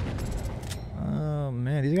 Oh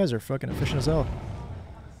man, these guys are fucking efficient as hell.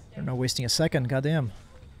 They're not wasting a second, goddamn.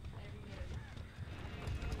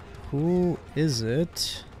 Who is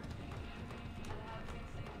it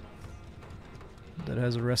that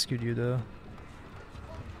has rescued you though?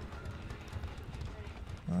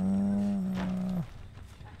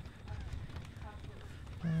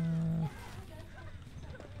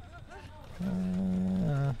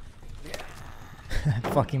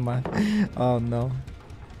 fucking my. Oh no.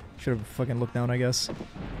 Should have fucking looked down, I guess.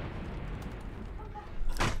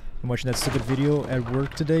 I'm watching that stupid video at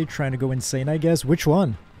work today, trying to go insane, I guess. Which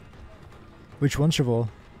one? Which one, Cheval?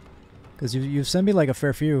 Because you've sent me like a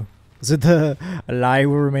fair few. Is it the a lie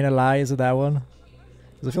will remain a lie? Is it that one?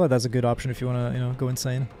 Because I feel like that's a good option if you want to, you know, go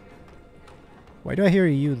insane. Why do I hear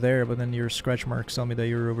you there, but then your scratch marks tell me that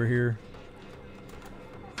you're over here?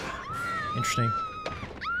 Interesting.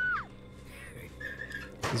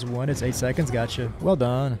 This one, it's 8 seconds. Gotcha. Well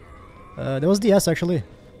done. That was DS actually.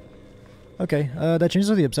 Okay, that changes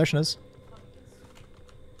what the obsession is.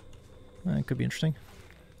 It could be interesting.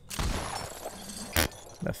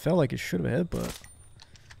 That felt like it should have hit, but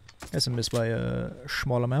I guess I missed by a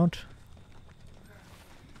small amount.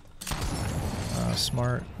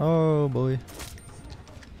 Smart. Oh boy.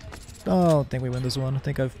 Don't think we win this one. I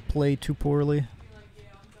think I've played too poorly.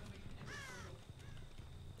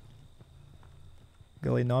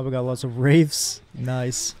 Golly, no, we got lots of Wraiths.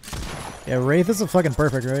 Nice. Yeah, Wraith is a fucking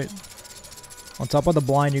perfect, right? On top of the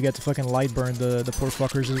blind, you get to fucking light burn the poor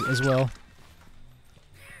fuckers as well.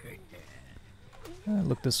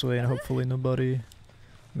 Look this way and hopefully nobody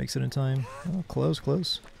makes it in time. Oh, close,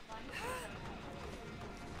 close.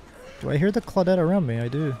 Do I hear the Claudette around me? I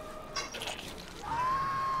do.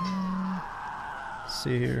 Let's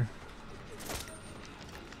see here.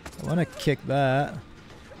 I want to kick that.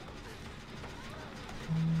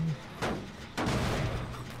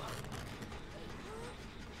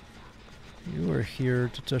 You are here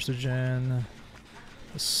to touch the gen.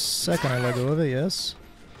 The second I let go of it, yes.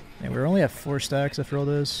 And we're only at 4 stacks after all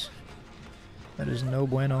this. That is no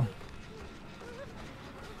bueno.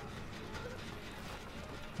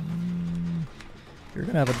 You're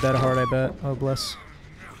gonna have a dead heart, I bet. Oh, bless.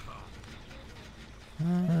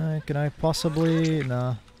 Can I possibly...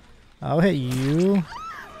 Nah. I'll hit you.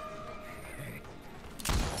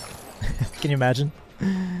 Can you imagine?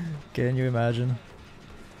 Can you imagine?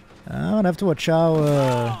 I don't have to watch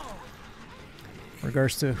out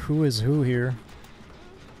regards to who is who here.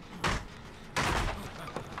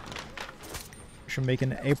 Should make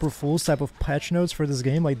an April Fool's type of patch notes for this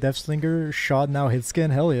game, like Deathslinger shot now hit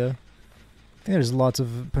skin. Hell yeah! I think there's lots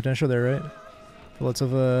of potential there, right? Lots of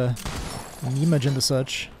memeage and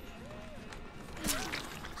such.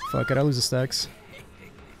 Fuck it, I lose the stacks.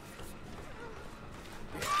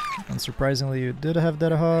 Unsurprisingly, you did have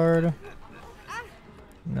Dead Hard.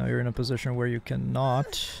 Now you're in a position where you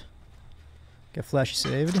cannot get flashy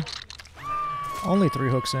saved. Only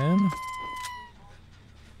 3 hooks in.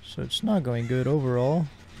 So it's not going good overall.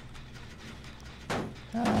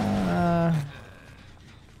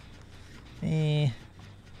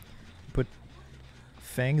 Put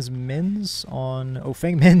Fang's mins on... Oh,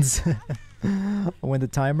 Fang mins! When the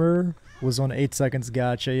timer was on 8 seconds,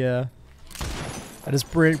 gotcha, yeah. That is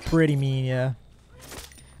pretty mean, yeah.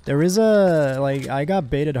 There is a... Like, I got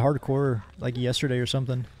baited hardcore, like, yesterday or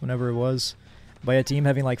something, whenever it was, by a team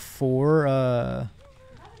having, like, 4,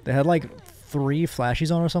 they had, like, 3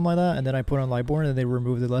 flashies on or something like that, and then I put on Lightborn and they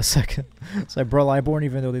removed it last second. So I brought Lightborn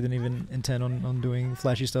even though they didn't even intend on doing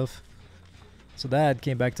flashy stuff. So that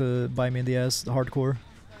came back to bite me in the ass, the hardcore.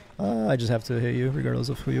 I just have to hit you regardless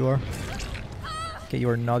of who you are. Okay, you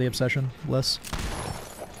are not the obsession. Bless.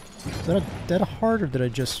 Is that a dead hard or did I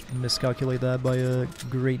just miscalculate that by a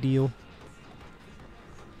great deal?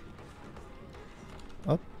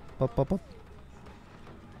 Up, up, up, up.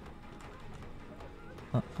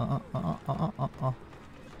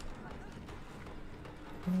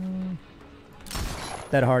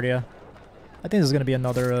 Dead hard, yeah. I think this is gonna be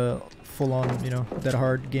another full-on, you know, dead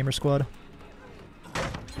hard gamer squad.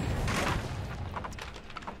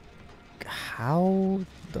 How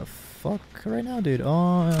the fuck right now, dude?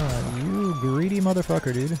 Oh, you greedy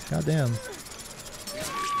motherfucker, dude. Goddamn.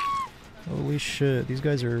 Holy shit, these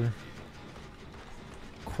guys are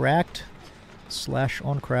cracked /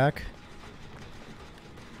 on crack.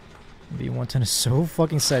 B110 is so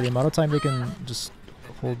fucking sad. The amount of time they can just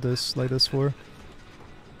hold this like this for.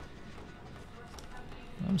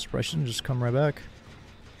 I'm surprised she didn't just come right back.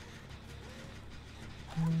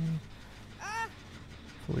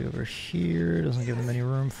 Fully over here. Doesn't give them any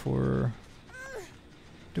room for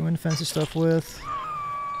doing fancy stuff with.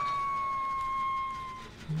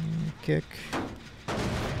 Kick.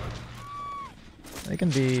 They can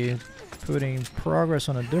be putting progress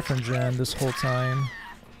on a different gen this whole time.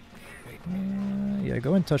 Yeah,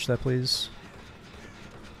 go and touch that, please.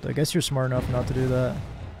 I guess you're smart enough not to do that.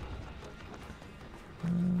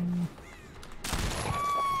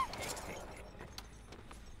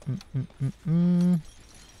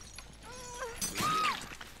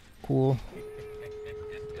 Cool.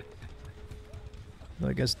 But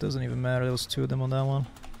I guess it doesn't even matter, there was 2 of them on that one.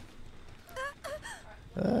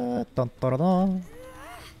 Dun, dun, dun.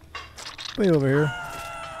 Wait over here.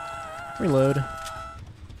 Reload.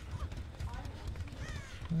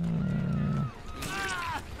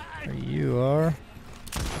 There you are.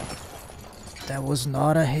 That was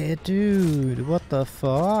not a hit, dude. What the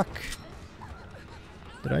fuck?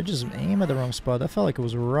 Did I just aim at the wrong spot? That felt like it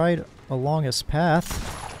was right along his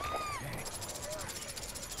path.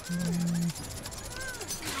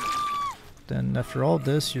 Then after all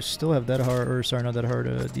this, you still have that hard, or sorry, not that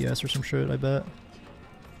hard, DS or some shit, I bet.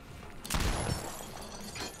 I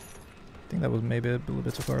think that was maybe a little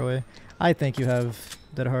bit too far away. I think you have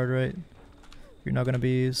that hard, right? You're not gonna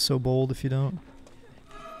be so bold if you don't.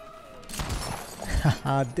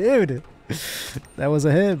 Haha, dude! That was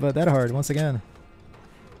a hit, but that hard, once again.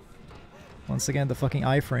 Once again, the fucking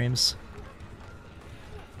iframes.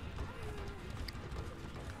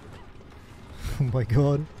 Oh my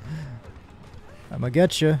god. I'ma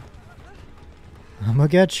get you. I'ma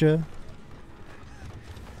get you.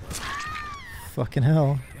 Fucking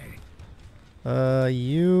hell.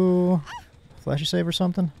 You... Flashy save or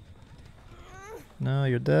something? No,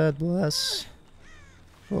 you're dead, bless.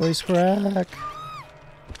 Voice crack.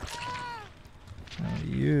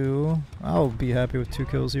 You... I'll be happy with 2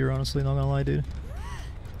 kills here, honestly, not gonna lie, dude.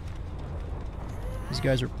 These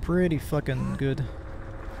guys are pretty fucking good.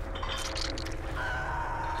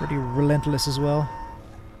 Pretty relentless as well.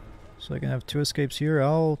 So I can have 2 escapes here,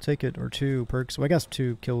 I'll take it, or 2 perks. Well, I guess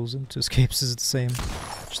 2 kills and 2 escapes is the same.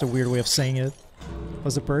 Just a weird way of saying it.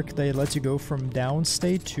 What's the perk that lets you go from down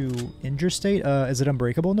state to injure state? Is it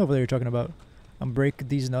unbreakable? No, what you're talking about. Unbreak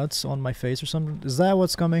these nuts on my face or something? Is that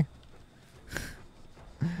what's coming?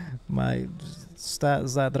 My stat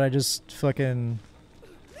is that I just fucking...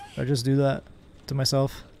 I just do that to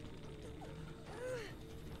myself.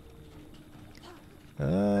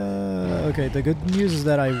 Okay, the good news is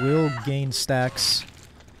that I will gain stacks.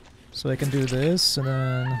 So I can do this, and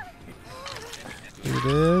then... do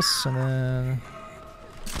this, and then...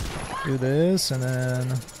 do this, and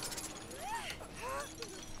then...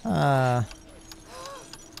 ah...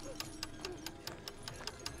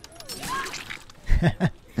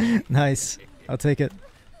 Nice. I'll take it.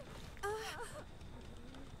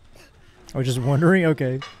 I was just wondering?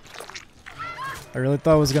 Okay. I really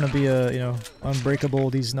thought it was gonna be a, you know, unbreakable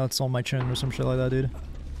these nuts on my chin or some shit like that, dude.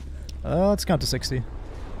 Let's count to 60.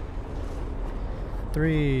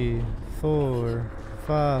 3, 4,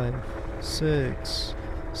 5, 6,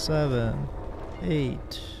 7,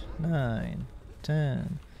 8, 9,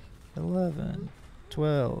 10, 11,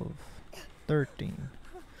 12, 13,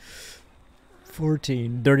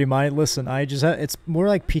 14. Dirty mind. Listen, I just it's more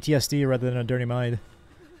like PTSD rather than a dirty mind.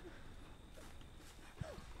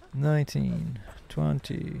 19,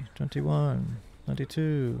 20, 21,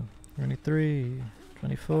 22, 23,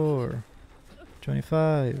 24,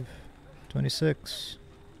 25, 26,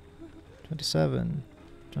 27,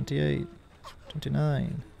 28,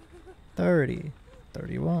 29, 30,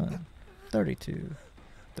 31, 32,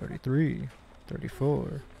 33,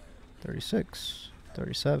 34, 36,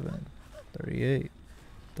 37, 38,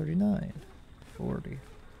 39, 40,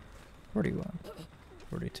 41,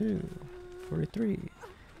 42, 43,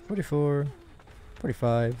 44,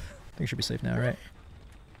 45. I think I should be safe now, right?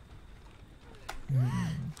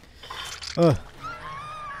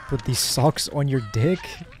 Put these socks on your dick?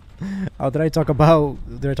 Oh, did I talk about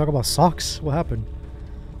socks? What happened?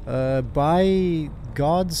 By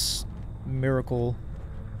God's miracle,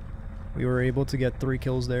 we were able to get 3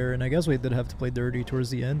 kills there, and I guess we did have to play dirty towards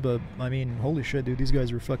the end, but I mean, holy shit, dude, these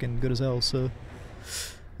guys were fucking good as hell, so...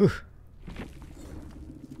 Whew.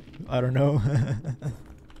 I don't know.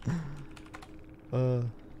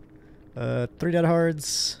 3 dead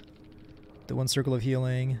hards, the 1 circle of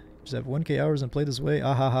healing, just have 1k hours and play this way,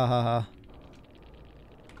 ah ha ha ha ha.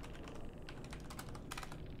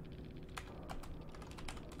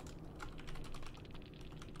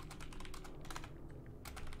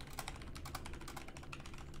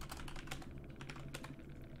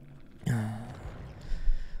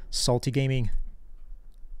 Salty gaming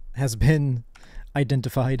has been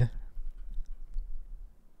identified.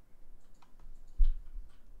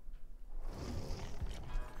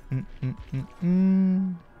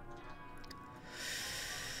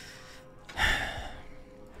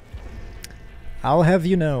 I'll have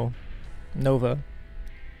you know, Nova,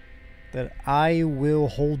 that I will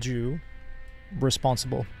hold you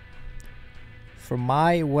responsible for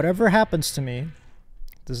whatever happens to me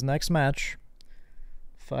this next match.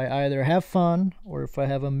 If I either have fun or if I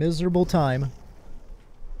have a miserable time,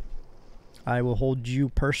 I will hold you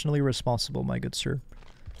personally responsible, my good sir.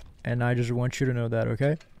 And I just want you to know that,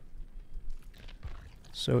 okay?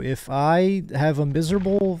 So if I have a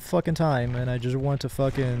miserable fucking time and I just want to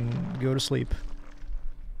fucking go to sleep,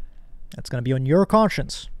 that's gonna be on your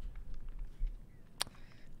conscience.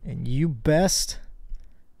 And you best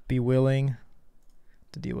be willing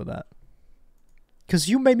to deal with that. Because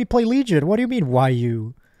you made me play Legion. What do you mean, why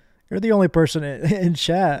you? You're the only person in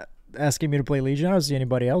chat asking me to play Legion. I don't see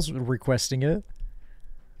anybody else requesting it.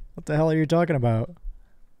 What the hell are you talking about?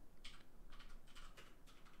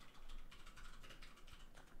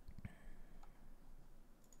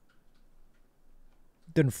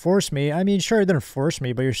 Didn't force me. I mean, sure, it didn't force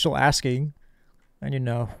me, but you're still asking. And you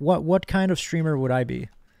know, what kind of streamer would I be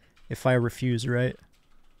if I refuse, right?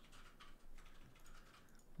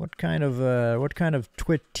 What kind of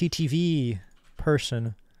Twitch TTV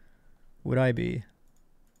person would I be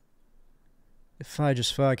if I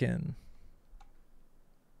just fucking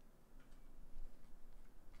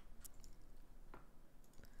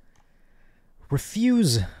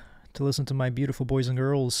refuse to listen to my beautiful boys and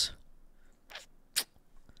girls?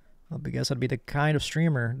 Well, I guess I'd be the kind of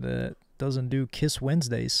streamer that doesn't do Kiss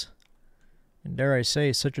Wednesdays. And dare I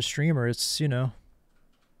say, such a streamer, it's, you know,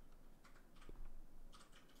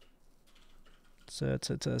 it's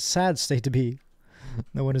a sad state to be.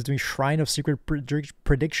 No one is doing Shrine of Secret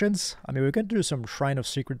predictions. I mean, we can do some Shrine of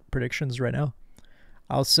Secret predictions right now.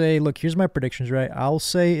 I'll say, look, here's my predictions, right? I'll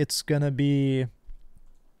say it's gonna be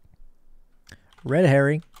Red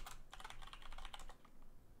Herring.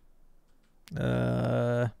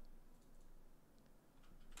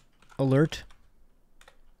 Alert.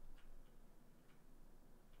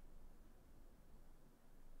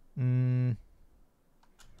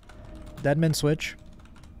 Deadman Switch.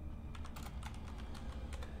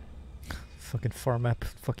 Fucking farm map.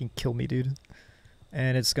 Fucking kill me, dude.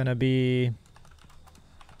 And it's gonna be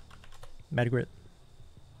Mad Grit.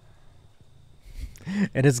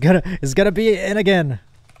 And it's gonna be, and again,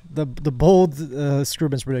 the bold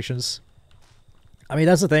Scrubins predictions. I mean,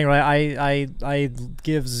 that's the thing, right? I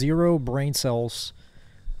give 0 brain cells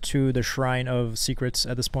to the Shrine of Secrets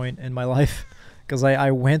at this point in my life. Because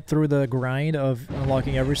I went through the grind of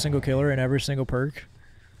unlocking every single killer and every single perk.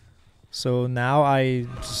 So now I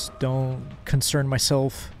just don't concern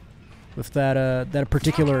myself with that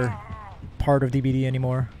particular part of DBD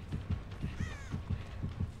anymore.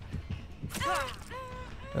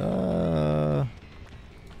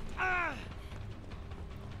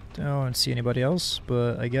 Don't see anybody else,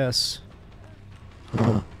 but I guess.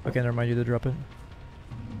 Okay, never mind, you did drop it.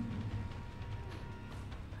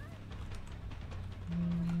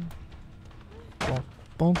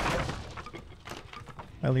 Bonk.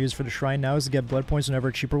 I only use for the shrine now is to get blood points whenever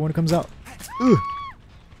a cheaper one comes out. Ugh.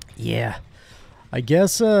 Yeah. I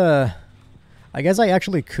guess I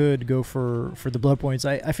actually could go for the blood points.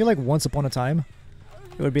 I feel like once upon a time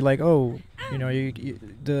it would be like, oh, you know,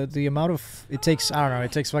 the amount of it takes, I don't know,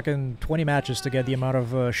 it takes fucking 20 matches to get the amount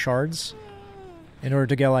of shards in order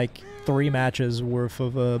to get like 3 matches worth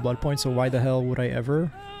of blood points. So why the hell would I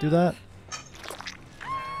ever do that?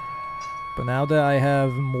 But now that I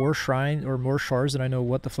have more shrine or more shards than I know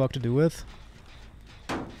what the fuck to do with,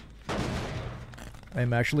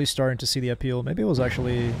 I'm actually starting to see the appeal. Maybe it was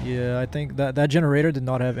actually, yeah, I think that generator did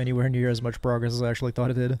not have anywhere near as much progress as I actually thought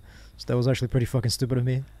it did. So that was actually pretty fucking stupid of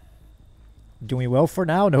me. Doing well for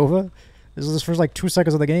now, Nova. This is the first like 2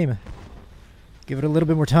 seconds of the game. Give it a little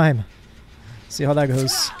bit more time. See how that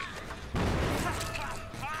goes.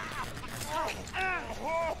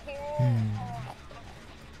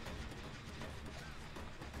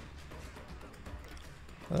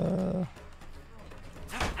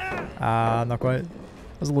 Not quite. It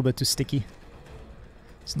was a little bit too sticky.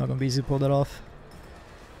 It's not gonna be easy to pull that off.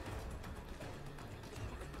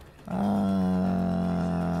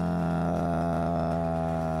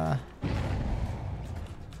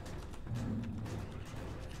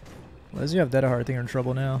 Well, as you have Dead at Heart, I think you're in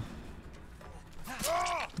trouble now.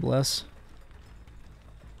 Bless.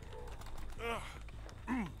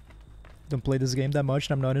 Don't play this game that much,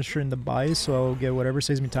 and I'm not interested in the buys, so I'll get whatever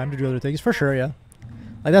saves me time to do other things. For sure, yeah.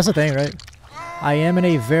 Like, that's the thing, right? I am in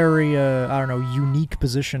a very, I don't know, unique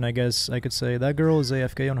position, I guess I could say. That girl is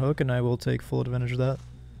AFK on hook, and I will take full advantage of that.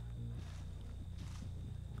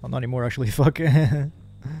 Well, not anymore, actually. Fuck. I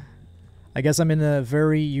guess I'm in a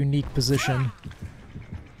very unique position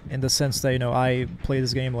in the sense that, you know, I play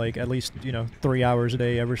this game, like, at least, you know, 3 hours a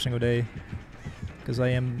day, every single day. Because I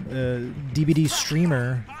am a DBD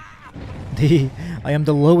streamer. I am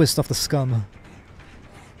the lowest of the scum.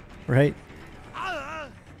 Right?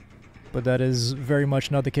 But that is very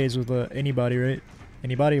much not the case with anybody, right?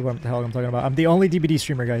 Anybody? What the hell I'm talking about? I'm the only DBD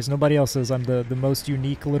streamer, guys. Nobody else is. I'm the most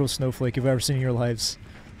unique little snowflake you've ever seen in your lives.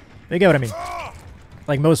 You get what I mean?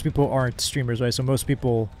 Like, most people aren't streamers, right? So most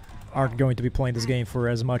people aren't going to be playing this game for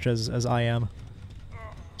as much as I am.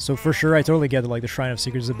 So for sure, I totally get that, like, the Shrine of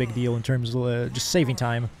Secrets is a big deal in terms of just saving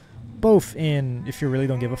time. Both in if you really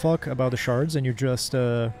don't give a fuck about the shards and you just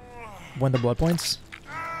win the blood points.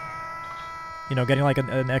 You know, getting like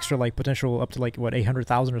an extra like potential up to like what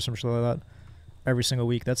 800,000 or something like that every single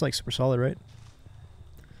week. That's like super solid, right?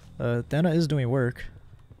 Dana is doing work.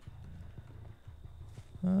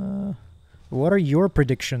 What are your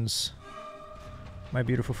predictions, my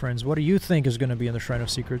beautiful friends? What do you think is going to be in the Shrine of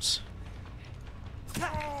Secrets? If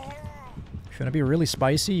you want to be really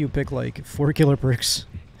spicy, you pick like 4 killer perks.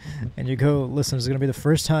 And you go, listen, this is going to be the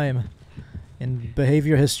first time in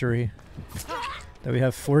behavior history that we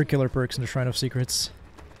have 4 killer perks in the Shrine of Secrets.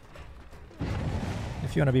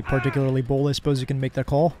 If you want to be particularly bold, I suppose you can make that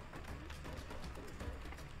call.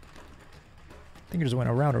 I think you just went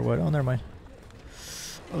around or what? Oh, never mind.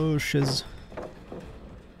 Oh, shiz.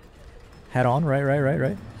 Head on,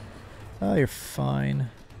 right. Oh, you're fine.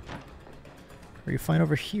 Are you fine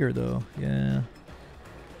over here, though? Yeah.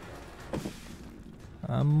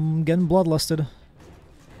 I'm getting bloodlusted.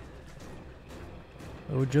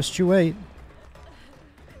 Oh, just you wait.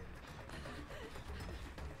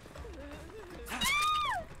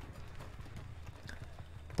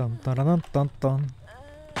 Dun dun dun dun dun.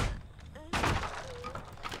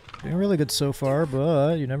 Doing really good so far,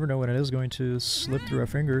 but you never know when it is going to slip through our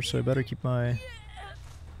fingers, so I better keep my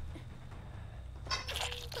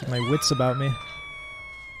wits about me.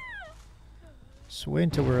 So wait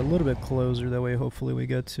until we're a little bit closer, that way hopefully we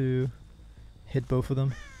get to hit both of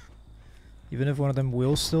them. Even if one of them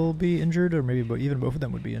will still be injured, or maybe even both of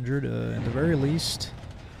them would be injured, at the very least.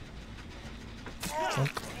 Oh,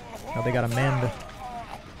 now they got a mend.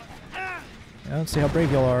 Yeah, let's see how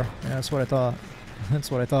brave y'all are. Yeah, that's what I thought.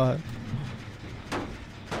 That's what I thought.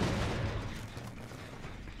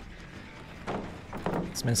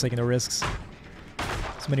 This man's taking no risks.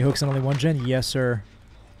 So many hooks and only 1 gen? Yes, sir.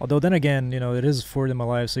 Although then again, you know, it is 4 of them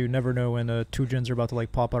alive, so you never know when 2 gens are about to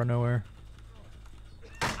like pop out of nowhere.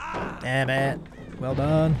 Damn it. Well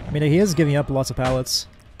done. I mean, he is giving up lots of pallets.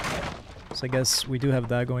 So I guess we do have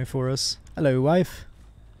that going for us. Hello, wife.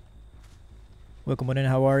 Welcome on in.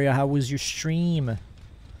 How are ya? How was your stream?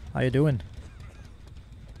 How you doing?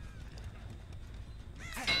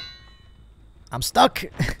 I'm stuck!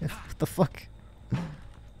 What the fuck?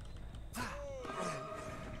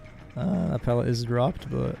 That pallet is dropped,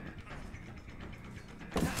 but...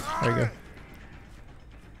 There you go.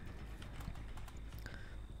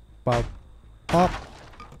 Pop. Pop!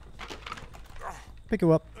 Pick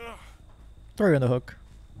you up. Throw you on the hook.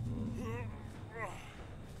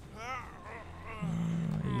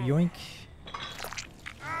 Yoink.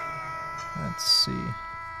 Let's see.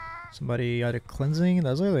 Somebody out of cleansing?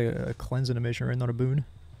 That's like a cleanse animation, right? Not a boon.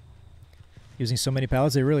 Using so many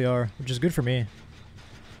pallets, they really are, which is good for me.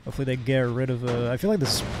 Hopefully they get rid of I feel like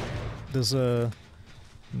this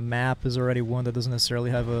map is already one that doesn't necessarily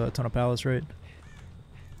have a ton of pallets, right?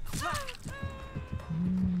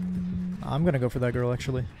 I'm gonna go for that girl,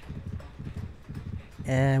 actually.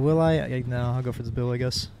 Will I? No, I'll go for this bill, I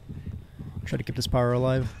guess. Try to keep this power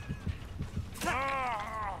alive.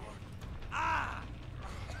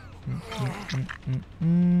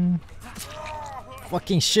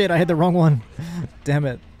 Fucking shit, I hit the wrong one. Damn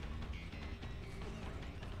it.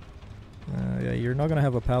 Yeah, you're not gonna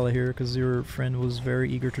have a pallet here because your friend was very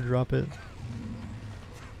eager to drop it.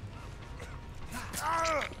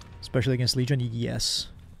 Especially against Legion, yes.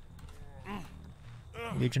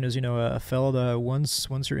 Legion is, you know, a fellow that once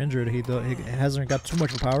you're injured, he hasn't got too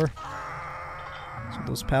much of power. So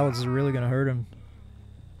those pallets are really gonna hurt him.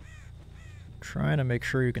 Trying to make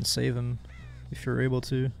sure you can save him if you're able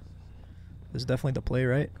to. Is definitely the play,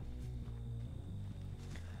 right?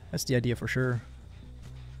 That's the idea for sure.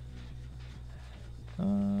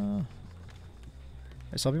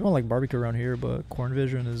 I saw people like barbecue around here, but corn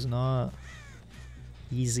vision is not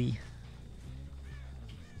easy.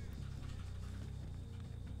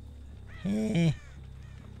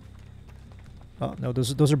 Oh no,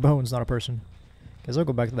 those are bones, not a person. Guess I'll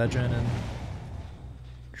go back to that gen and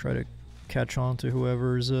try to catch on to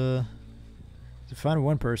whoever's to find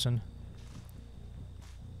one person.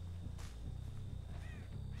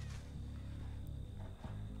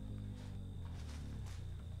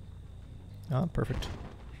 Ah, perfect.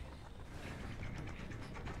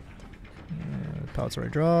 Pallets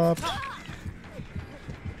already dropped.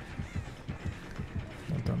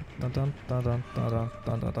 Dun, dun, dun, dun, dun, dun,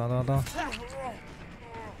 dun, dun, dun, dun, dun.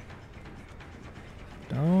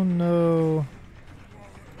 Don't know.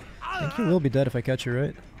 I think you will be dead if I catch you,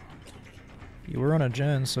 right? You were on a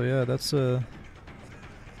gen, so yeah, that's the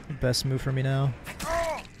best move for me now.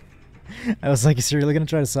 I was like, is you really gonna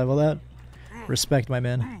try to cycle that? Respect, my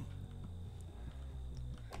man.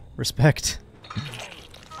 Respect.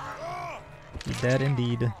 You're dead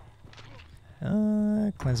indeed.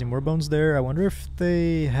 Cleansing more bones there. I wonder if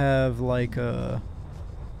they have like a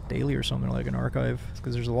daily or something, like an archive,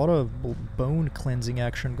 because there's a lot of bone cleansing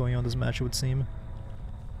action going on this match, it would seem.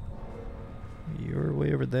 You're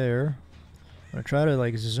way over there. I'm gonna try to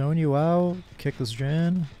like zone you out, kick this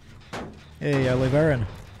gen. Hey, Levarin.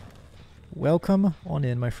 Welcome on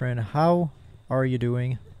in, my friend. How are you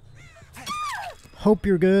doing? Hope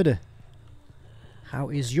you're good. How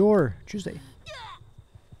is your Tuesday?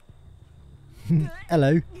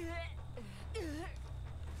 Hello.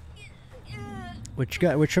 Which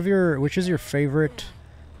is your favorite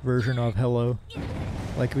version of hello?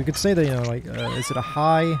 Like we could say that, you know, like is it a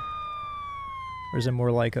hi, or is it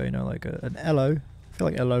more like a, you know, like an hello? I feel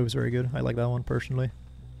like hello is very good. I like that one personally.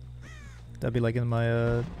 That'd be like in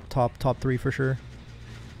my top 3 for sure.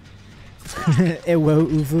 Ewo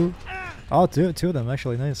Uvu. Oh, two of them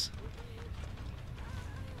actually. Nice.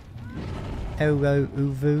 Ewo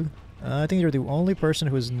Uvu. I think you're the only person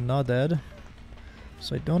who is not dead,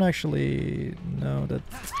 so I don't actually know that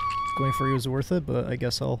going for you is worth it, but I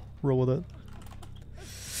guess I'll roll with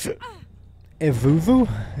it. Evuvu?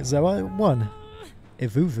 Is that what I won?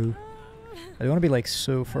 Evuvu. I don't want to be like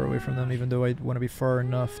so far away from them, even though I want to be far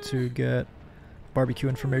enough to get barbecue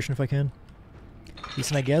information if I can.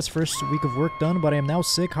 Decent, I guess. First week of work done, but I am now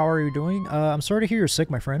sick. How are you doing? I'm sorry to hear you're sick,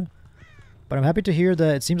 my friend. But I'm happy to hear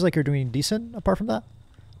that it seems like you're doing decent apart from that.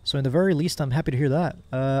 So in the very least, I'm happy to hear that.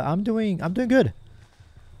 I'm doing good.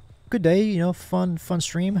 Good day, you know, fun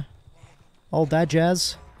stream. All that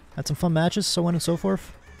jazz. Had some fun matches, so on and so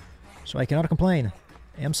forth. So I cannot complain.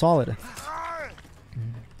 I am solid.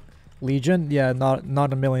 Legion? Yeah, not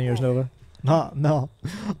a million years, Nova. No.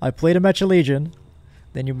 I played a match of Legion,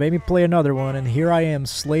 then you made me play another one, and here I am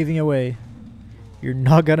slaving away. You're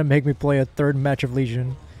not gonna make me play a third match of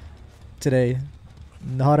Legion today.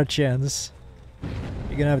 Not a chance.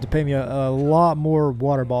 You're gonna have to pay me a lot more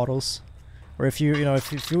water bottles, or if you know,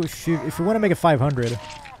 if you want to make it 500.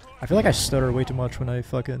 I feel like I stutter way too much when I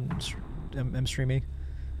fucking am streaming.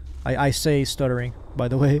 I say stuttering, by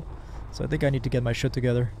the way, so I think I need to get my shit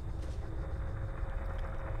together.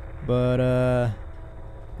 But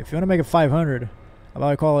if you want to make it 500, how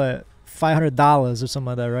about I call it $500 or something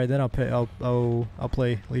like that, right? Then I'll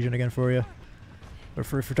play Legion again for you. But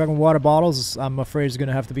if we're talking water bottles, I'm afraid it's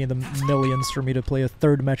gonna have to be in the millions for me to play a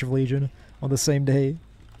third match of Legion on the same day.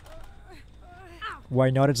 Why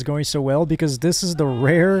not? It's going so well because this is the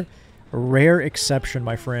rare exception,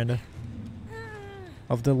 my friend,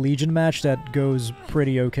 of the Legion match that goes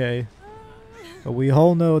pretty okay. But we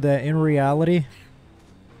all know that in reality,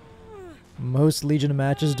 most Legion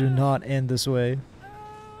matches do not end this way.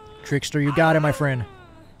 Trickster, you got it, my friend.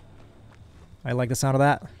 I like the sound of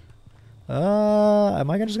that. Am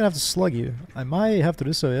I just gonna have to slug you? I might have to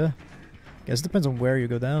do so, yeah. Guess it depends on where you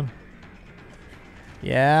go down.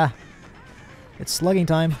 Yeah. It's slugging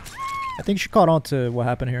time. I think she caught on to what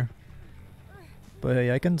happened here. But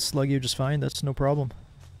hey, I can slug you just fine, that's no problem.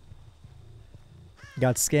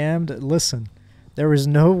 Got scammed? Listen, there is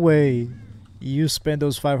no way you spend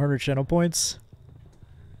those 500 channel points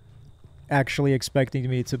actually expecting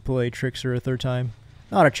me to play Trickster a third time.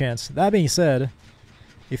 Not a chance. That being said,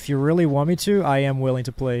 if you really want me to, I am willing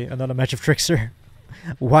to play another match of Trickster.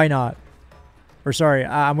 Why not? Or sorry,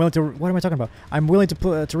 I'm willing to... What am I talking about? I'm willing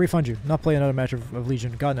to refund you, not play another match of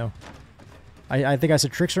Legion. God, no. I think I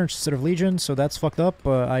said Trickster instead of Legion, so that's fucked up.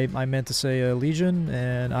 But I meant to say Legion,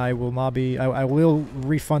 and I will not be... I will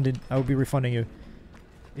refund it. I will be refunding you.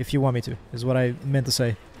 If you want me to, is what I meant to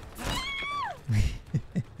say.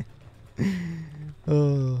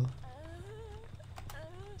 Oh.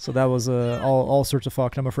 So that was all sorts of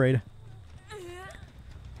fucked, I'm afraid.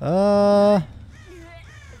 Dun,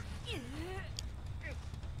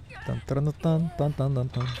 dun, dun, dun, dun, dun,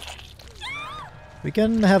 dun. We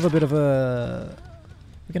can have a bit of a...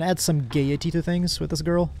 We can add some gaiety to things with this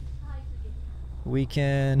girl. We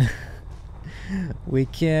can... we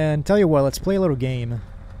can... Tell you what, let's play a little game.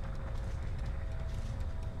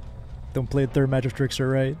 Don't play the third match of Trickster,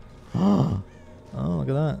 right? Oh, look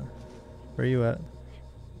at that. Where are you at?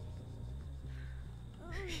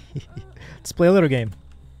 Let's play a little game.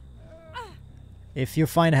 If you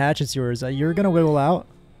find hatch, it's yours. You're gonna wiggle out.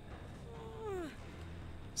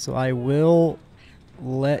 So I will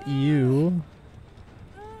let you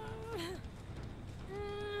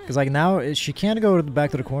Because like now she can't go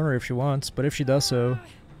back to the corner if she wants, but if she does so,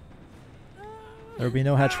 there will be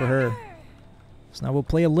no hatch for her. So now we'll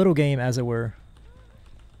play a little game, as it were.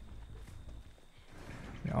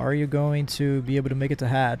 Are you going to be able to make it to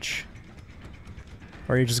hatch?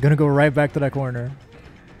 Or are you just going to go right back to that corner?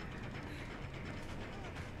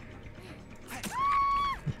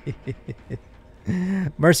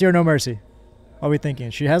 Mercy or no mercy? What are we thinking?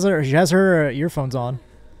 She has her earphones on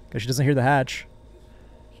because she doesn't hear the hatch.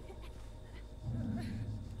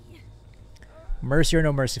 Mercy or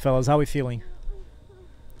no mercy, fellas? How are we feeling?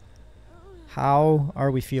 How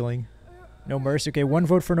are we feeling? No mercy. Okay, 1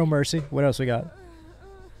 vote for no mercy. What else we got?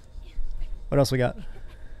 What else we got?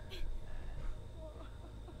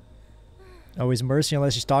 Always mercy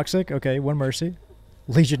unless she's toxic. Okay, 1 mercy.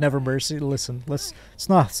 Legion never mercy. Listen, let's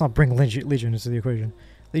not bring Legion into the equation.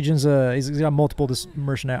 Legion's he's got multiple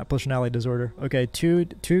personality disorder. Okay, 2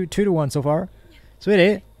 to 1 so far.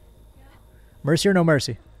 Sweetie. Mercy or no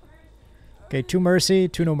mercy? Okay, 2 mercy,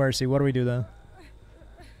 2 no mercy. What do we do then?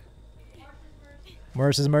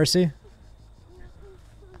 Mercy's mercy?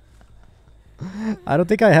 I don't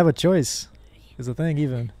think I have a choice. Is the thing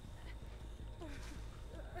even.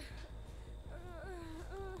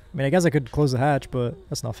 I mean, I guess I could close the hatch, but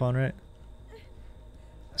that's not fun, right?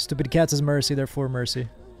 Stupid cats is mercy, therefore mercy.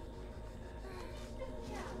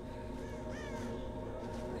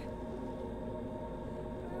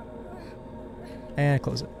 And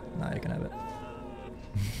close it. Nah, you can have it.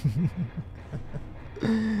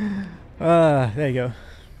 There you go.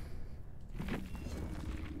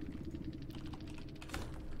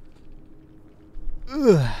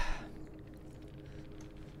 Ugh.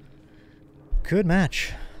 Good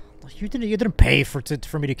match. You didn't pay for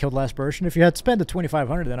me to kill the last person. If you had spent the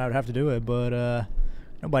 2,500, then I would have to do it. But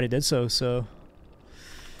nobody did so. So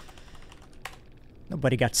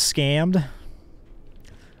nobody got scammed.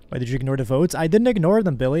 Why did you ignore the votes? I didn't ignore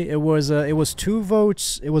them, Billy. It was 2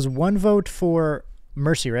 votes. It was 1 vote for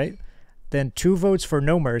mercy, right? Then 2 votes for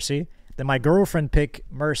no mercy. Then my girlfriend picked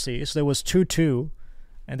mercy, so there was 2-2.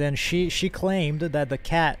 And then she claimed that the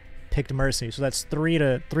cat picked mercy, so that's 3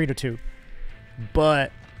 to 2.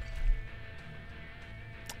 But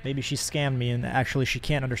maybe she scammed me and actually she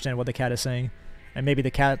can't understand what the cat is saying. And maybe the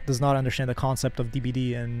cat does not understand the concept of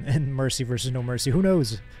DBD and mercy versus no mercy. Who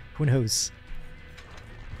knows? Who knows?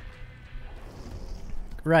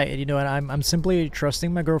 Right, you know, and I'm simply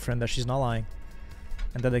trusting my girlfriend that she's not lying.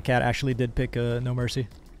 And that the cat actually did pick no mercy.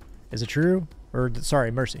 Is it true? Or,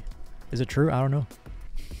 sorry, mercy. Is it true? I don't know.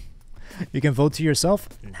 You can vote to yourself?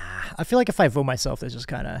 Nah. I feel like if I vote myself, that's just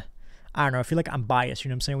kind of... I don't know. I feel like I'm biased, you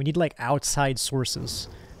know what I'm saying? We need, like, outside sources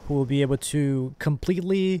who will be able to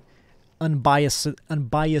completely unbiasedly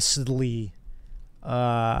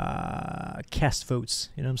cast votes.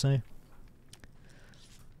 You know what I'm saying?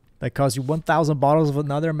 That costs you 1,000 bottles of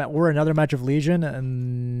another match of Legion,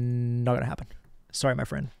 and not gonna happen. Sorry, my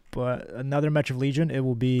friend, but another match of Legion, it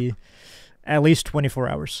will be at least 24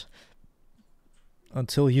 hours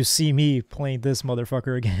until you see me playing this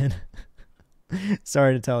motherfucker again.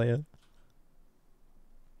 Sorry to tell you.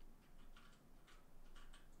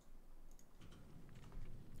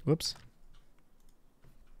 Whoops.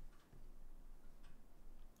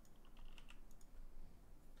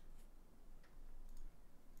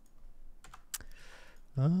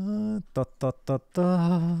 Da da da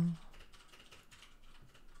da.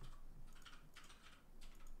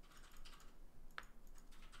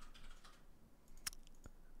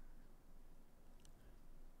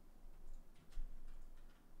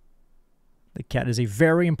 The cat is a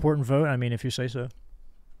very important vote. I mean, if you say so.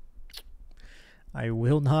 I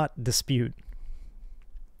will not dispute.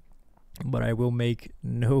 But I will make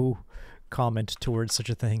no comment towards such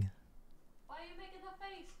a thing. Why are you making the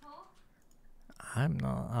face, huh? I'm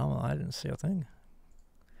not. I didn't say a thing.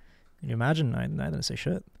 Can you imagine? I didn't say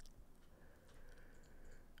shit.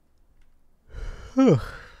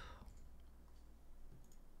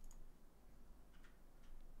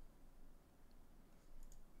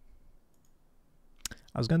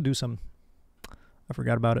 I was gonna do some. I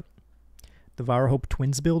forgot about it. Devour Hope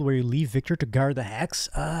Twins build where you leave Victor to guard the Hex.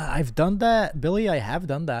 I've done that, Billy. I have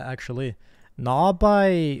done that actually, not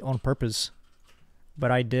on purpose,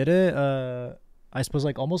 but I did it. I suppose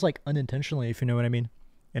like almost like unintentionally, if you know what I mean.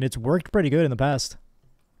 And it's worked pretty good in the past.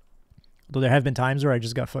 Though there have been times where I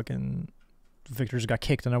just got fucking Victor just got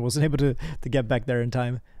kicked and I wasn't able to get back there in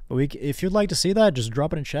time. But if you'd like to see that, just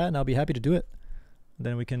drop it in chat and I'll be happy to do it.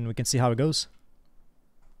 Then we can see how it goes.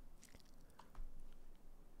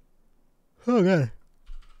 Oh god.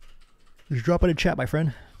 Just drop it in chat, my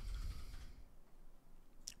friend.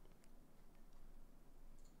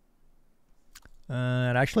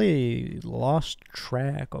 I actually lost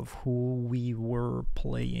track of who we were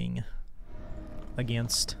playing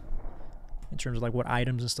against in terms of like what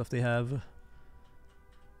items and stuff they have.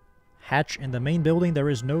 Hatch in the main building. There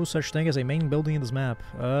is no such thing as a main building in this map.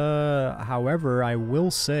 However, I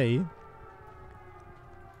will say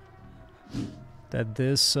that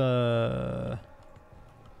this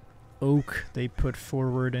oak they put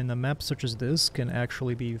forward in a map such as this can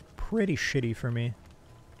actually be pretty shitty for me.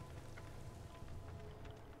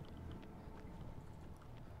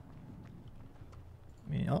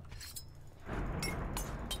 I mean, oh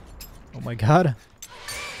my god.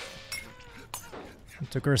 It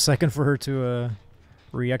took her a second for her to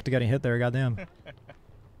react to getting hit there, goddamn.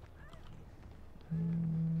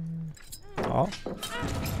 Oh.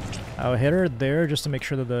 I'll hit her there just to make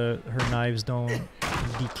sure that her knives don't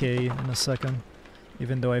decay in a second.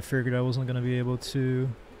 Even though I figured I wasn't going to be able to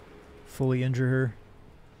fully injure her.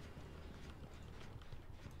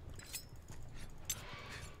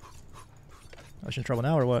 Oh, she's in trouble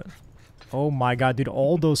now or what? Oh my god, dude,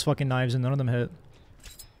 all those fucking knives and none of them hit.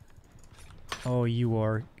 Oh, you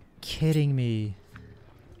are kidding me.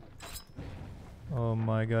 Oh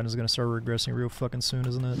my god, it's gonna start regressing real fucking soon,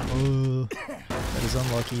 isn't it? Oh, that is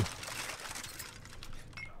unlucky.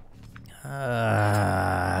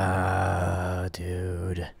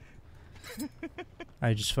 Dude.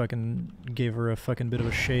 I just fucking gave her a fucking bit of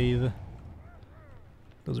a shave.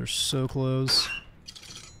 Those are so close.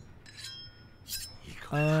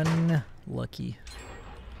 Unlucky.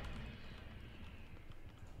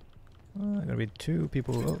 Gonna be two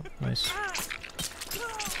people. Oh, nice.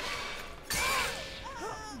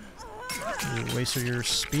 You wasted your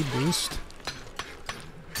speed boost.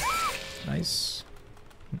 Nice.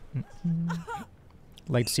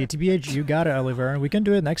 Like to see TBH, you got it, Oliver. We can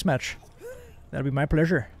do it next match. That'll be my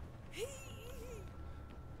pleasure.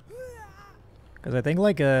 Because I think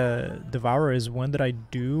like Devourer is one that I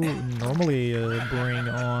do normally bring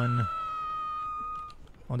on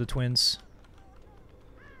the twins.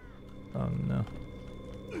 Oh no.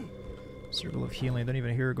 Circle of healing. I don't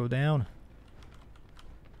even hear it go down.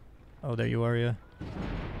 Oh, there you are, yeah.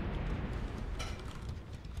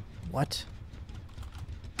 What?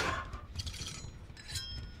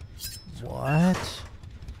 What?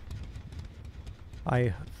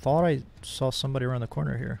 I thought I saw somebody around the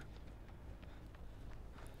corner here.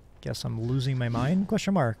 Guess I'm losing my mind?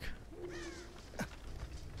 Question mark.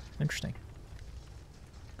 Interesting.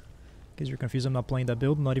 In case you're confused, I'm not playing that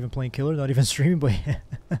build, I'm not even playing killer, not even streaming, but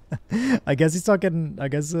I guess he's talking, I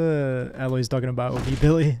guess Alloy's talking about OB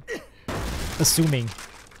Billy. Assuming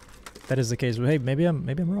that is the case. But hey, maybe I'm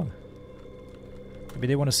wrong. Maybe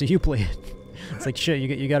they want to see you play it. It's like shit,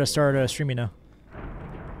 you gotta start streaming now.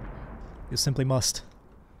 You simply must.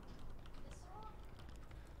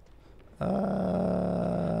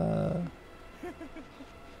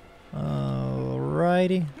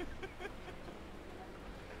 Alrighty.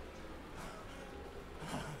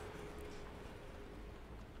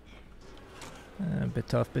 Bit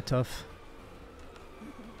tough, bit tough.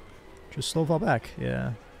 Just slow fall back,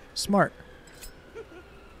 yeah. Smart.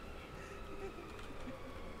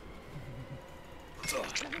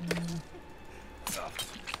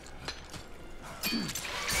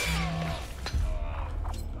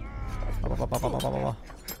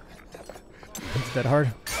 Is that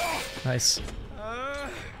hard? Nice.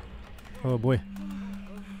 Oh boy.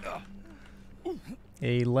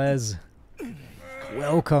 Hey Les.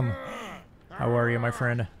 Welcome. How are you, my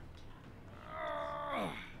friend?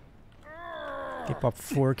 Keep up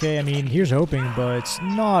 4K. I mean, here's hoping, but it's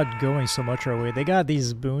not going so much our way. They got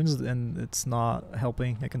these boons, and it's not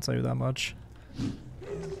helping. I can tell you that much.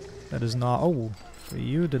 That is not... Oh,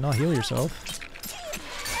 you did not heal yourself.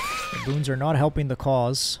 The boons are not helping the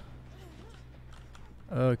cause.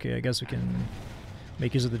 Okay, I guess we can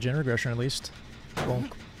make use of the Gen Regression at least.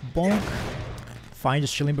 Bonk. Bonk. Fine,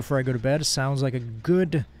 just chilling before I go to bed. Sounds like a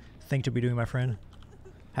good thing to be doing, my friend.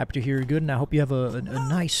 Happy to hear you're good, and I hope you have a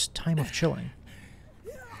nice time of chilling.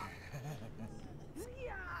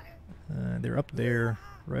 They're up there,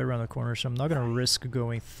 right around the corner, so I'm not going to risk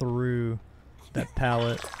going through that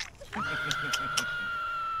pallet.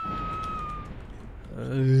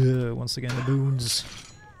 Once again, the boons.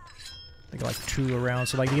 They got like 2 around,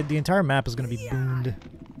 so like the entire map is going to be booned.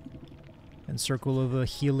 And circle of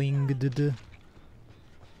healing.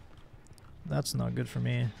 That's not good for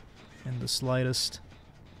me in the slightest.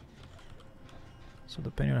 So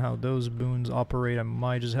depending on how those boons operate, I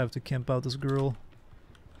might just have to camp out this girl.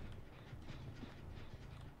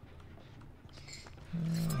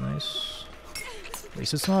 Nice. At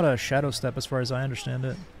least it's not a shadow step as far as I understand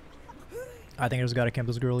it. I think I just gotta camp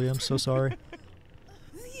this girl, yeah, I'm so sorry.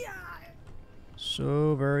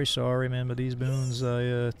 So very sorry, man, but these boons,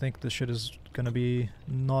 I think this shit is gonna be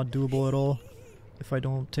not doable at all if I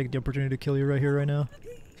don't take the opportunity to kill you right here, right now.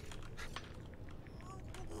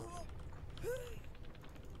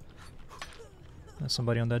 There's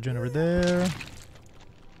somebody on that gen over there. I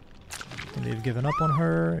think they've given up on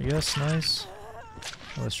her. Yes, nice.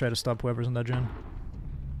 Well, let's try to stop whoever's on that gen.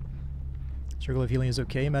 Circle of Healing is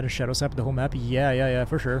okay. Matter Shadow Sap the whole map? Yeah,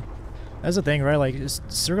 for sure. That's the thing, right? Like,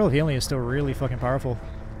 Circle of Healing is still really fucking powerful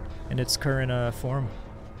in its current form.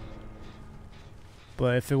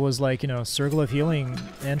 But if it was like, you know, Circle of Healing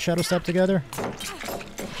and Shadow Step together,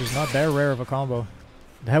 which is not that rare of a combo,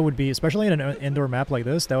 that would be, especially in an indoor map like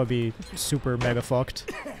this, that would be super mega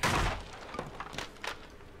fucked.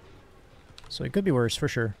 So it could be worse, for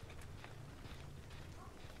sure.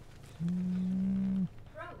 Bro,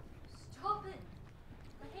 stop it.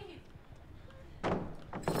 Behave.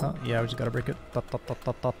 Oh, yeah, we just gotta break it. Ta, ta, ta,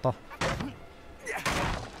 ta, ta, ta.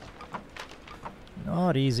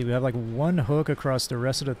 Not easy. We have like one hook across the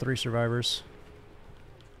rest of the 3 survivors.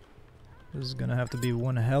 This is gonna have to be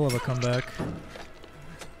one hell of a comeback.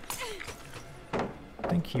 I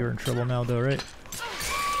think you're in trouble now though, right?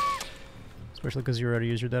 Especially because you already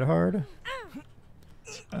used your dead hard.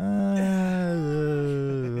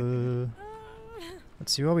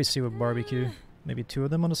 Let's see what we see with barbecue. Maybe 2 of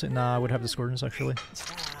them on the same. Nah, I would have the Scourgings actually.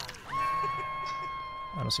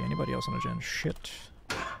 I don't see anybody else on the gen. Shit.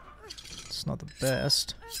 It's not the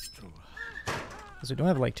best. Because we don't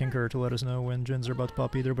have like Tinkerer to let us know when gens are about to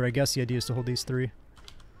pop either, but I guess the idea is to hold these 3.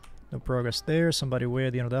 No progress there. Somebody way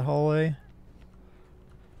at the end of that hallway.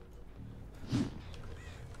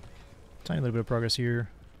 Tiny little bit of progress here.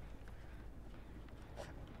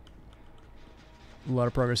 A lot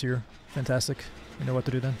of progress here. Fantastic. We know what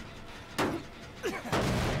to do then.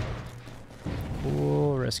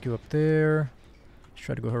 Cool. Rescue up there. Let's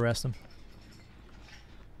try to go harass them.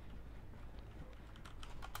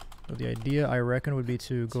 So the idea, I reckon, would be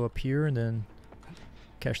to go up here and then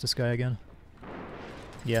catch this guy again.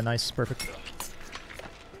 Yeah, nice. Perfect.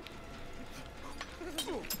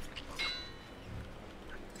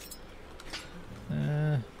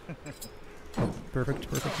 Oh, perfect.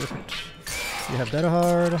 You have that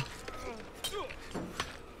hard.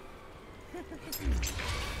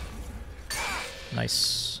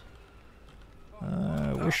 Nice.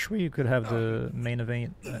 Wish we could have the main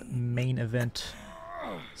event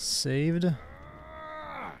saved.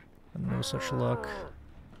 But no such luck.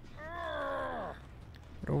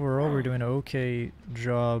 But overall, we're doing an okay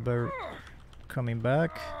job coming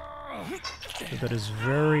back. But that is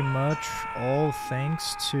very much all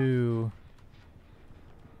thanks to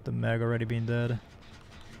the Meg already being dead.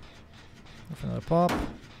 Go for another pop.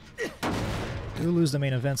 Do lose the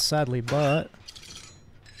main event, sadly, but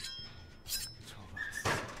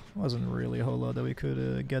wasn't really a whole lot that we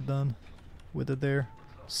could get done with it there,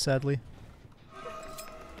 sadly.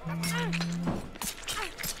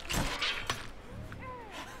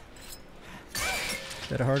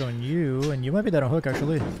 Dead hard on you, and you might be dead on hook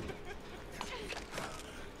actually.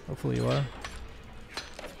 Hopefully you are.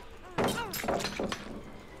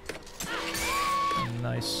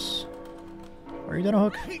 Nice. Are you dead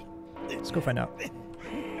on hook? Let's go find out.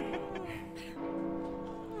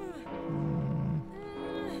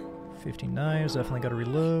 15 knives, definitely gotta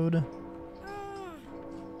reload.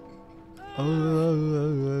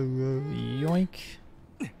 Yoink.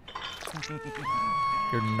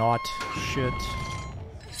 You're not shit.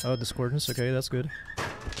 Oh, the Scourgings, okay, that's good.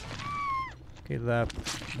 Okay, that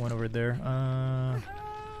one over there.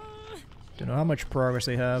 Don't know how much progress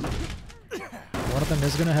they have. One of them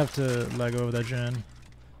is gonna have to let go of that gen.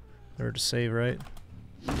 Or to save, right?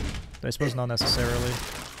 But I suppose not necessarily.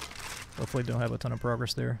 Hopefully don't have a ton of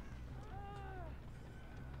progress there.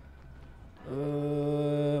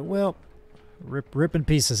 Well, rip in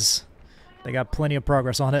pieces. They got plenty of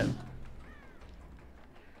progress on it.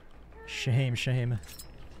 Shame.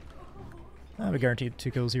 We guaranteed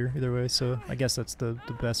 2 kills here either way, so I guess that's the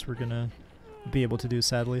best we're gonna be able to do,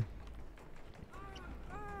 sadly.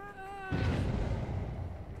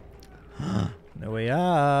 No way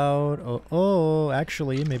out. Oh,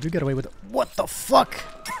 actually, maybe we get away with it. What the fuck?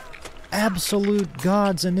 Absolute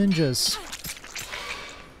gods and ninjas.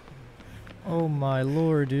 Oh my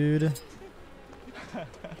lord, dude.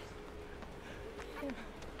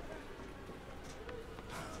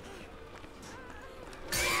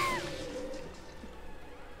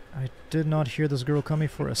 I did not hear this girl coming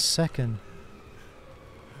for a second.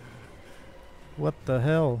 What the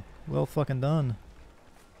hell? Well fucking done.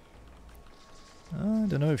 I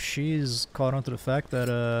don't know if she's caught on to the fact that,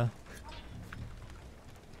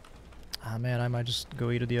 ah man, I might just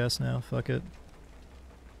go eat at the ass now. Fuck it.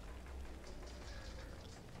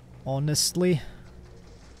 honestly.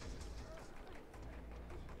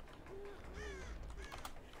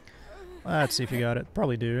 Let's see if you got it.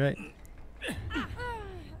 Probably do, right?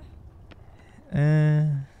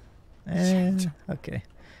 Okay.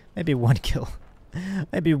 Maybe one kill.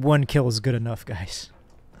 Maybe one kill is good enough, guys.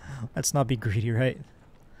 Let's not be greedy, right?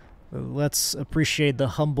 Let's appreciate the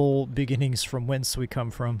humble beginnings from whence we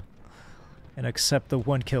come from. And accept the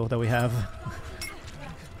one kill that we have.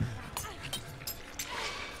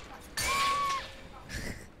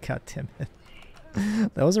 God damn it.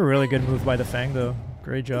 That was a really good move by the Fang, though.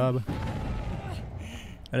 Great job.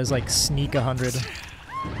 That is like sneak 100.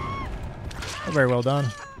 Oh, very well done.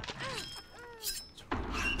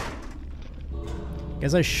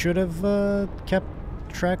 Guess I should have kept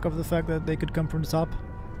track of the fact that they could come from the top.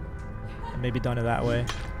 And maybe done it that way.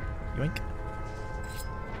 Yoink.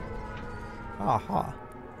 Aha.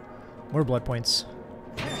 More blood points.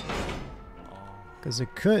 Because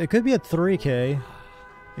it could be at 3k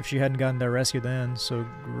if she hadn't gotten that rescue then, so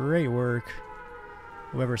great work.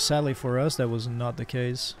 However, sadly for us, that was not the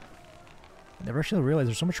case. I never actually realized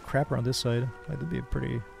there's so much crap around this side. That would be a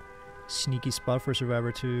pretty sneaky spot for a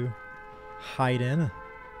survivor to hide in.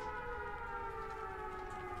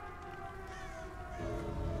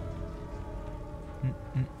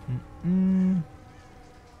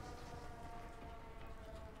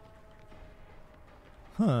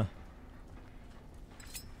 Huh.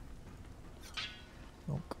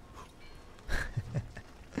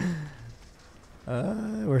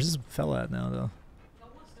 Where's this fella at now, though?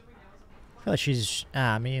 I feel like she's...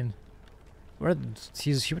 I mean...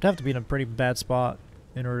 he would have to be in a pretty bad spot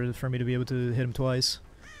in order for me to be able to hit him twice.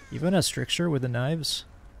 Even as Strixer with the knives.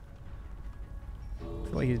 I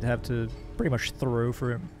feel like he'd have to pretty much throw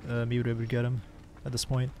for me to be able to get him at this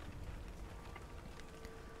point.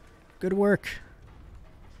 Good work.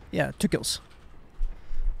 Yeah, 2 kills.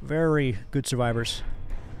 Very good survivors.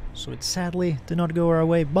 So it sadly did not go our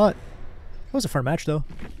way, but it was a fun match though.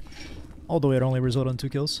 Although it only resulted in 2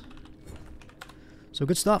 kills. So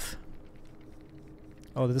good stuff.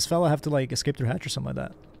 Oh, did this fella have to like escape through hatch or something like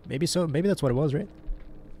that? Maybe so. Maybe that's what it was, right?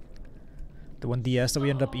 The one DS that we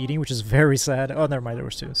ended up eating, which is very sad. Oh, never mind. There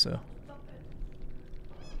was 2, so.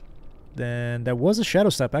 Then there was a shadow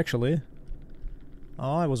step actually.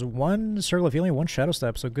 Oh, it was 1 circle of healing, 1 shadow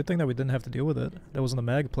step. So good thing that we didn't have to deal with it. That was in the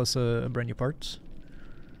mag plus a brand new part.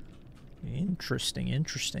 Interesting,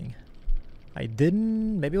 interesting. I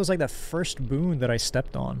didn't... Maybe it was like that first boon that I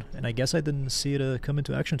stepped on. And I guess I didn't see it come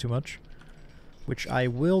into action too much. Which I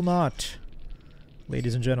will not,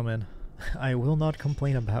 ladies and gentlemen, I will not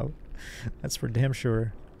complain about. That's for damn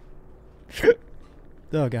sure.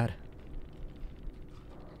 Oh god.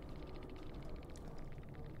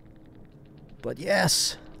 But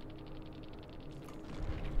yes!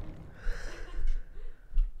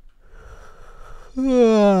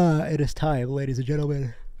 It is time, ladies and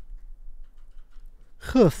gentlemen.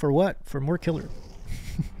 For what? For more killer.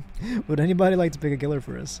 Would anybody like to pick a killer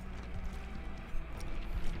for us?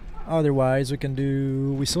 Otherwise, we can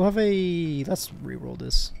do... We still have a... Let's reroll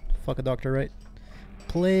this. Fuck a doctor, right?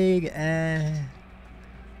 Plague, I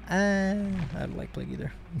don't like Plague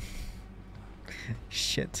either.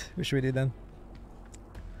 Shit. What should we do then?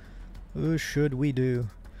 Who should we do?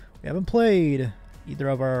 We haven't played either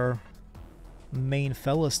of our main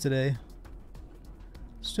fellas today.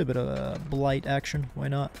 Let's do a bit of Blight action. Why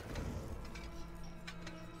not?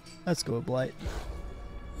 Let's go with Blight.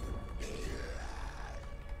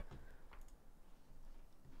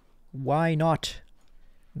 Why not?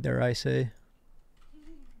 Dare I say.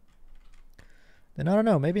 Then I don't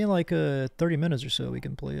know, maybe in like 30 minutes or so we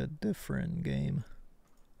can play a different game.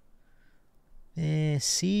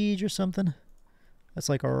 Siege or something? That's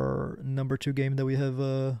like our number 2 game that we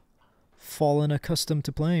have fallen accustomed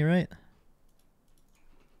to playing, right?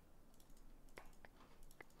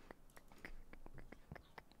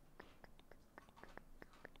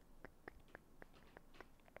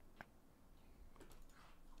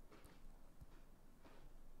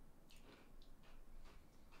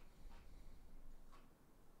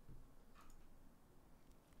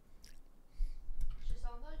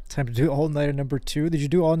 Time to do all-nighter number 2. Did you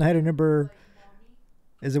do all-nighter number...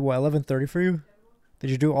 Is it what, 11:30 for you? Did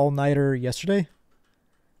you do all-nighter yesterday?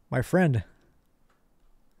 My friend.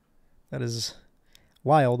 That is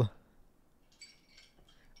wild.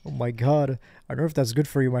 Oh my god. I don't know if that's good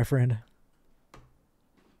for you, my friend.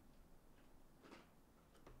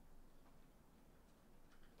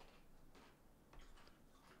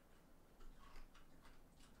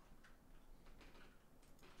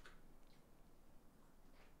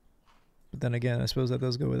 But then again, I suppose that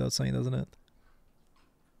does go without saying, doesn't it?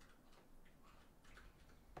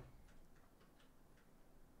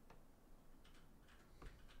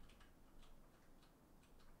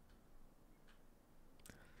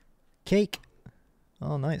 cake.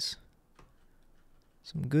 Oh, nice.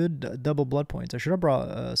 Some good double blood points. I should have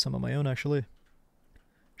brought some of my own, actually.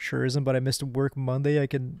 Sure isn't, but I missed work Monday. I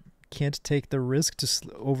can't take the risk to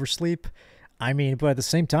oversleep. I mean, but at the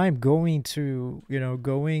same time, going to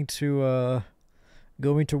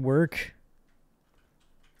work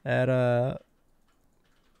at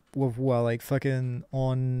well, like fucking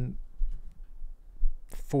on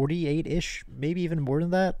 48-ish, maybe even more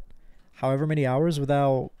than that, however many hours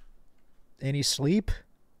without any sleep.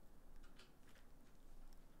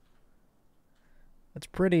 That's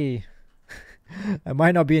pretty. I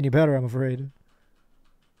might not be any better, I'm afraid.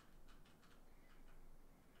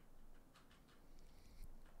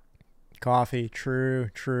 Coffee, true.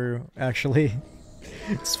 Actually,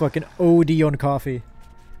 it's fucking OD on coffee.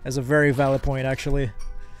 That's a very valid point, actually.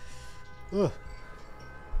 Ugh.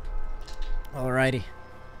 Alrighty.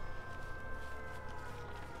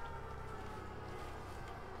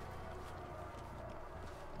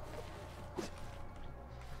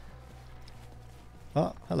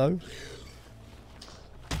 Oh, hello.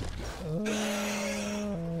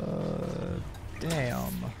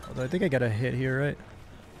 Damn. Although I think I got a hit here, right?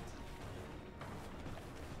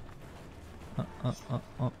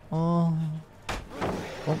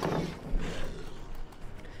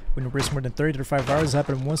 When you raced more than 30 to 5 hours, it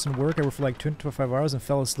happened once in work. I worked for like 20 to 5 hours and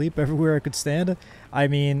fell asleep everywhere I could stand. I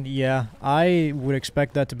mean, yeah, I would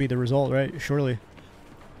expect that to be the result, right? Surely.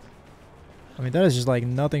 I mean, that is just like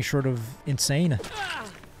nothing short of insane.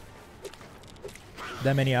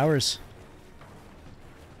 That many hours.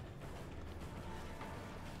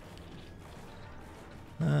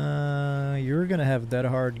 You're gonna have Dead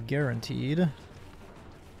Hard guaranteed.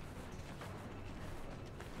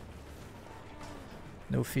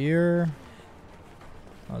 No fear.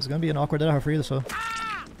 Oh, it's gonna be an awkward Dead Hard for you, so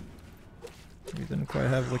you didn't quite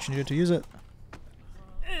have what you needed to use it.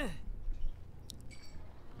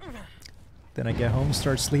 Then I get home,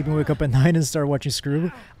 start sleeping, wake up at 9 and start watching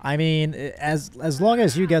Scroob. I mean, as long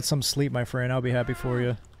as you get some sleep, my friend, I'll be happy for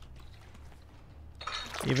you.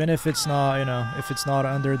 Even if it's not, you know, if it's not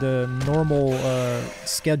under the normal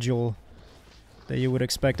schedule that you would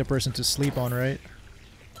expect a person to sleep on, right?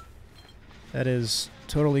 That is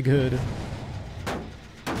totally good.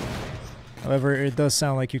 However, it does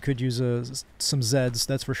sound like you could use some Zeds,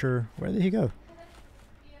 that's for sure. Where did he go?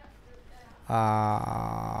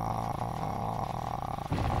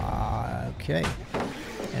 Okay.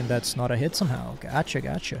 And that's not a hit somehow.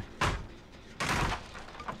 Gotcha.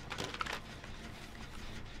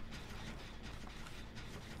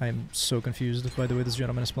 I am so confused by the way this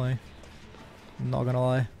gentleman is playing. I'm not gonna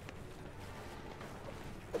lie.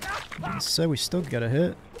 So we still get a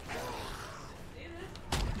hit.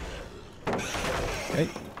 Okay.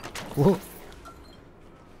 Whoa.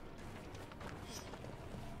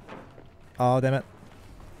 Oh, damn it.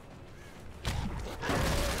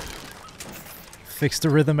 Fix the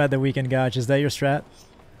rhythm at the weekend, gotcha. Is that your strat?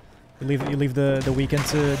 You leave the weekend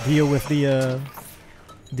to deal with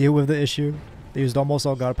the issue. They used almost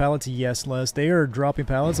all god pallets. Yes, Les. They are dropping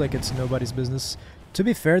pallets like it's nobody's business. To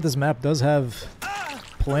be fair, this map does have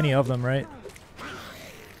plenty of them, right?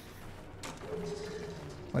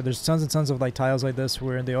 Like there's tons and tons of like tiles like this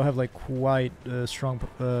where they all have like quite strong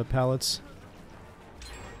pallets.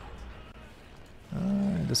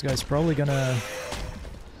 This guy's probably gonna...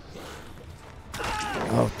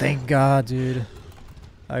 Oh, thank God, dude.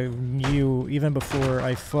 I knew, even before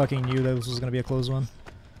I fucking knew that this was gonna be a close one.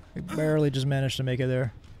 I barely just managed to make it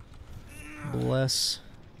there. Bless.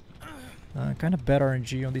 Kind of bad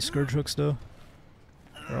RNG on these Scourge hooks, though.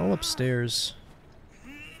 They're all upstairs.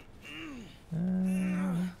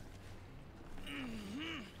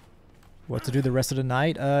 What to do the rest of the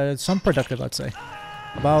night? Some productive, I'd say.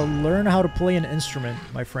 About learn how to play an instrument,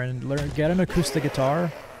 my friend. Get an acoustic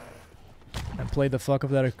guitar and play the fuck of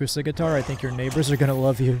that acoustic guitar. I think your neighbors are gonna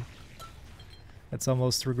love you. That's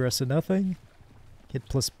almost regress to nothing. Hit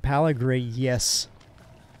plus pallet grade, yes.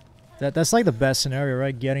 That's like the best scenario,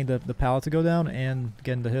 right? Getting the pallet to go down and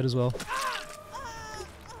getting the hit as well.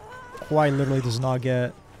 Quite literally does not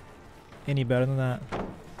get any better than that.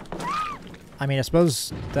 I mean, I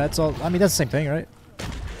suppose that's all. I mean, that's the same thing, right?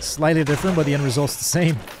 Slightly different, but the end result's the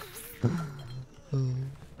same.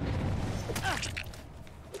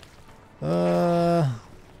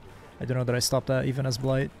 I don't know that I stopped that even as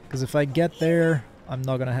Blight, because if I get there, I'm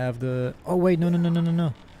not gonna have the... Oh wait, no.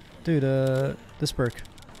 Dude, this perk.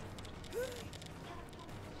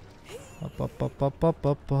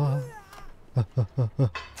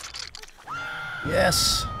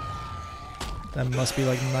 Yes! That must be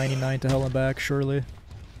like 99 to hell and back, surely.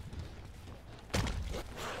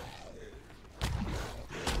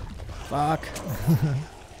 Fuck.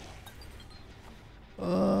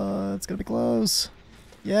 It's gonna be close.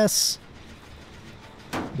 Yes.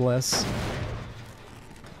 Bless.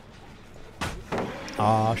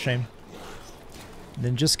 Aw, shame.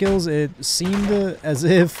 Ninja skills, it seemed as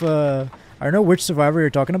if, I don't know which survivor you're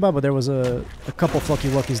talking about, but there was a couple Fucky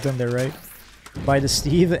Wuckies done there, right? By the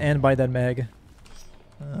Steve and by that Meg.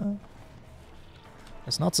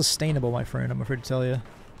 It's not sustainable, my friend, I'm afraid to tell you.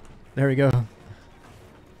 There we go.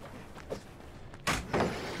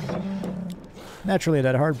 Naturally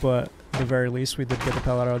that hard, but at the very least we did get the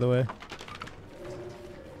pallet out of the way.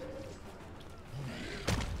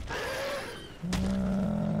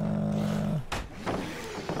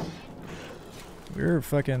 We're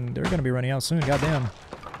fucking... They're gonna be running out soon, goddamn.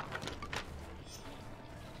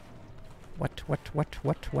 What?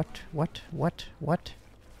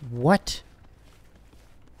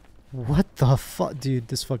 What the fuck? Dude,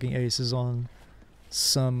 this fucking ace is on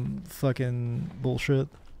some fucking bullshit.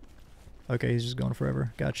 Okay, he's just going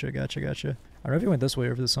forever. Gotcha. I don't know if he went this way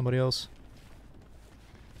or if there's somebody else.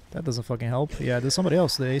 That doesn't fucking help. Yeah, there's somebody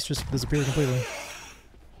else. The ace just disappeared completely.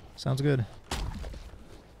 Sounds good.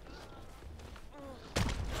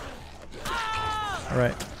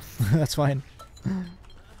 Alright. That's fine.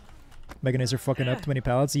 Mega Nazer fucking up too many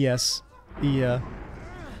pallets? Yes. Yeah.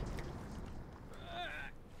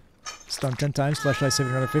 Stun 10 times, flashlight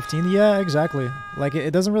 715. Yeah, exactly. Like,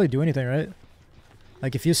 it doesn't really do anything, right?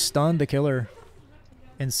 Like, if you stun the killer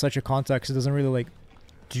in such a context, it doesn't really, like,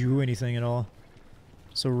 do anything at all.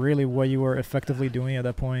 So really what you are effectively doing at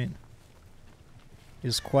that point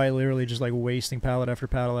is quite literally just, like, wasting pallet after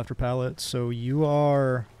pallet after pallet. So you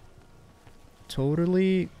are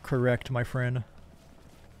totally correct, my friend.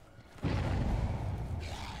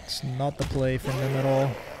 It's not the play from them at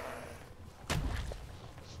all.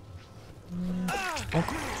 Oh.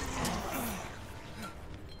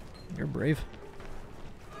 You're brave.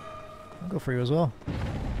 I'll go for you as well.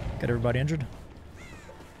 Get everybody injured.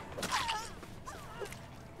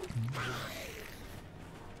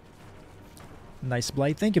 Nice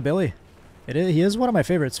blight. Thank you, Billy. He is one of my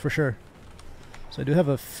favorites for sure. So I do have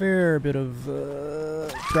a fair bit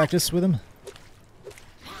of practice with him.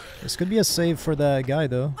 This could be a save for that guy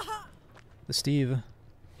though. The Steve.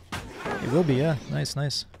 It will be, yeah.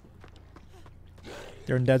 Nice.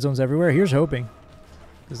 They're in dead zones everywhere. Here's hoping.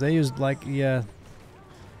 Because they used like, yeah.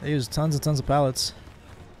 They used tons and tons of pallets.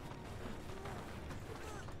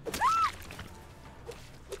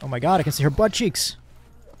 Oh my god, I can see her butt cheeks!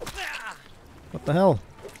 What the hell?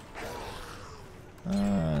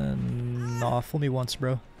 Nah, fool me once,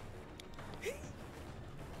 bro.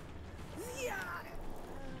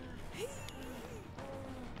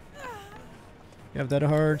 You have that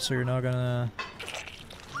hard, so you're not gonna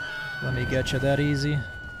let me get you that easy.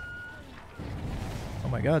 Oh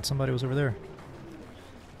my god, somebody was over there.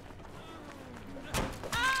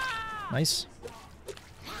 Nice.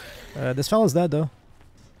 This fella's dead though.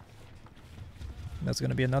 That's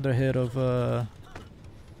gonna be another hit of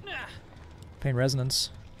Pain Resonance.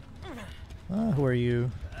 Who are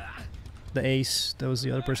you? The ace. That was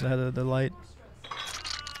the other person that had the light.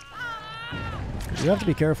 You have to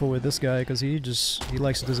be careful with this guy because he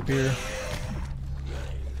likes to disappear.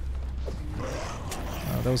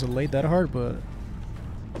 That was a late that hard, but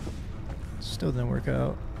still didn't work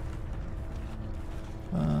out.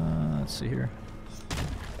 Let's see here.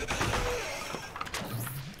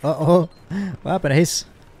 Uh-oh. What happened, Ace?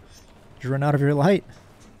 Did you run out of your light?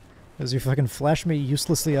 Because you fucking flashed me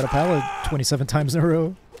uselessly out of pallet 27 times in a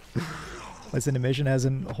row. This animation has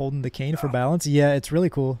him holding the cane for balance. Yeah, it's really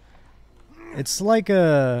cool. It's like you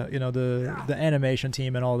know, the animation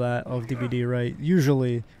team and all that of DBD, right?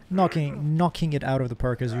 Usually knocking it out of the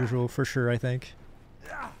park as usual, for sure, I think.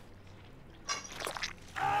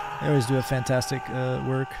 They always do a fantastic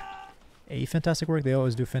work. A fantastic work? They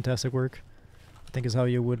always do fantastic work. I think is how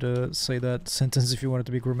you would say that sentence if you want it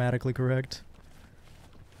to be grammatically correct.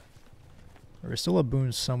 There's still a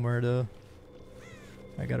boon somewhere though.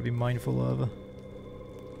 I gotta be mindful of.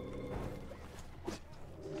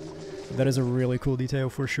 That is a really cool detail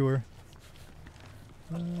for sure.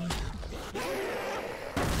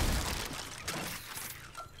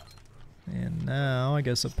 And now I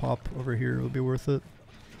guess a pop over here will be worth it.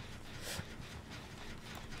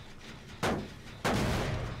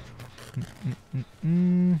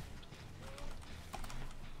 Yeah,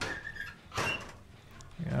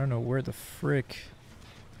 I don't know where the frick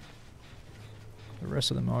the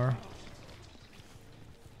rest of them are.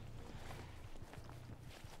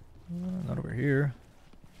 Not over here.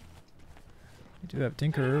 We do have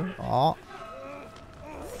Tinkerer. Aw.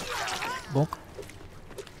 Bonk.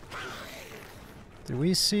 Did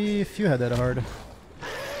we see if you had that hard?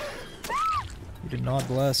 You did not,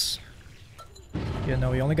 bless. Yeah,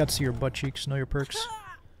 no, we only got to see your butt cheeks, no your perks.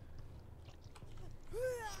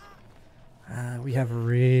 We have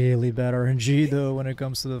really bad RNG though when it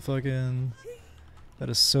comes to the fucking... That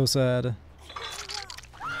is so sad.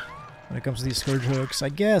 When it comes to these Scourge hooks. I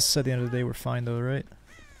guess at the end of the day we're fine though, right?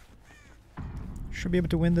 Should be able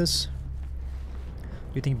to win this.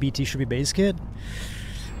 Do you think BT should be base kit?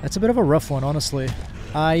 That's a bit of a rough one, honestly.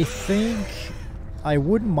 I think I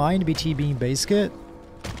wouldn't mind BT being base kit.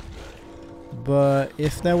 But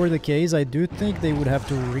if that were the case, I do think they would have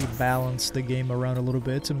to rebalance the game around a little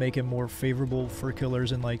bit to make it more favorable for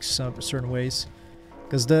killers in like some certain ways.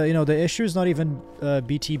 Because the issue is not even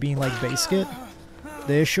BT being like base kit.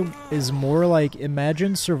 The issue is more like,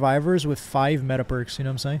 imagine survivors with 5 meta perks, you know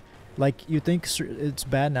what I'm saying? Like, you think it's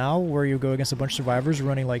bad now where you go against a bunch of survivors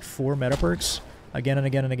running like 4 meta perks again and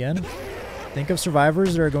again and again. Think of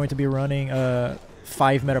survivors that are going to be running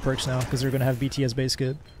 5 meta perks now because they're going to have BT as base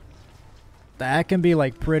kit. That can be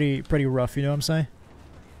like pretty rough, you know what I'm saying?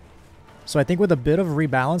 So I think with a bit of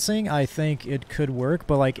rebalancing, I think it could work.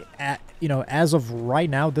 But like, as of right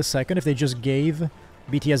now, this second, if they just gave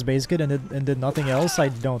BT as base kit and did nothing else, I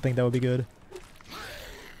don't think that would be good.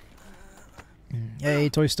 Hey,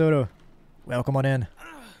 Toy Stoto. Welcome on in.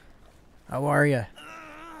 How are ya?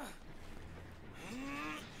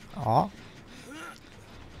 Aw.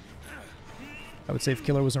 I would say if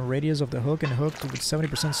killer was in radius of the hook and hooked with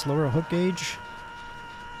 70% slower hook gauge.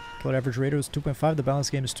 Killer average rate is 2.5. The balance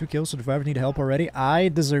game is 2 kills, so survivors need help already. I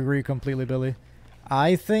disagree completely, Billy.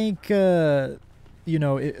 I think,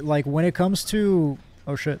 like when it comes to,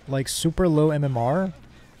 oh shit, like super low MMR,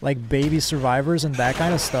 like baby survivors and that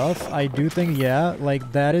kind of stuff, I do think, yeah,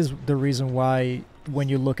 like that is the reason why when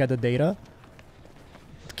you look at the data,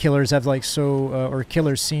 killers have like or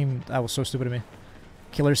killers seem, that was so stupid of me.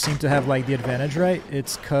 Killers seem to have like the advantage, right?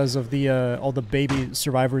 It's because of the all the baby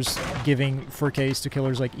survivors giving 4Ks to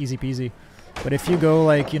killers like easy peasy. But if you go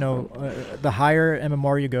like, the higher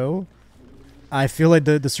MMR you go, I feel like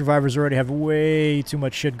the survivors already have way too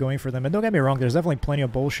much shit going for them. And don't get me wrong, there's definitely plenty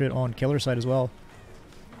of bullshit on killer side as well.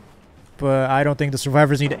 But I don't think the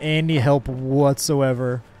survivors need any help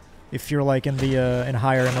whatsoever if you're like in the in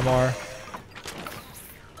higher MMR.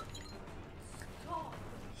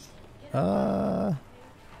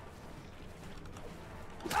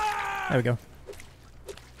 There we go.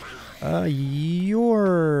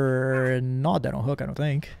 You're not dead on hook, I don't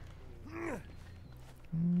think.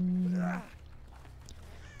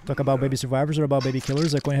 Talk about baby survivors or about baby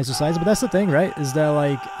killers, like when it has two sides, but that's the thing, right? Is that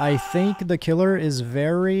like, I think the killer is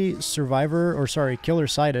very killer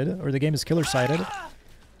sided, or the game is killer sided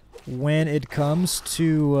when it comes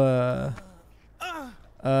to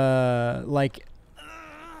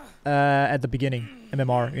at the beginning,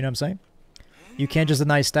 MMR, you know what I'm saying? You can't just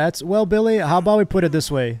deny stats. Well, Billy, how about we put it this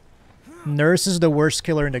way? Nurse is the worst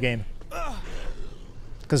killer in the game.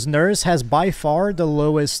 Because Nurse has by far the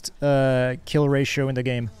lowest kill ratio in the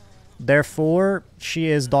game. Therefore, she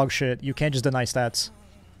is dog shit. You can't just deny stats.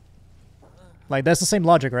 Like, that's the same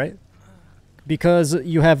logic, right? Because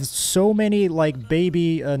you have so many, like,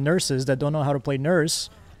 baby nurses that don't know how to play Nurse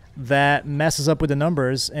that messes up with the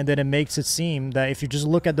numbers, and then it makes it seem that if you just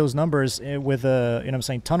look at those numbers with,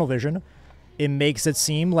 tunnel vision, it makes it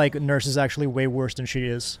seem like Nurse is actually way worse than she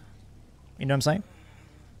is. You know what I'm saying?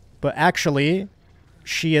 But actually,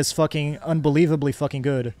 she is fucking unbelievably fucking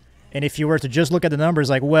good. And if you were to just look at the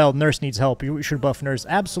numbers like, well, Nurse needs help, you should buff Nurse.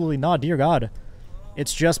 Absolutely not, dear God.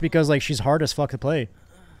 It's just because, like, she's hard as fuck to play.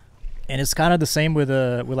 And it's kind of the same with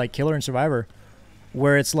like, Killer and Survivor.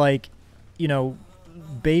 Where it's like,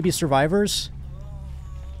 baby survivors,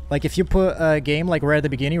 like if you put a game like right at the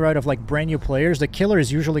beginning, right, of like brand new players, the killer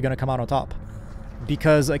is usually going to come out on top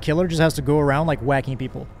because a killer just has to go around like whacking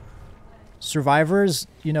people. Survivors,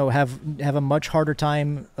 have a much harder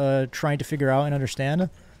time trying to figure out and understand.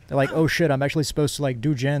 They're like, oh shit, I'm actually supposed to like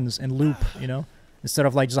do gens and loop, instead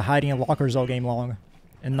of like just hiding in lockers all game long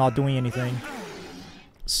and not doing anything.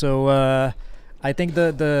 So I think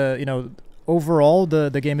overall,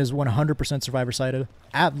 the game is 100% survivor-sided.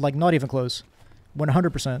 Like, not even close.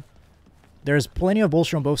 100%. There's plenty of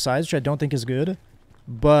bullshit on both sides, which I don't think is good.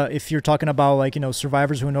 But if you're talking about, like,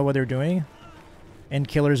 survivors who know what they're doing and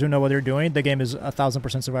killers who know what they're doing, the game is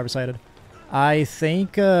 1000% survivor-sided. I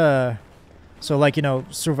think, so, like,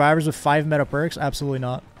 survivors with 5 meta perks, absolutely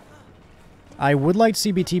not. I would like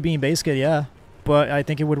CBT being base kit, yeah. But I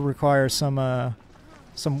think it would require some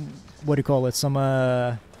what do you call it? Some,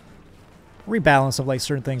 rebalance of like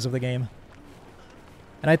certain things of the game.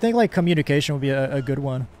 And I think like communication would be a good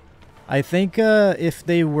one. I think if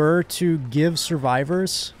they were to give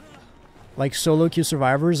survivors, like solo queue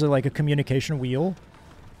survivors, like a communication wheel,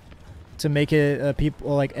 to make it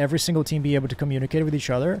people like every single team be able to communicate with each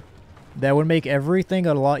other, that would make everything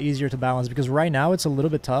a lot easier to balance. Because right now it's a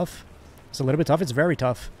little bit tough. It's a little bit tough. It's very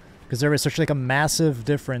tough because there is such like a massive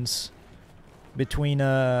difference between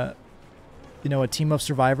you know, a team of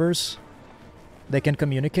survivors that can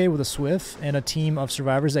communicate with a Swift and a team of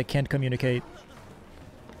survivors that can't communicate.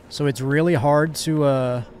 So it's really hard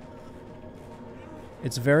to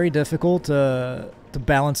it's very difficult to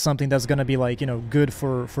balance something that's gonna be like, you know, good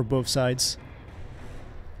for both sides.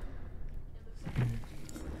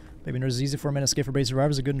 Baby nurse is easy for a man escape for base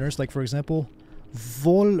survivors. A good nurse, like for example,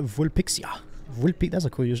 Vulpixia. That's a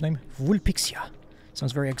cool username. Vulpixia.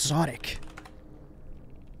 Sounds very exotic.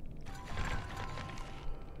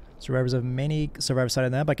 Survivors have many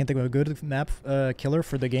survivor-sided map. I can think of a good map killer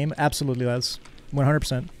for the game. Absolutely, lads.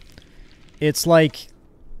 100%. It's like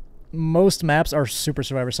most maps are super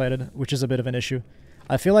survivor-sided, which is a bit of an issue.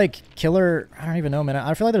 I feel like killer... I don't even know, man.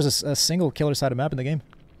 I feel like there's a single killer-sided map in the game.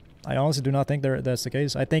 I honestly do not think that's the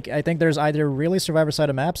case. I think there's either really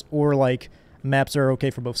survivor-sided maps or like maps that are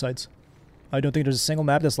okay for both sides. I don't think there's a single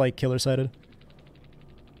map that's like killer-sided.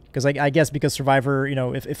 Because I guess because Survivor, you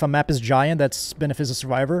know, if a map is giant, that benefits the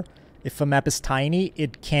Survivor. If a map is tiny,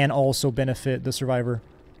 it can also benefit the Survivor.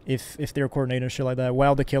 If they're coordinated and shit like that.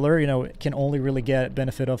 While the Killer, you know, can only really get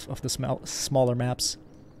benefit of the smaller maps.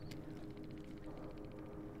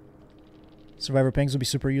 Survivor pings would be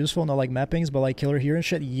super useful, not like map pings, but like Killer here and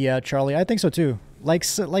shit. Yeah, Charlie, I think so too. Like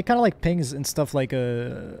kind of like pings and stuff like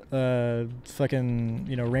fucking,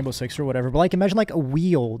 you know, Rainbow Six or whatever. But like imagine like a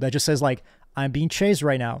wheel that just says like, I'm being chased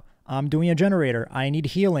right now. I'm doing a generator. I need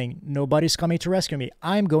healing. Nobody's coming to rescue me.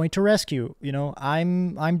 I'm going to rescue. You know,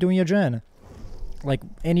 I'm doing a gen. Like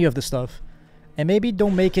any of the stuff. And maybe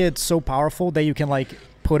don't make it so powerful that you can like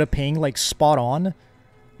put a ping like spot on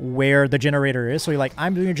where the generator is. So you're like,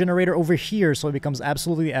 I'm doing a generator over here, so it becomes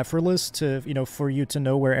absolutely effortless to, you know, for you to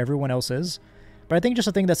know where everyone else is. But I think just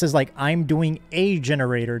a thing that says like, I'm doing a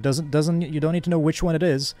generator doesn't you don't need to know which one it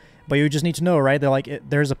is, but you just need to know, right? They're like,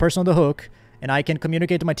 there's a person on the hook, and I can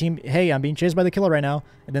communicate to my team, hey, I'm being chased by the killer right now,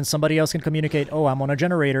 and then somebody else can communicate, oh, I'm on a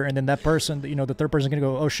generator, and then that person, you know, the third person can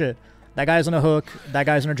go, oh shit, that guy's on a hook, that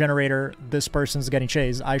guy's on a generator, this person's getting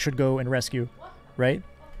chased, I should go and rescue, right?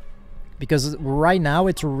 Because right now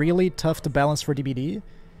it's really tough to balance for DBD,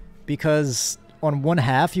 because on one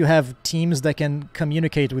half you have teams that can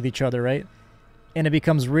communicate with each other, right? And it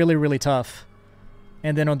becomes really, really tough.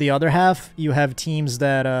 And then on the other half, you have teams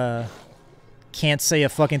that can't say a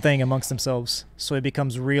fucking thing amongst themselves. So it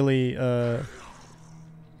becomes really...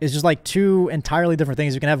 it's just like two entirely different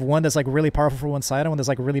things. You can have one that's like really powerful for one side and one that's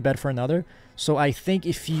like really bad for another. So I think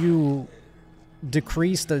if you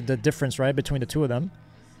decrease the difference, right, between the two of them,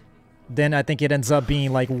 then I think it ends up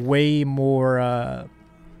being like way more...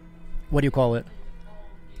 what do you call it?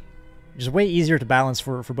 Just way easier to balance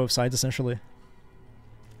for both sides, essentially.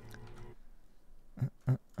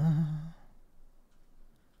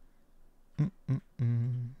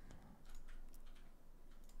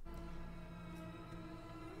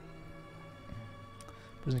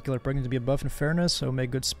 Prison Killer pregnant to be a buff in fairness, so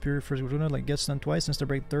make good spirit first Gudruna, like get stunned twice instead of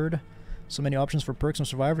break third. So many options for perks and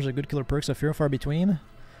survivors, are good killer perks are few and far between.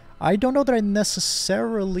 I don't know that I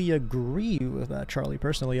necessarily agree with that, Charlie,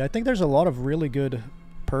 personally. I think there's a lot of really good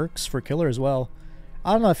perks for killer as well.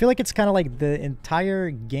 I don't know, I feel like it's kind of like the entire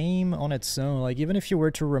game on its own. Like, even if you were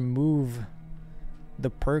to remove the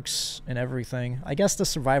perks and everything, I guess the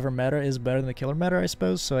survivor meta is better than the killer meta, I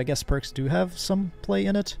suppose, so I guess perks do have some play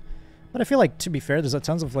in it. But I feel like, to be fair, there's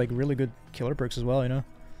tons of like really good killer perks as well, you know?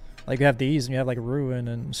 Like, you have these, and you have like Ruin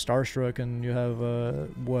and Starstruck, and you have,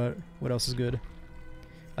 what else is good?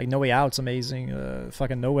 Like, No Way Out's amazing,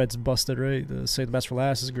 fucking NOED's busted, right? The Save the Best for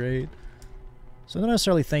Last is great. So I don't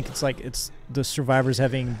necessarily think it's like it's the survivors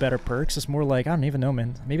having better perks. It's more like, I don't even know,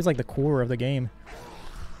 man. Maybe it's like the core of the game.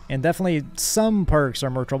 And definitely some perks are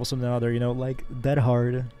more troublesome than other, you know, like Dead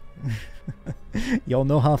Hard. Y'all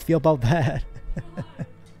know how I feel about that.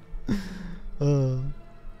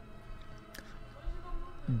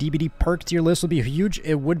 DBD perk tier list would be huge.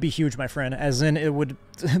 It would be huge, my friend. As in, it would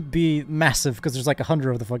be massive because there's like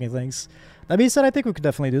 100 of the fucking things. That being said, I think we could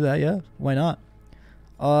definitely do that, yeah. Why not?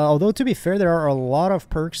 Although, to be fair, there are a lot of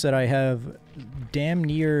perks that I have damn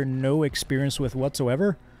near no experience with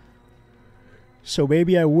whatsoever. So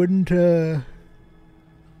maybe I wouldn't,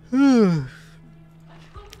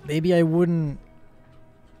 maybe I wouldn't,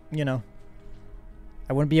 you know,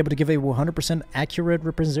 I wouldn't be able to give a 100% accurate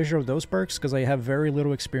representation of those perks because I have very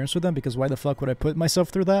little experience with them, because why the fuck would I put myself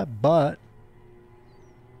through that? But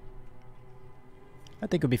I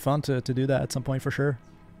think it would be fun to do that at some point for sure.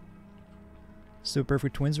 Still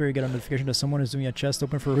perfect twins where you get a notification that someone is doing a chest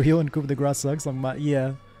open for real and Coup de Grace sucks. Like,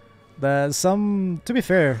 yeah. To be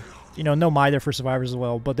fair, you know, no Mither for survivors as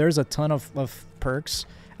well, but there's a ton of perks.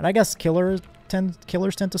 And I guess killers tend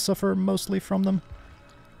to suffer mostly from them.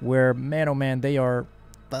 Where, man oh man, they are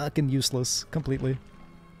fucking useless completely.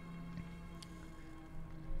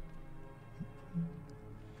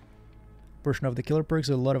 Portion of the killer perks,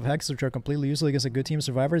 a lot of hexes which are completely useless against a good team of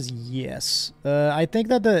survivors. Yes. I think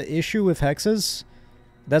that the issue with hexes,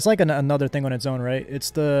 that's like another thing on its own, right? It's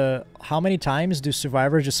the how many times do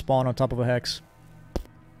survivors just spawn on top of a hex?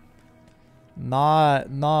 Not,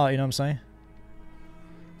 you know what I'm saying?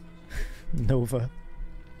 Nova.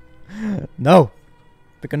 No!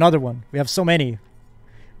 Pick another one. We have so many.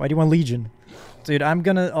 Why do you want Legion? Dude, I'm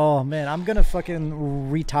gonna fucking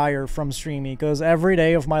retire from streaming because every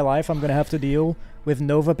day of my life I'm gonna have to deal with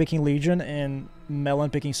Nova picking Legion and Melon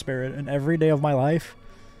picking Spirit, and every day of my life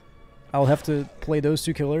I'll have to play those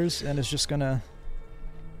two killers, and it's just gonna...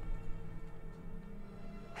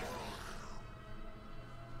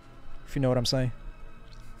 If you know what I'm saying.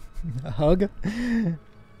 A hug?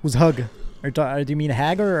 Who's hug? Do you mean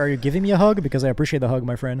hag, or are you giving me a hug? Because I appreciate the hug,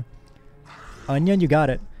 my friend. Onion, you got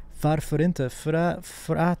it. Varför inte? För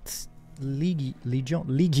att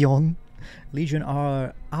Legion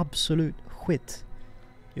är absolut skit.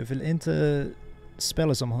 Jag vill inte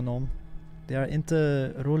spela som honom. Det är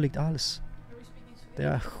inte roligt alls. Det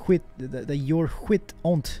är skit. Det gör skit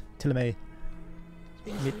ont till mig.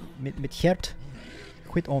 Mitt hjärt.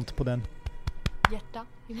 Skit ont på den. Hjärta.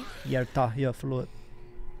 Hjärta, ja förlåt.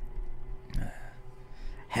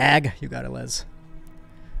 Hag, you got it, Les.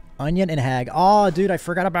 Onion and Hag. Oh, dude, I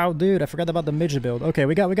forgot about the midget build. Okay,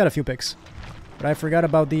 we got a few picks, but I forgot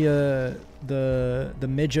about the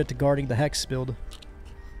midget guarding the hex build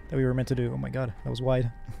that we were meant to do. Oh my god, that was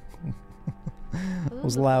wide. That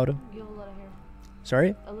was loud. You have a lot of hair. Sorry?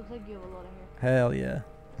 It looks like you have a lot of hair. Hell yeah.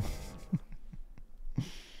 Is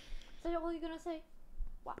that all you're gonna say?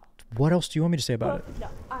 Wow. What else do you want me to say about it? No,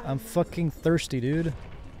 I'm fucking thirsty, dude.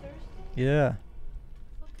 thirsty. Yeah.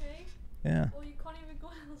 Okay. Yeah. Well, you can't even go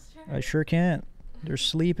downstairs. I sure can't. They're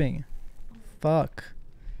sleeping. Fuck.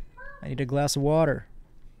 I need a glass of water.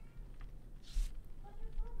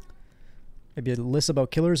 Maybe a list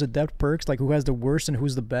about killers, adept perks, like who has the worst and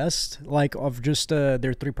who's the best, like of just their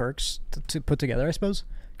 3 perks to put together, I suppose.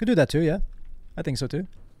 Could do that too, yeah. I think so too.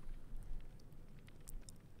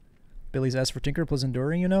 Billy's S for Tinker plus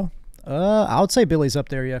Enduring, you know? I would say Billy's up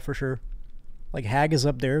there, yeah, for sure. Like Hag is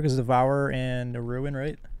up there because Devourer and Ruin,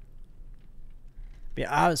 right? But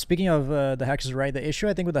yeah, speaking of the hexes, right? The issue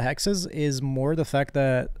I think with the hexes is more the fact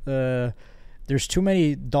that there's too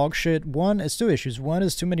many dog shit. It's 2 issues. One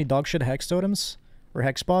is too many dog shit hex totems or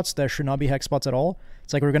hex spots that should not be hex spots at all.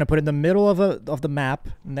 It's like we're gonna put in the middle of the map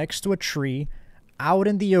next to a tree, out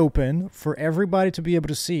in the open for everybody to be able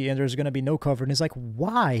to see, and there's gonna be no cover. And it's like,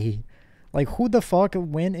 why? Like, who the fuck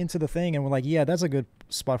went into the thing and were like, yeah, that's a good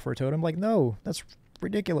spot for a totem? Like, no, that's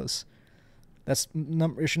ridiculous. That's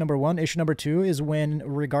issue number 1. Issue number 2 is when,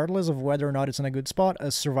 regardless of whether or not it's in a good spot,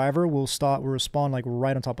 a survivor will spawn like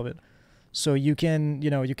right on top of it. So you can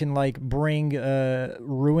like bring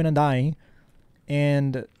Ruin and Dying,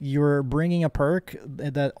 and you're bringing a perk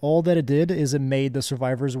that all that it did is it made the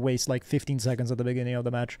survivors waste like 15 seconds at the beginning of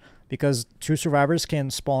the match, because 2 survivors can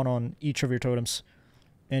spawn on each of your totems.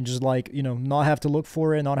 And just like, you know, not have to look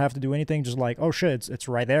for it, not have to do anything, just like, oh shit, it's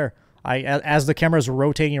right there. As the camera's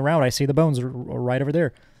rotating around, I see the bones right over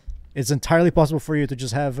there. It's entirely possible for you to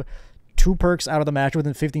just have 2 perks out of the match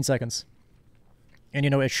within 15 seconds. And, you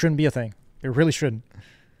know, it shouldn't be a thing. It really shouldn't.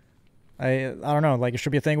 I don't know, like, it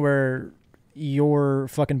should be a thing where your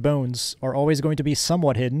fucking bones are always going to be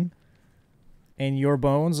somewhat hidden, and your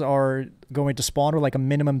bones are going to spawn with like a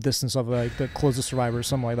minimum distance of like the closest survivor or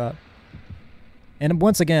something like that. And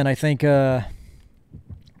once again, I think yet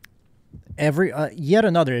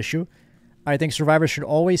another issue. I think survivors should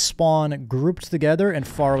always spawn grouped together and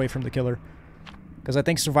far away from the killer. Because I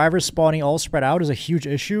think survivors spawning all spread out is a huge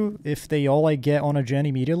issue. If they all like get on a gen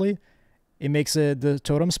immediately, it makes the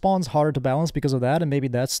totem spawns harder to balance because of that, and maybe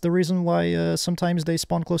that's the reason why sometimes they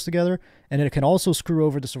spawn close together. And it can also screw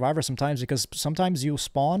over the survivor sometimes, because sometimes you'll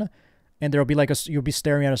spawn and there'll be like you'll be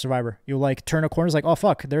staring at a survivor. You'll like turn a corner, it's like, oh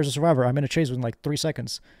fuck, there's a survivor. I'm in a chase within like 3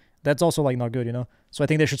 seconds. That's also like not good, you know? So I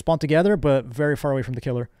think they should spawn together, but very far away from the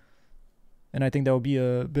killer. And I think that would be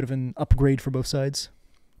a bit of an upgrade for both sides.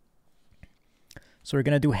 So we're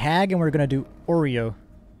going to do Hag and we're going to do Oreo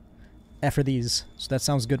after these. So that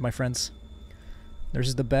sounds good, my friends. Nurse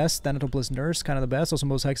is the best. Thanatos plus Nurse, kind of the best. Also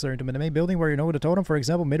most hexes are into minimate building where you know with a totem. For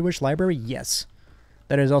example, Midwich Library, yes.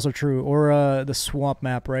 That is also true. Or the swamp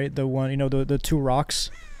map, right? The one, you know, the two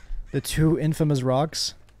rocks. The two infamous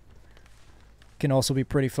rocks. Can also be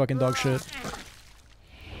pretty fucking dog shit.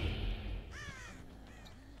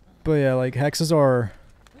 But yeah, like, hexes are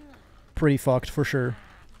pretty fucked for sure.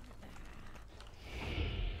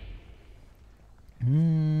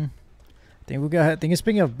 I think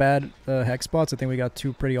speaking of bad hex spots, I think we got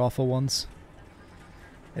two pretty awful ones.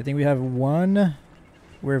 I think we have one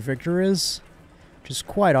where Victor is, which is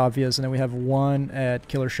quite obvious, and then we have one at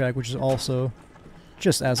Killer Shack, which is also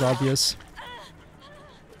just as obvious.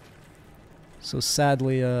 So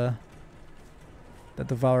sadly, that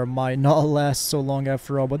Devourer might not last so long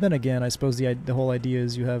after all. But then again, I suppose the whole idea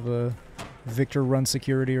is you have a Victor run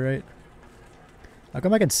security, right? How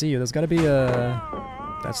come I can see you? There's got to be a...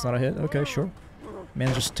 That's not a hit. Okay, sure.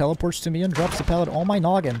 Man just teleports to me and drops the pallet on my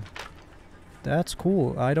noggin. That's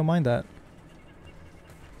cool. I don't mind that.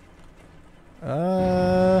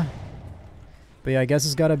 But yeah, I guess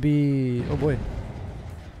it's got to be... Oh boy.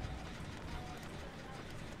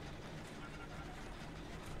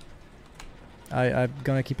 I'm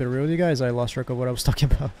gonna keep it real with you guys. I lost track of what I was talking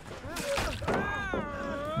about.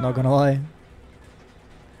 Not gonna lie.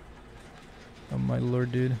 Oh my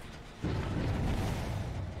lord, dude.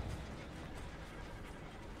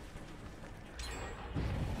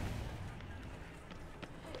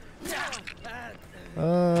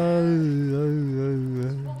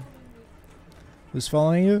 Who's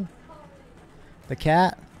following you? The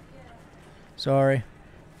cat? Sorry.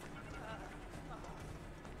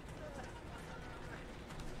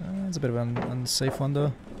 It's a bit of an unsafe one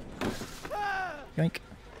though. Yank.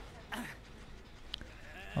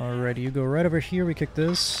 Alrighty, you go right over here, we kick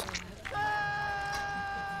this.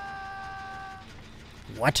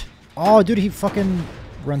 What? Oh, dude, he fucking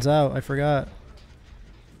runs out. I forgot.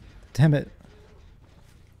 Damn it.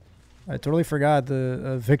 I totally forgot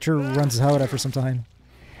the Victor runs out after some time.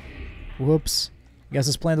 Whoops. Guess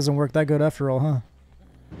this plan doesn't work that good after all, huh?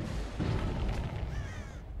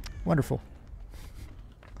 Wonderful.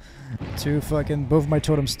 Both my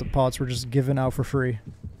totem pots were just given out for free.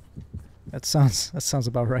 That sounds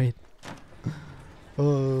about right.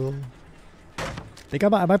 Oh. Think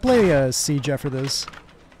I might play Siege after this.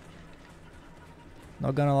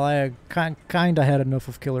 Not gonna lie, I kinda had enough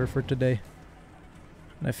of Killer for today.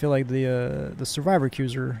 And I feel like the survivor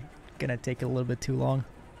queues are gonna take a little bit too long.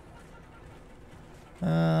 You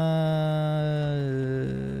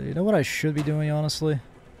know what I should be doing, honestly?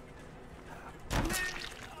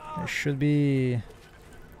 I should be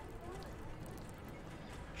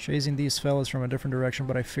chasing these fellas from a different direction,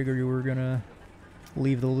 but I figured you were gonna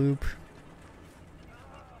leave the loop.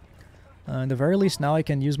 At the very least, now I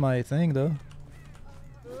can use my thing, though.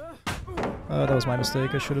 That was my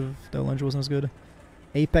mistake. I should have... That lunge wasn't as good.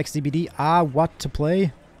 Apex DBD. What to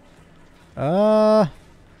play?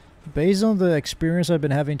 Based on the experience I've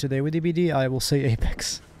been having today with DBD, I will say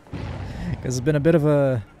Apex. Because it's been a bit of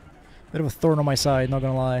a thorn on my side, not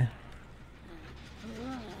gonna lie.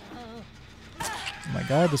 Oh my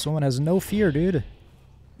god, this woman has no fear, dude.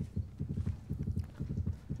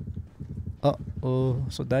 Uh-oh.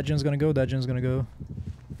 So that gen's gonna go, that gen's gonna go.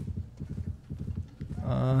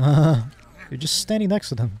 You're just standing next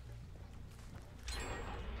to them.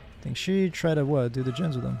 I think she tried to, what, do the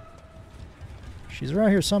gens with them. She's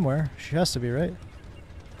around here somewhere. She has to be, right?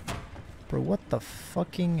 Bro, what the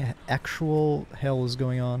fucking actual hell is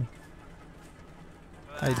going on?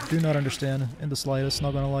 I do not understand in the slightest,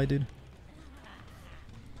 not gonna lie, dude.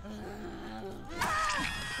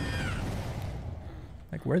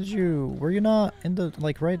 Like, were you not in the,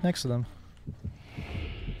 like, right next to them?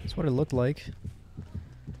 That's what it looked like.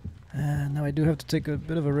 And now I do have to take a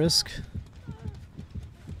bit of a risk.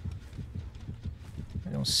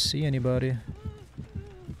 I don't see anybody.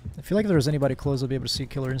 I feel like if there was anybody close, I'd be able to see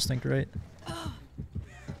Killer Instinct, right?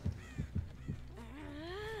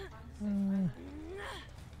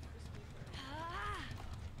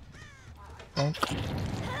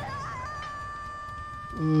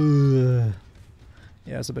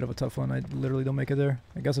 Yeah, it's a bit of a tough one. I literally don't make it there.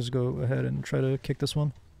 I guess I'll just go ahead and try to kick this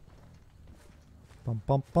one. Bum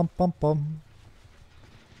bum bum bum bum.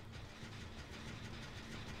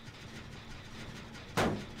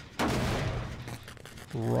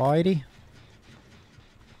 Righty.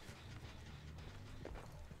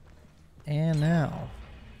 And now,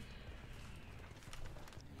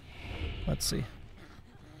 let's see.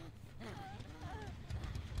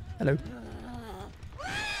 Hello.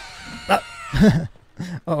 Ah.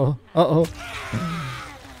 Uh-oh. Uh-oh.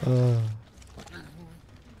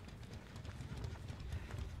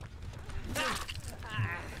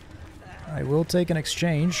 I will take an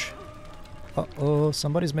exchange. Uh-oh,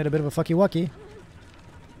 somebody's made a bit of a fucky wucky.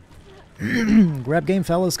 Grab game,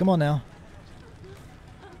 fellas. Come on now.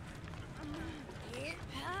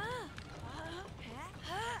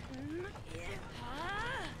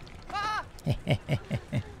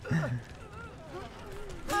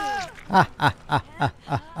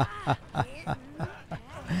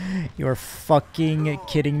 You're fucking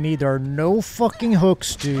kidding me. There are no fucking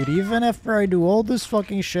hooks, dude. Even after I do all this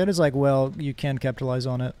fucking shit, it's like, well, you can't capitalize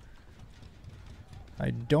on it. I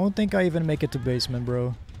don't think I even make it to basement,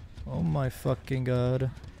 bro. Oh my fucking god.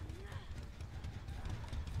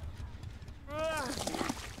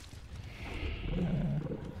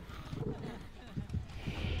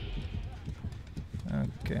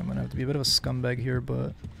 Okay, I'm gonna have to be a bit of a scumbag here,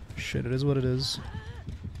 but shit, it is what it is.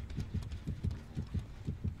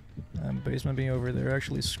 Basement being over there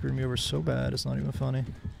actually screwed me over so bad, it's not even funny.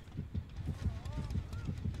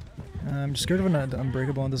 I'm just scared of an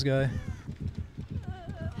unbreakable on this guy.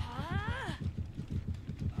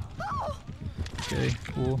 Okay,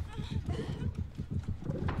 cool.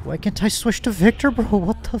 Why can't I switch to Victor, bro?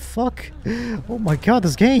 What the fuck? Oh my god,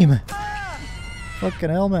 this game! Fucking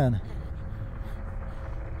hell, man.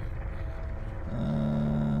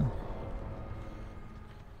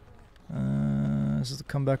 This is the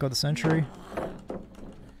comeback of the century.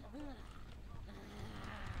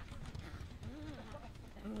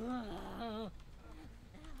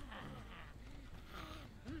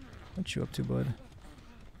 What you up to, bud?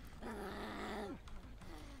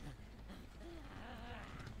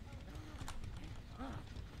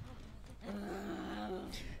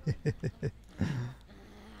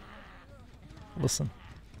 Listen.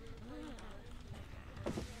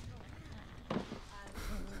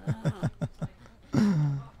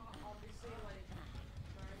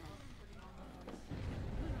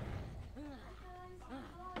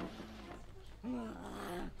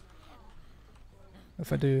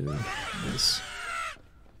 If I do this.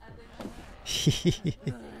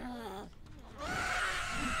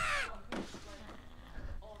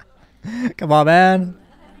 Come on, man.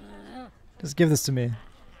 Just give this to me.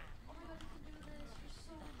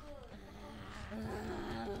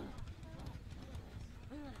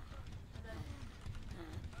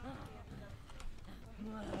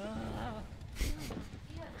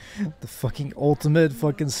 The fucking ultimate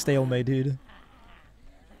fucking stalemate, dude.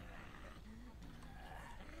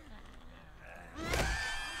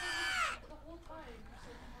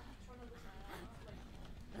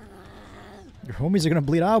 Your homies are gonna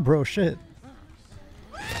bleed out, bro. Shit.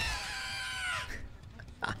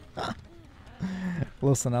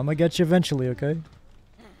 Listen, I'm gonna get you eventually, okay?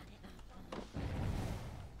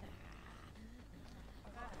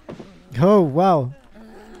 Oh, wow.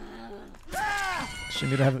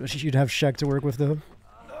 You'd have Shaq to work with, though.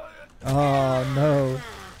 Oh, no.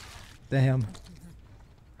 Damn.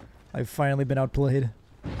 I've finally been outplayed.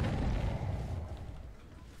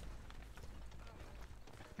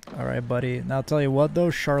 Alright, buddy. Now, I'll tell you what, though.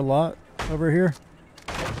 Charlotte over here.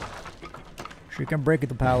 She can break at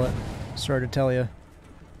the pallet. Sorry to tell you.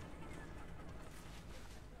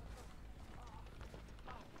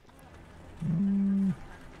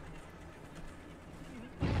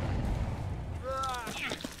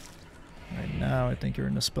 Right now, I think you're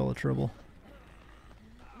in a spell of trouble.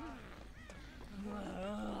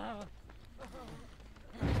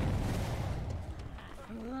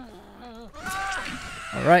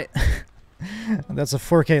 Alright. That's a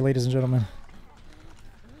 4K, ladies and gentlemen.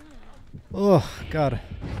 Oh, God.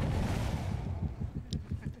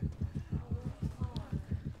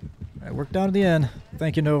 Alright, worked down to the end.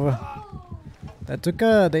 Thank you, Nova. That took,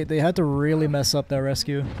 they had to really mess up that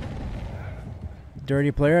rescue.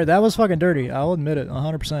 Dirty player. That was fucking dirty. I'll admit it,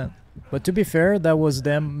 100%. But to be fair, that was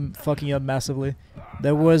them fucking up massively.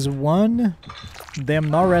 There was one, them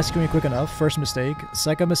not rescuing quick enough. First mistake.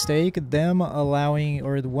 Second mistake, them allowing,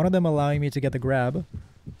 or one of them allowing me to get the grab.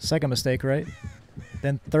 Second mistake, right?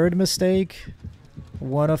 Then third mistake,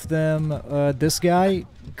 one of them, this guy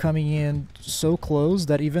coming in so close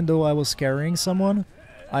that even though I was carrying someone,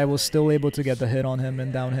 I was still able to get the hit on him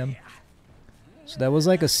and down him. So that was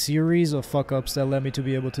like a series of fuck-ups that led me to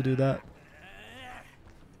be able to do that.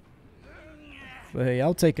 But hey,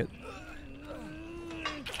 I'll take it.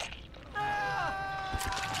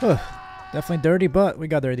 Definitely dirty, but we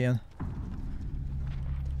got there at the end.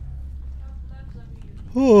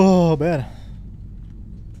 Oh, man.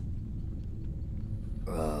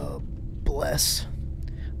 Bless.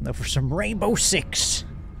 Now for some Rainbow Six.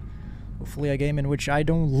 Hopefully a game in which I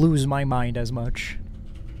don't lose my mind as much.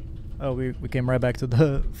 Oh, we came right back to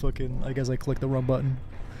the fucking... I guess I clicked the wrong button.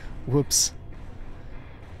 Whoops.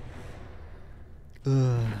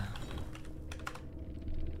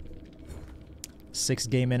 6th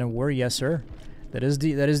game in a war, yes sir. That is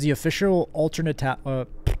the official alternate title.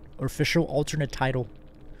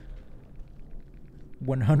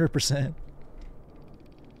 100%.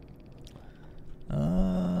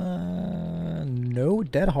 No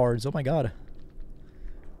dead hards. Oh my god.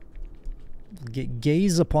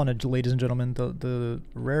 Gaze upon it, ladies and gentlemen. The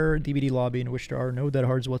rare DBD lobby in which there are no dead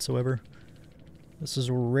hards whatsoever. This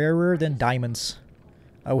is rarer than diamonds.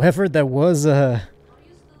 However, that was that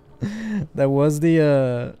was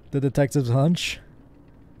the detective's hunch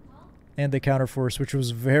and the counterforce, which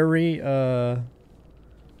was very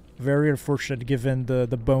very unfortunate given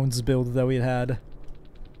the bones build that we had.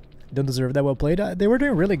 Don't deserve that. Well played. They were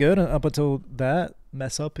doing really good up until that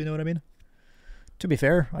mess up, you know what I mean? To be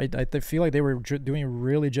fair, I feel like they were doing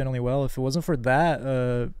really genuinely well. If it wasn't for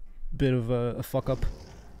that bit of a fuck up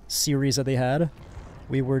series that they had,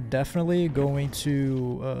 we were definitely going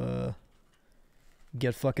to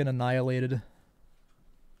get fucking annihilated.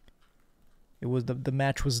 It was the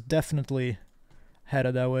match was definitely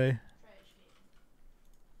headed that way.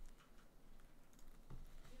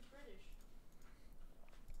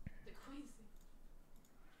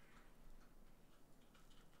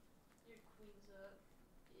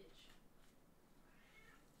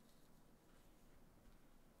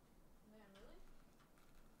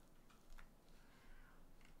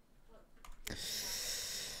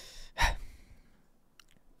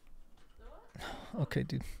 Okay,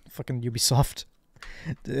 dude. Fucking Ubisoft.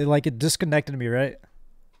 Like, it disconnected me, right?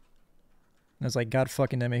 And it's like, god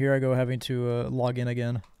fucking damn it. Here I go having to log in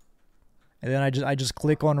again. And then I just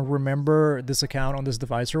click on remember this account on this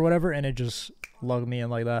device or whatever, and it just logged me in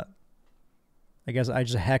like that. I guess I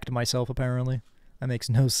just hacked myself, apparently. That makes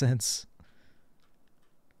no sense.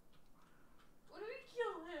 What do we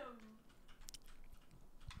kill him?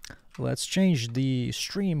 Let's change the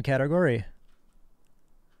stream category.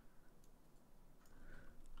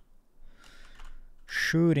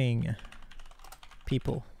 Shooting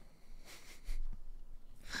people.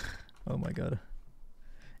 Oh my god.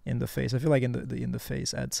 In the face. I feel like in the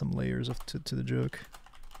face adds some layers of to the joke.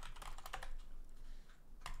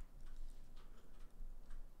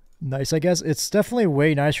 Nice, I guess. It's definitely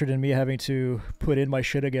way nicer than me having to put in my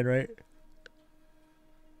shit again, right?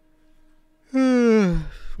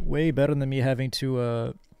 Way better than me having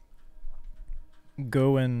to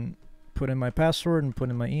go and put in my password and put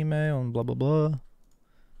in my email and blah blah blah.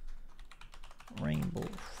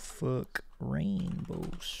 Rainbow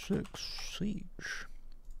Six Siege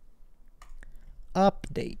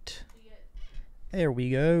update. There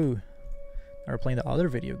we go. Now we're playing the other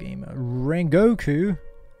video game, Rengoku.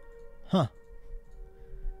 Huh.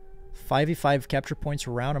 5v5 capture points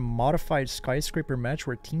around a modified skyscraper match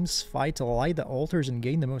where teams fight to light the altars and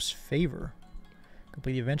gain the most favor.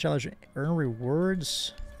 Complete the event challenge, earn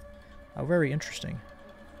rewards. How very interesting.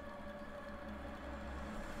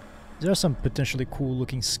 There are some potentially cool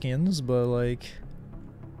looking skins, but like...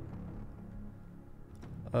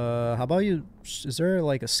 how about you... Is there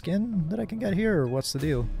like a skin that I can get here, or what's the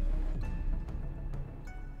deal?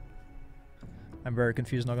 I'm very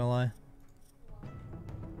confused, not gonna lie.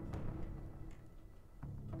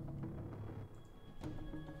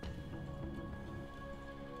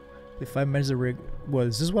 If 5 minutes of rig... What,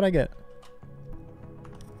 is this what I get?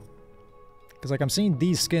 Because like I'm seeing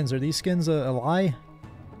these skins. Are these skins a lie?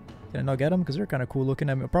 Can I not get them? Because they're kind of cool looking.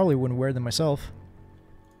 I mean, I probably wouldn't wear them myself.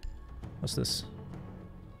 What's this?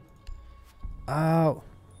 Ow.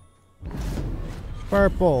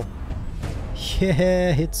 Purple.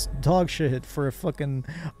 Yeah, it's dog shit for a fucking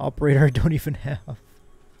operator I don't even have.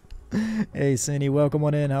 Hey, Cindy, welcome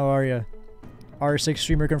on in. How are you? R6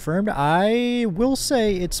 streamer confirmed. I will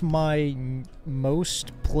say it's my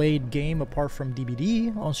most played game apart from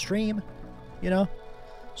DBD on stream, you know?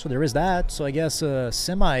 So there is that. So I guess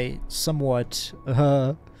somewhat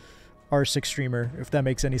R6 streamer, if that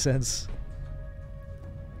makes any sense.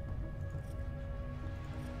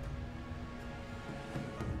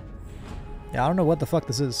 Yeah, I don't know what the fuck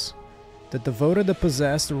this is. The Devoted, the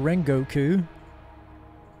Possessed, Rengoku.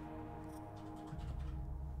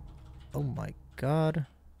 Oh my god.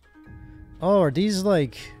 Oh, are these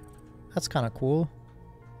like... That's kind of cool.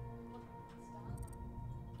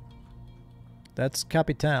 That's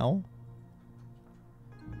Capital.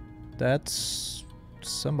 That's...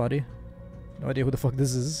 somebody. No idea who the fuck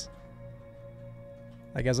this is.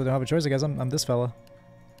 I guess I don't have a choice. I guess I'm this fella.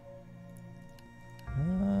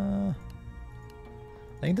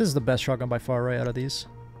 I think this is the best shotgun by far, right, out of these.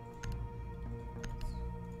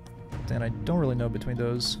 And I don't really know between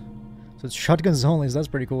those. So it's shotguns only, so that's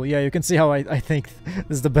pretty cool. Yeah, you can see how I think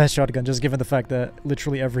this is the best shotgun, just given the fact that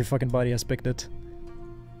literally every fucking body has picked it.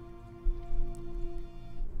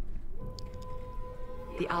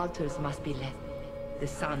 the altars must be led. The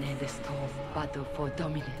sun and the storm battle for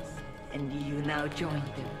dominance, and you now join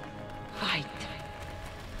them. Fight.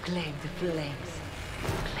 Claim the flames.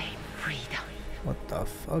 Claim freedom. What the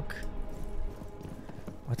fuck?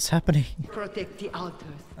 What's happening? Protect the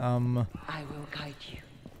altars. I will guide you.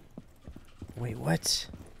 Wait, what?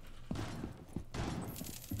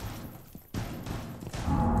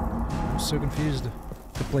 I'm so confused.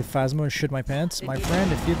 To play Phasmo and shit my pants? My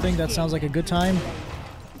friend, if you think that sounds like a good time,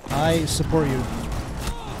 I support you.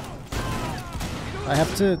 I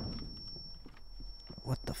have to...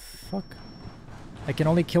 What the fuck? I can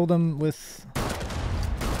only kill them with...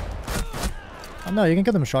 Oh no, you can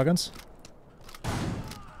kill them with shotguns.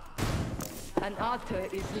 An altar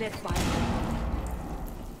is led by...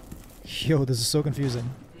 Yo, this is so confusing.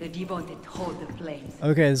 The devoted hold the flames.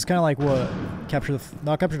 Okay, it's kind of like what? Capture the...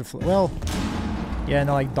 Not capture the... Well... Yeah,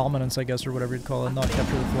 no, like dominance, I guess, or whatever you'd call it. Not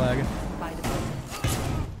capture the flag. By the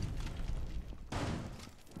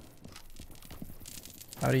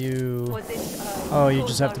How do you... Oh, you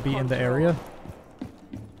just have to be in the area?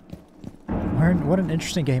 What an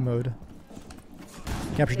interesting game mode.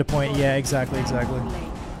 Capture the point. Yeah, exactly.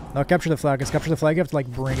 No, capture the flag. It's capture the flag. You have to, like,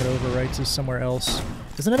 bring it over, right, to somewhere else.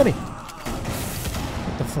 There's an enemy!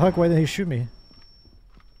 What the fuck? Why did he shoot me?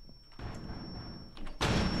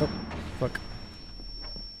 Oh, fuck.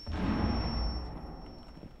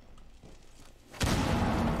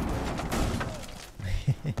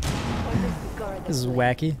 This is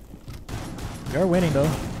wacky. We are winning, though.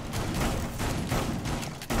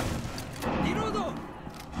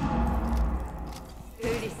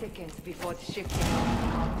 Before the shifting.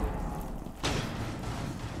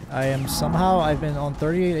 I am somehow, I've been on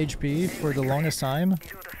 38 HP for the longest time,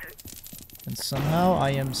 and somehow I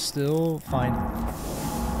am still fine.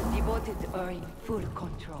 The devoted are in full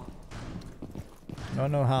control. I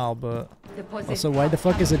don't know how, but also why the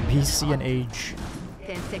fuck is it BC and age?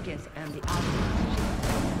 10 seconds and the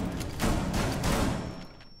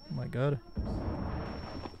Oh my god.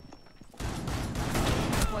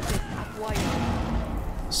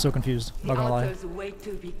 So confused, not gonna lie.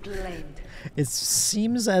 It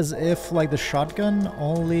seems as if like the shotgun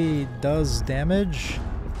only does damage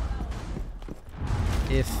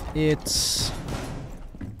if it's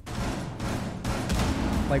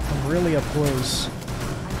like from really up close.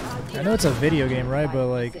 I know it's a video game, right? But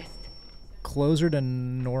like closer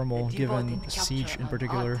than normal, given Siege in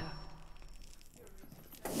particular.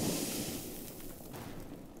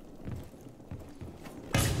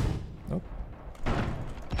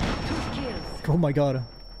 Oh my god.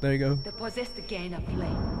 There you go. The possessed gain a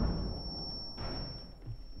flame.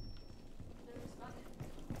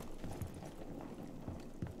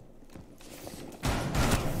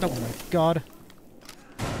 Oh my god.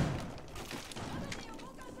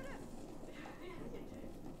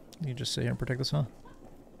 You just sit here and protect this, huh?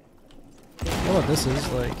 Oh, what this is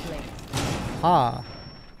like. Ah.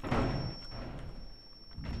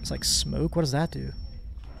 It's like smoke. What does that do?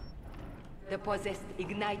 The possessed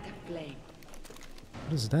ignite a flame.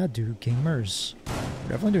 What does that do, gamers? We're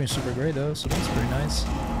definitely doing super great though, so that's pretty nice.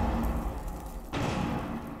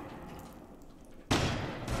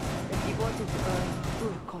 The devoted are in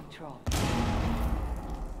full control.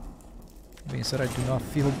 That being said, I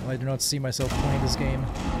do not see myself playing this game,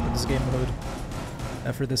 or this game mode,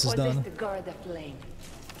 after this is done. Guard the flame.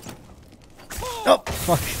 Oh,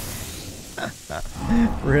 fuck.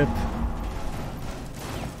 Rip.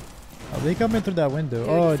 Oh, they come in through that window.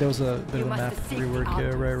 Oh, there was a bit of a map rework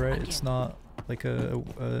here, right. It's not like a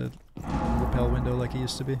rappel window like it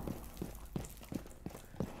used to be.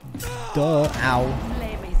 Duh, ow.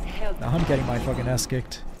 Now I'm getting my fucking ass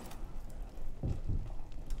kicked.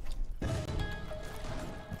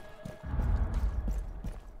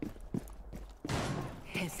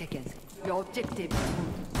 Seconds. Your objective.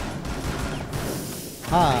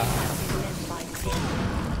 Ah.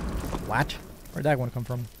 What? Where'd that one come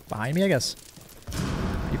from? Behind me, I guess.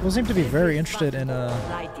 People seem to be very interested in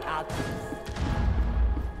like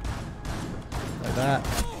that.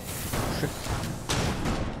 Shit.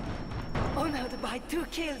 Honored by 2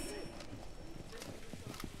 kills.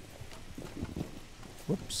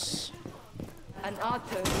 Whoops. An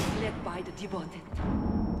altar is led by the devoted.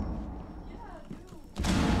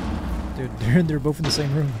 Dude, they're both in the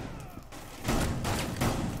same room.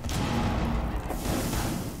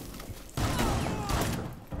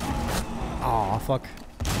 Aw, fuck.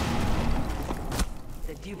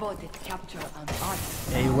 The devoted capture an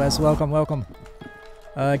altar. Hey Wes, welcome.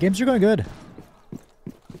 Games are going good.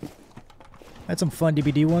 Had some fun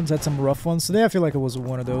DBD ones, had some rough ones. Today I feel like it was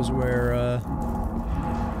one of those where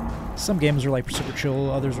some games are like super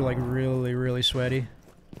chill, others are like really, really sweaty.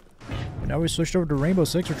 now we switched over to Rainbow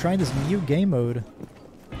Six. We're trying this new game mode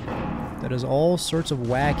that is all sorts of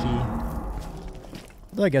wacky.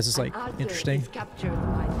 Though I guess it's like interesting.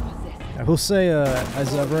 I will say,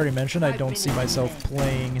 as I've already mentioned, I don't see myself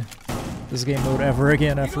playing this game mode ever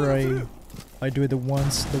again after I do it the one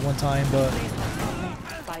time, but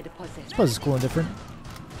I suppose it's cool and different.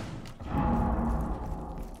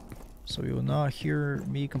 So you will not hear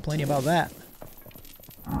me complaining about that.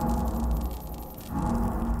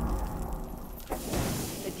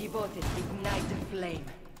 The devoted ignite the flame.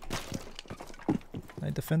 Can I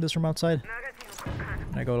defend this from outside?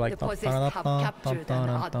 And I go like The possessed have captured an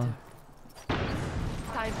altar.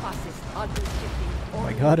 Time passes, altar shifting. Oh my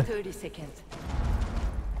Only god. 30 seconds.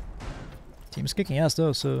 Team's kicking ass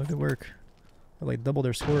though, so good work. They like double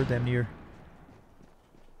their score damn near.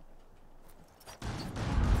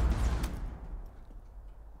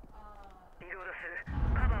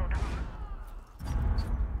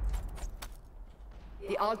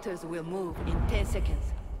 The altars will move in 10 seconds.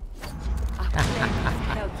 A flame is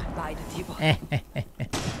held by the devoted.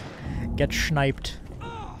 Get sniped.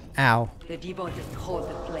 Ow. The devoted hold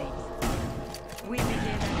the flames. We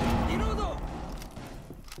begin.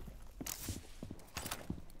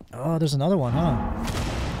 Oh, there's another one, huh?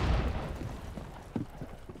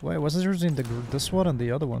 Wait, wasn't there using this one and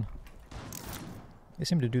the other one? They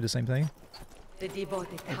seem to do the same thing. The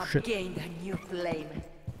devoted have shit. gained a new flame.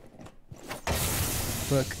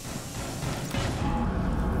 Look.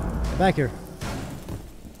 Get back here.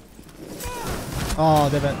 Oh,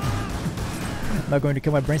 damn it. I'm not going to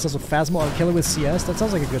kill my brain cells with Phasma. I'll kill it with CS. That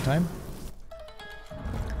sounds like a good time.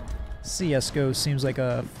 CSGO seems like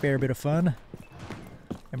a fair bit of fun.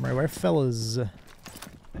 Am I right, fellas?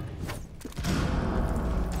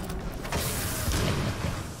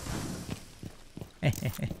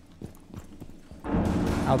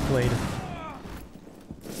 Outplayed.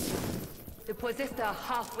 The possessed are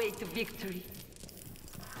halfway to victory.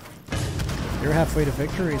 You're halfway to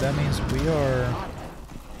victory. That means we are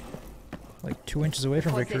like 2 inches away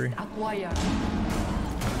from victory. Acquire.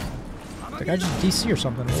 The guy just DC or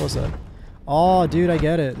something. What was that? Oh, dude, I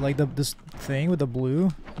get it. Like this thing with the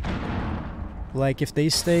blue. Like if they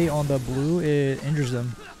stay on the blue, it injures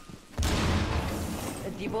them.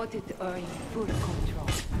 The devoted are in full control.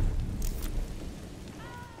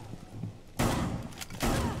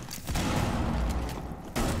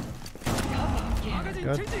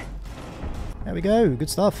 Good. There we go. Good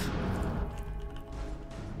stuff.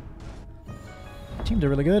 Teams are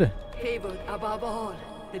really good. Favored above all,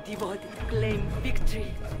 the devoted claim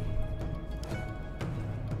victory.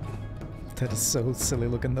 That is so silly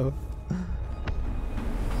looking though.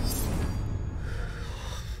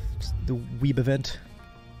 The Weeb event.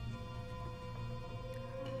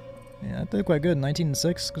 Yeah, I did quite good.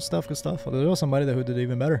 19-6. Good stuff, good stuff. There was somebody who did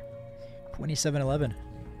even better. 27-11.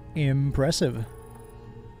 Impressive.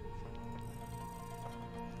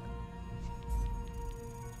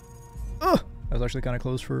 Ugh! That was actually kind of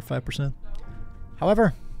close for 5%.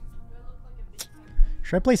 However,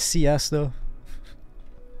 should I play CS though?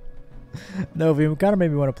 No, it kind of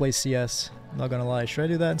made me want to play CS. I'm not gonna lie. Should I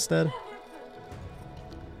do that instead?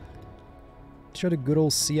 Try the good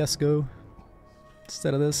old CSGO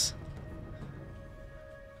instead of this.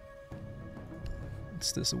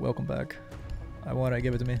 It's this. Welcome back. I want to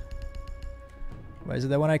give it to me. Why is it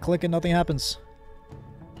that when I click it, nothing happens?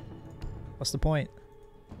 What's the point?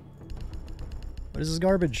 What is this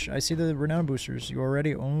garbage? I see the renown boosters. You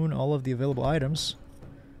already own all of the available items.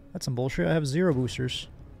 That's some bullshit. I have 0 boosters.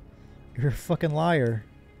 You're a fucking liar.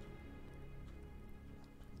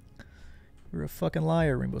 You're a fucking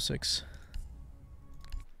liar, Rainbow Six.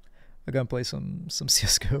 I'm gonna play some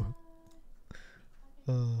CSGO.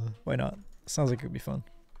 Why not? Sounds like it could be fun.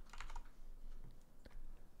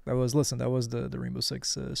 That was the Rainbow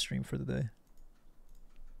Six stream for the day.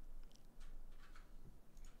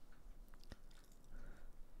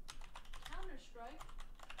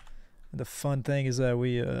 And the fun thing is that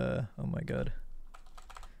we oh my god.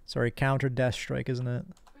 Sorry, Counter Death Strike, isn't it?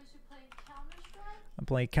 I'm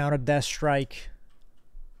playing Counter Death Strike.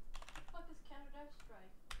 What the fuck is Counter Death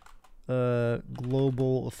Strike?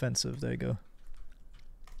 Global Offensive. There you go.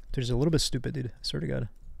 There's a little bit stupid, dude. I swear to God.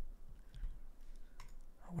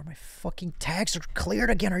 Oh, where my fucking tags are cleared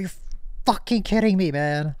again? Are you fucking kidding me,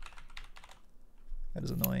 man? That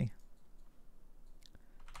is annoying.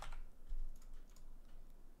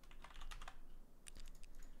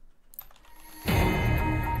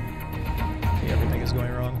 Okay, everything is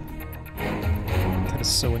going wrong. That is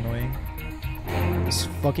so annoying. This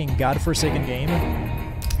fucking godforsaken game.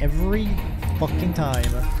 Every fucking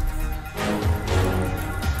time.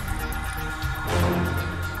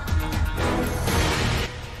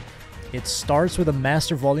 It starts with a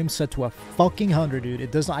master volume set to a fucking 100, dude.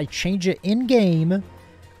 It does not. I change it in game.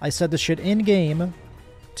 I set the shit in game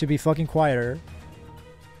to be fucking quieter.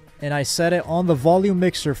 And I set it on the volume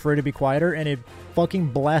mixer for it to be quieter, and it fucking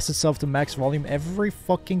blasts itself to max volume every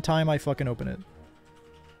fucking time I fucking open it.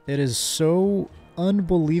 It is so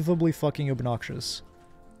unbelievably fucking obnoxious.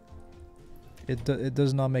 It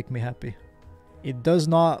does not make me happy. It does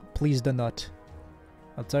not please the nut.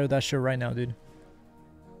 I'll tell you that shit right now, dude.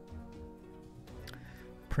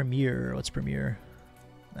 Premiere. Let's premiere.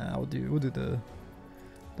 Nah, we'll do the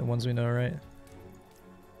ones we know, right?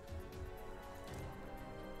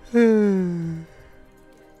 Kind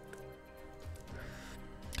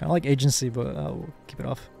of like Agency, but we'll keep it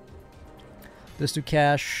off. Let's do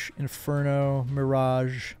Cash, Inferno,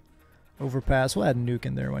 Mirage, Overpass. We'll add Nuke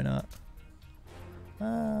in there, why not?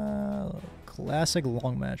 Classic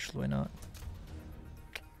long match, why not?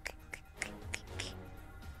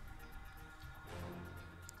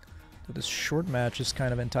 So this short match is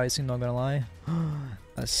kind of enticing, not gonna lie.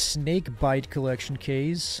 A Snake Bite collection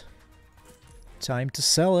case. Time to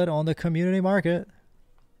sell it on the community market.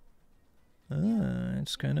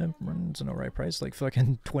 It's kind of runs an alright price, like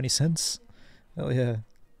fucking 20 cents. Hell yeah.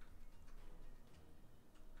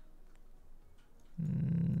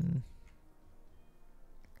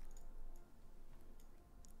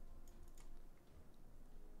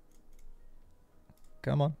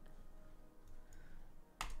 Come on.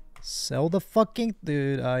 Sell the fucking...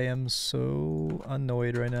 Dude, I am so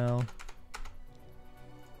annoyed right now.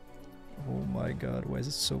 Oh my god, why is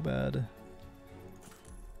it so bad?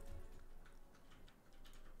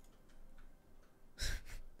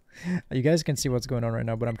 You guys can see what's going on right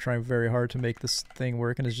now, but I'm trying very hard to make this thing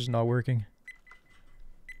work and it's just not working.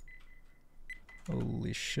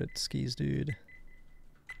 Holy shit, skis, dude.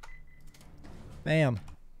 Bam.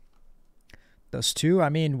 Dust 2, I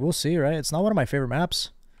mean, we'll see, right? It's not one of my favorite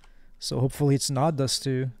maps. So hopefully it's not Dust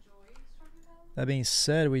 2. That being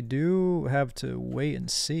said, we do have to wait and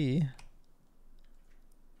see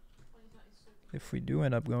if we do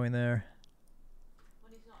end up going there.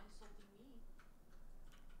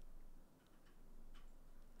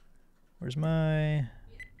 Where's my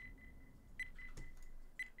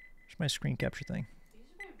screen capture thing?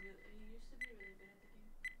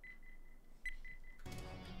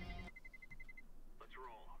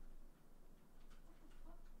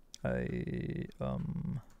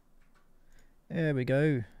 There we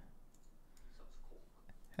go.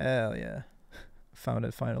 Hell yeah. Found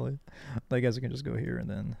it finally. I guess I can just go here and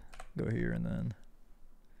then go here and then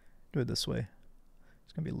do it this way.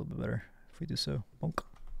 It's gonna be a little bit better if we do so. Bonk.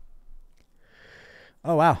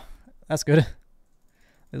 Oh wow, that's good.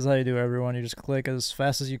 This is how you do it, everyone. You just click as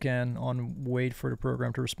fast as you can on wait for the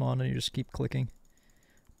program to respond, and you just keep clicking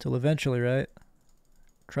till eventually, right?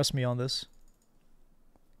 Trust me on this.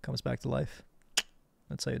 Comes back to life.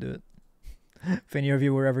 That's how you do it. If any of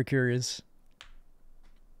you were ever curious.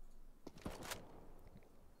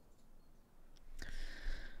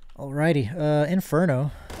 Alrighty,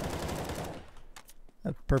 Inferno.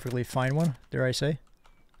 A perfectly fine one, dare I say.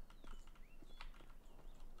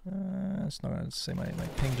 It's not gonna say my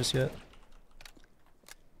ping just yet.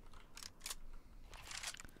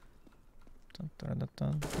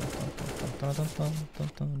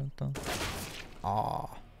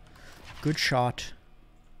 Ah, good shot.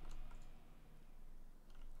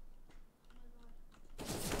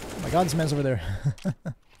 Oh my god, this man's over there.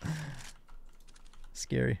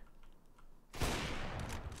 Scary.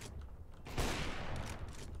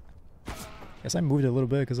 Guess I moved it a little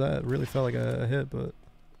bit because I really felt like a hit, but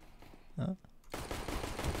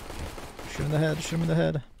shoot him in the head, shoot him in the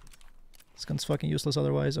head. This gun's fucking useless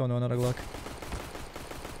otherwise. Oh no, not a Glock.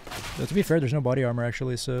 But to be fair, there's no body armor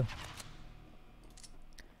actually, so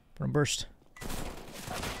put him burst.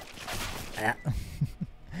 Ah.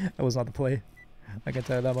 That was not the play. I can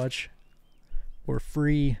tell you that much. We're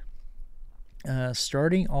free.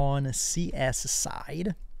 Starting on CS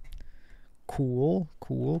side. Cool,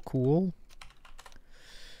 cool, cool.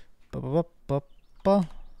 We're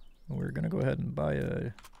gonna go ahead and buy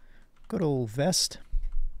a good old vest.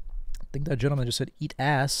 I think that gentleman just said eat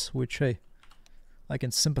ass, which hey, I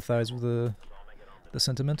can sympathize with the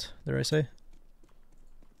sentiment, dare I say.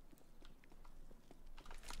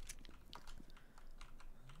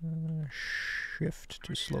 Shift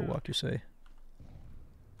to slow walk, you say.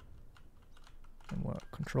 And what?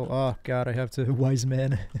 Control. Oh god, I have to. Wise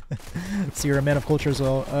man. See, you're a man of culture as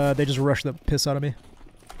well. They just rushed the piss out of me.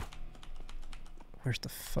 Where's the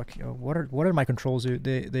fuck? Oh, what are my controls?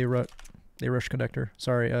 They rush conductor.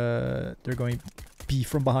 Sorry. They're going B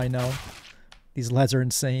from behind now. These lads are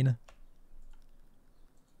insane.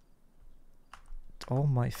 Oh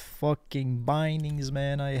my fucking bindings,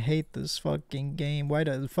 man. I hate this fucking game. Why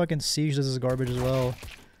does fucking Siege does this garbage as well?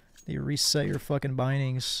 You reset your fucking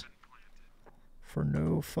bindings for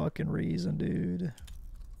no fucking reason, dude.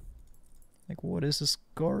 Like, what is this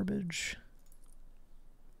garbage?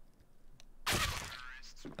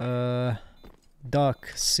 Duck,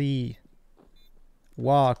 C,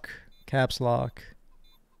 walk, caps lock.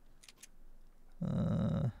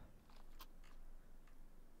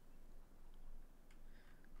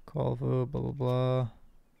 Call vote, blah blah blah.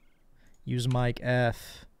 Use mic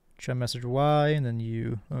F. Chat message Y and then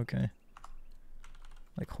U. Okay.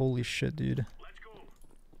 Like, holy shit, dude.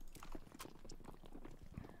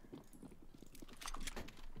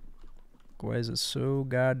 Why is it so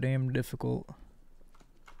goddamn difficult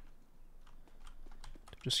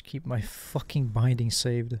to just keep my fucking binding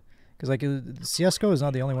saved? Because, like, CSGO is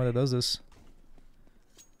not the only one that does this.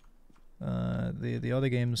 The other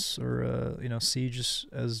games, or you know, Siege,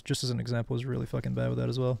 just as an example, is really fucking bad with that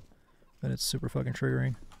as well, and it's super fucking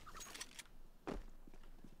triggering. I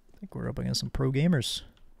think we're up against some pro gamers.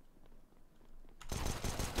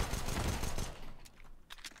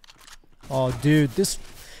 Oh, dude, this,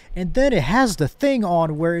 and then it has the thing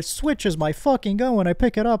on where it switches my fucking gun when I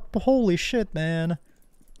pick it up. Holy shit, man.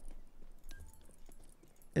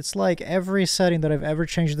 It's like every setting that I've ever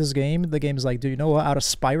changed this game, the game's like, dude, you know what? Out of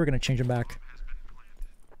spite, we're gonna change them back.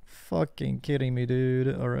 Fucking kidding me, dude.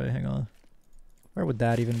 Alright, hang on. Where would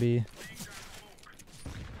that even be?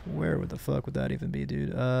 Where would the fuck would that even be,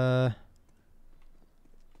 dude?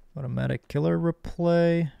 Automatic killer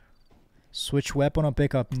replay. Switch weapon on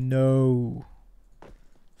pickup. No.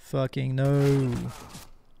 Fucking no.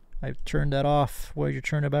 I've turned that off. Why'd you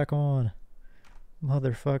turn it back on?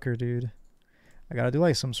 Motherfucker, dude. I gotta do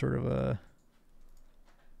like some sort of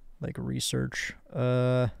like research.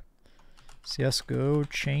 CSGO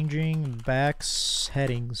changing back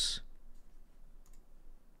settings.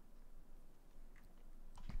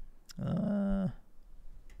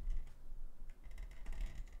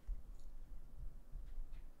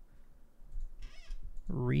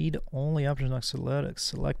 Read only options not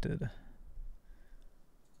selected.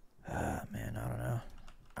 Man, I don't know.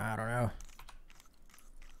 I don't know.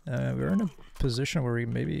 We're in a position where we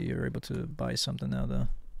maybe are able to buy something now, though.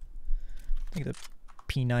 I think the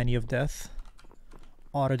P90 of death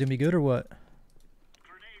ought to do me good, or what?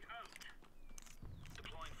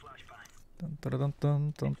 Dun, dun, dun,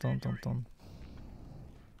 dun, dun, dun, dun,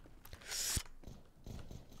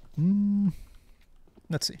 dun.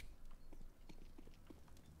 Let's see.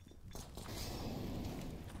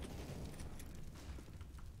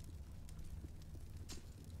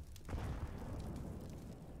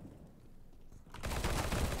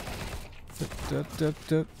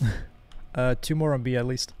 Two more on B at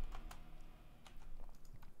least.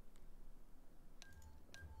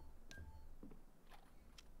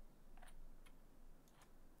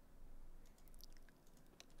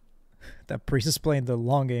 That priest is playing the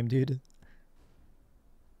long game, dude.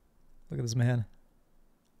 Look at this man.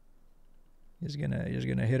 He's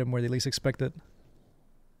gonna hit him where they least expect it.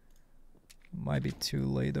 Might be too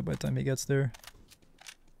late though by the time he gets there.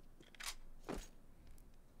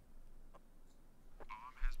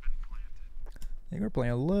 I think we're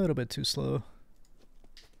playing a little bit too slow.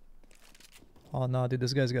 Oh no, dude,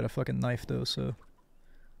 this guy's got a fucking knife though, so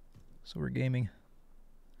we're gaming.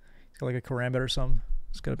 He's got like a karambit or something.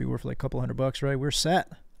 It's gotta be worth like a couple $100, right? We're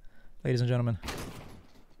set, ladies and gentlemen.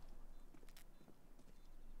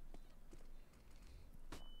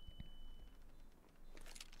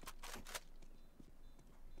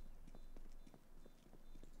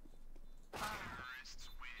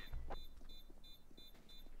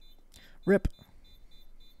 Rip.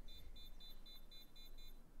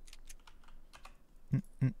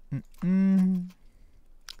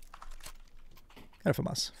 Got it from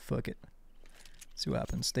us. Fuck it. See what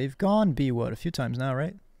happens. They've gone B what? A few times now,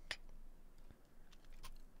 right?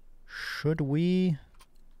 Should we?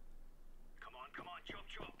 Come on, chop,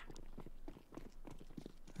 chop.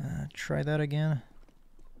 Try that again.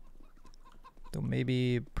 Though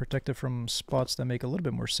maybe protect it from spots that make a little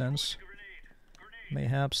bit more sense.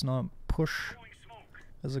 Mayhaps not push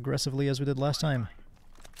as aggressively as we did last time.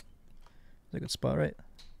 It's a good spot, right?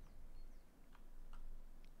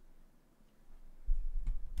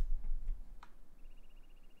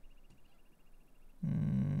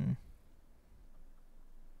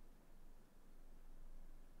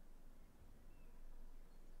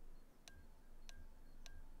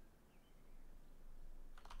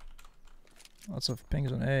 Lots of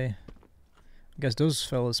pings on A. I guess those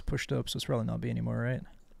fellas pushed up, so it's probably not B anymore, right?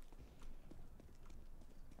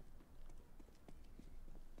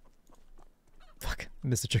 Fuck.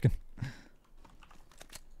 Missed the chicken.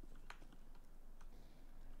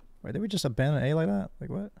 Wait, did we just abandon A like that? Like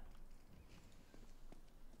what?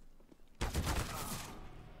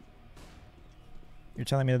 You're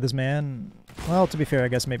telling me that this man... Well, to be fair, I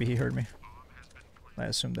guess maybe he heard me. I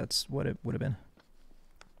assume that's what it would have been.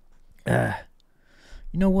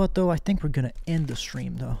 You know what, though? I think we're gonna end the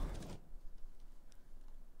stream, though.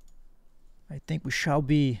 I think we shall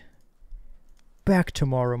be back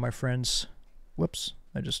tomorrow, my friends. Whoops.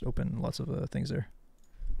 I just opened lots of things there.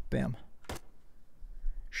 Bam.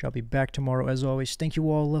 Shall be back tomorrow, as always. Thank you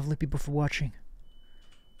all, lovely people, for watching.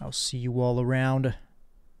 I'll see you all around.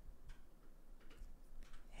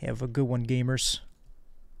 Have a good one, gamers.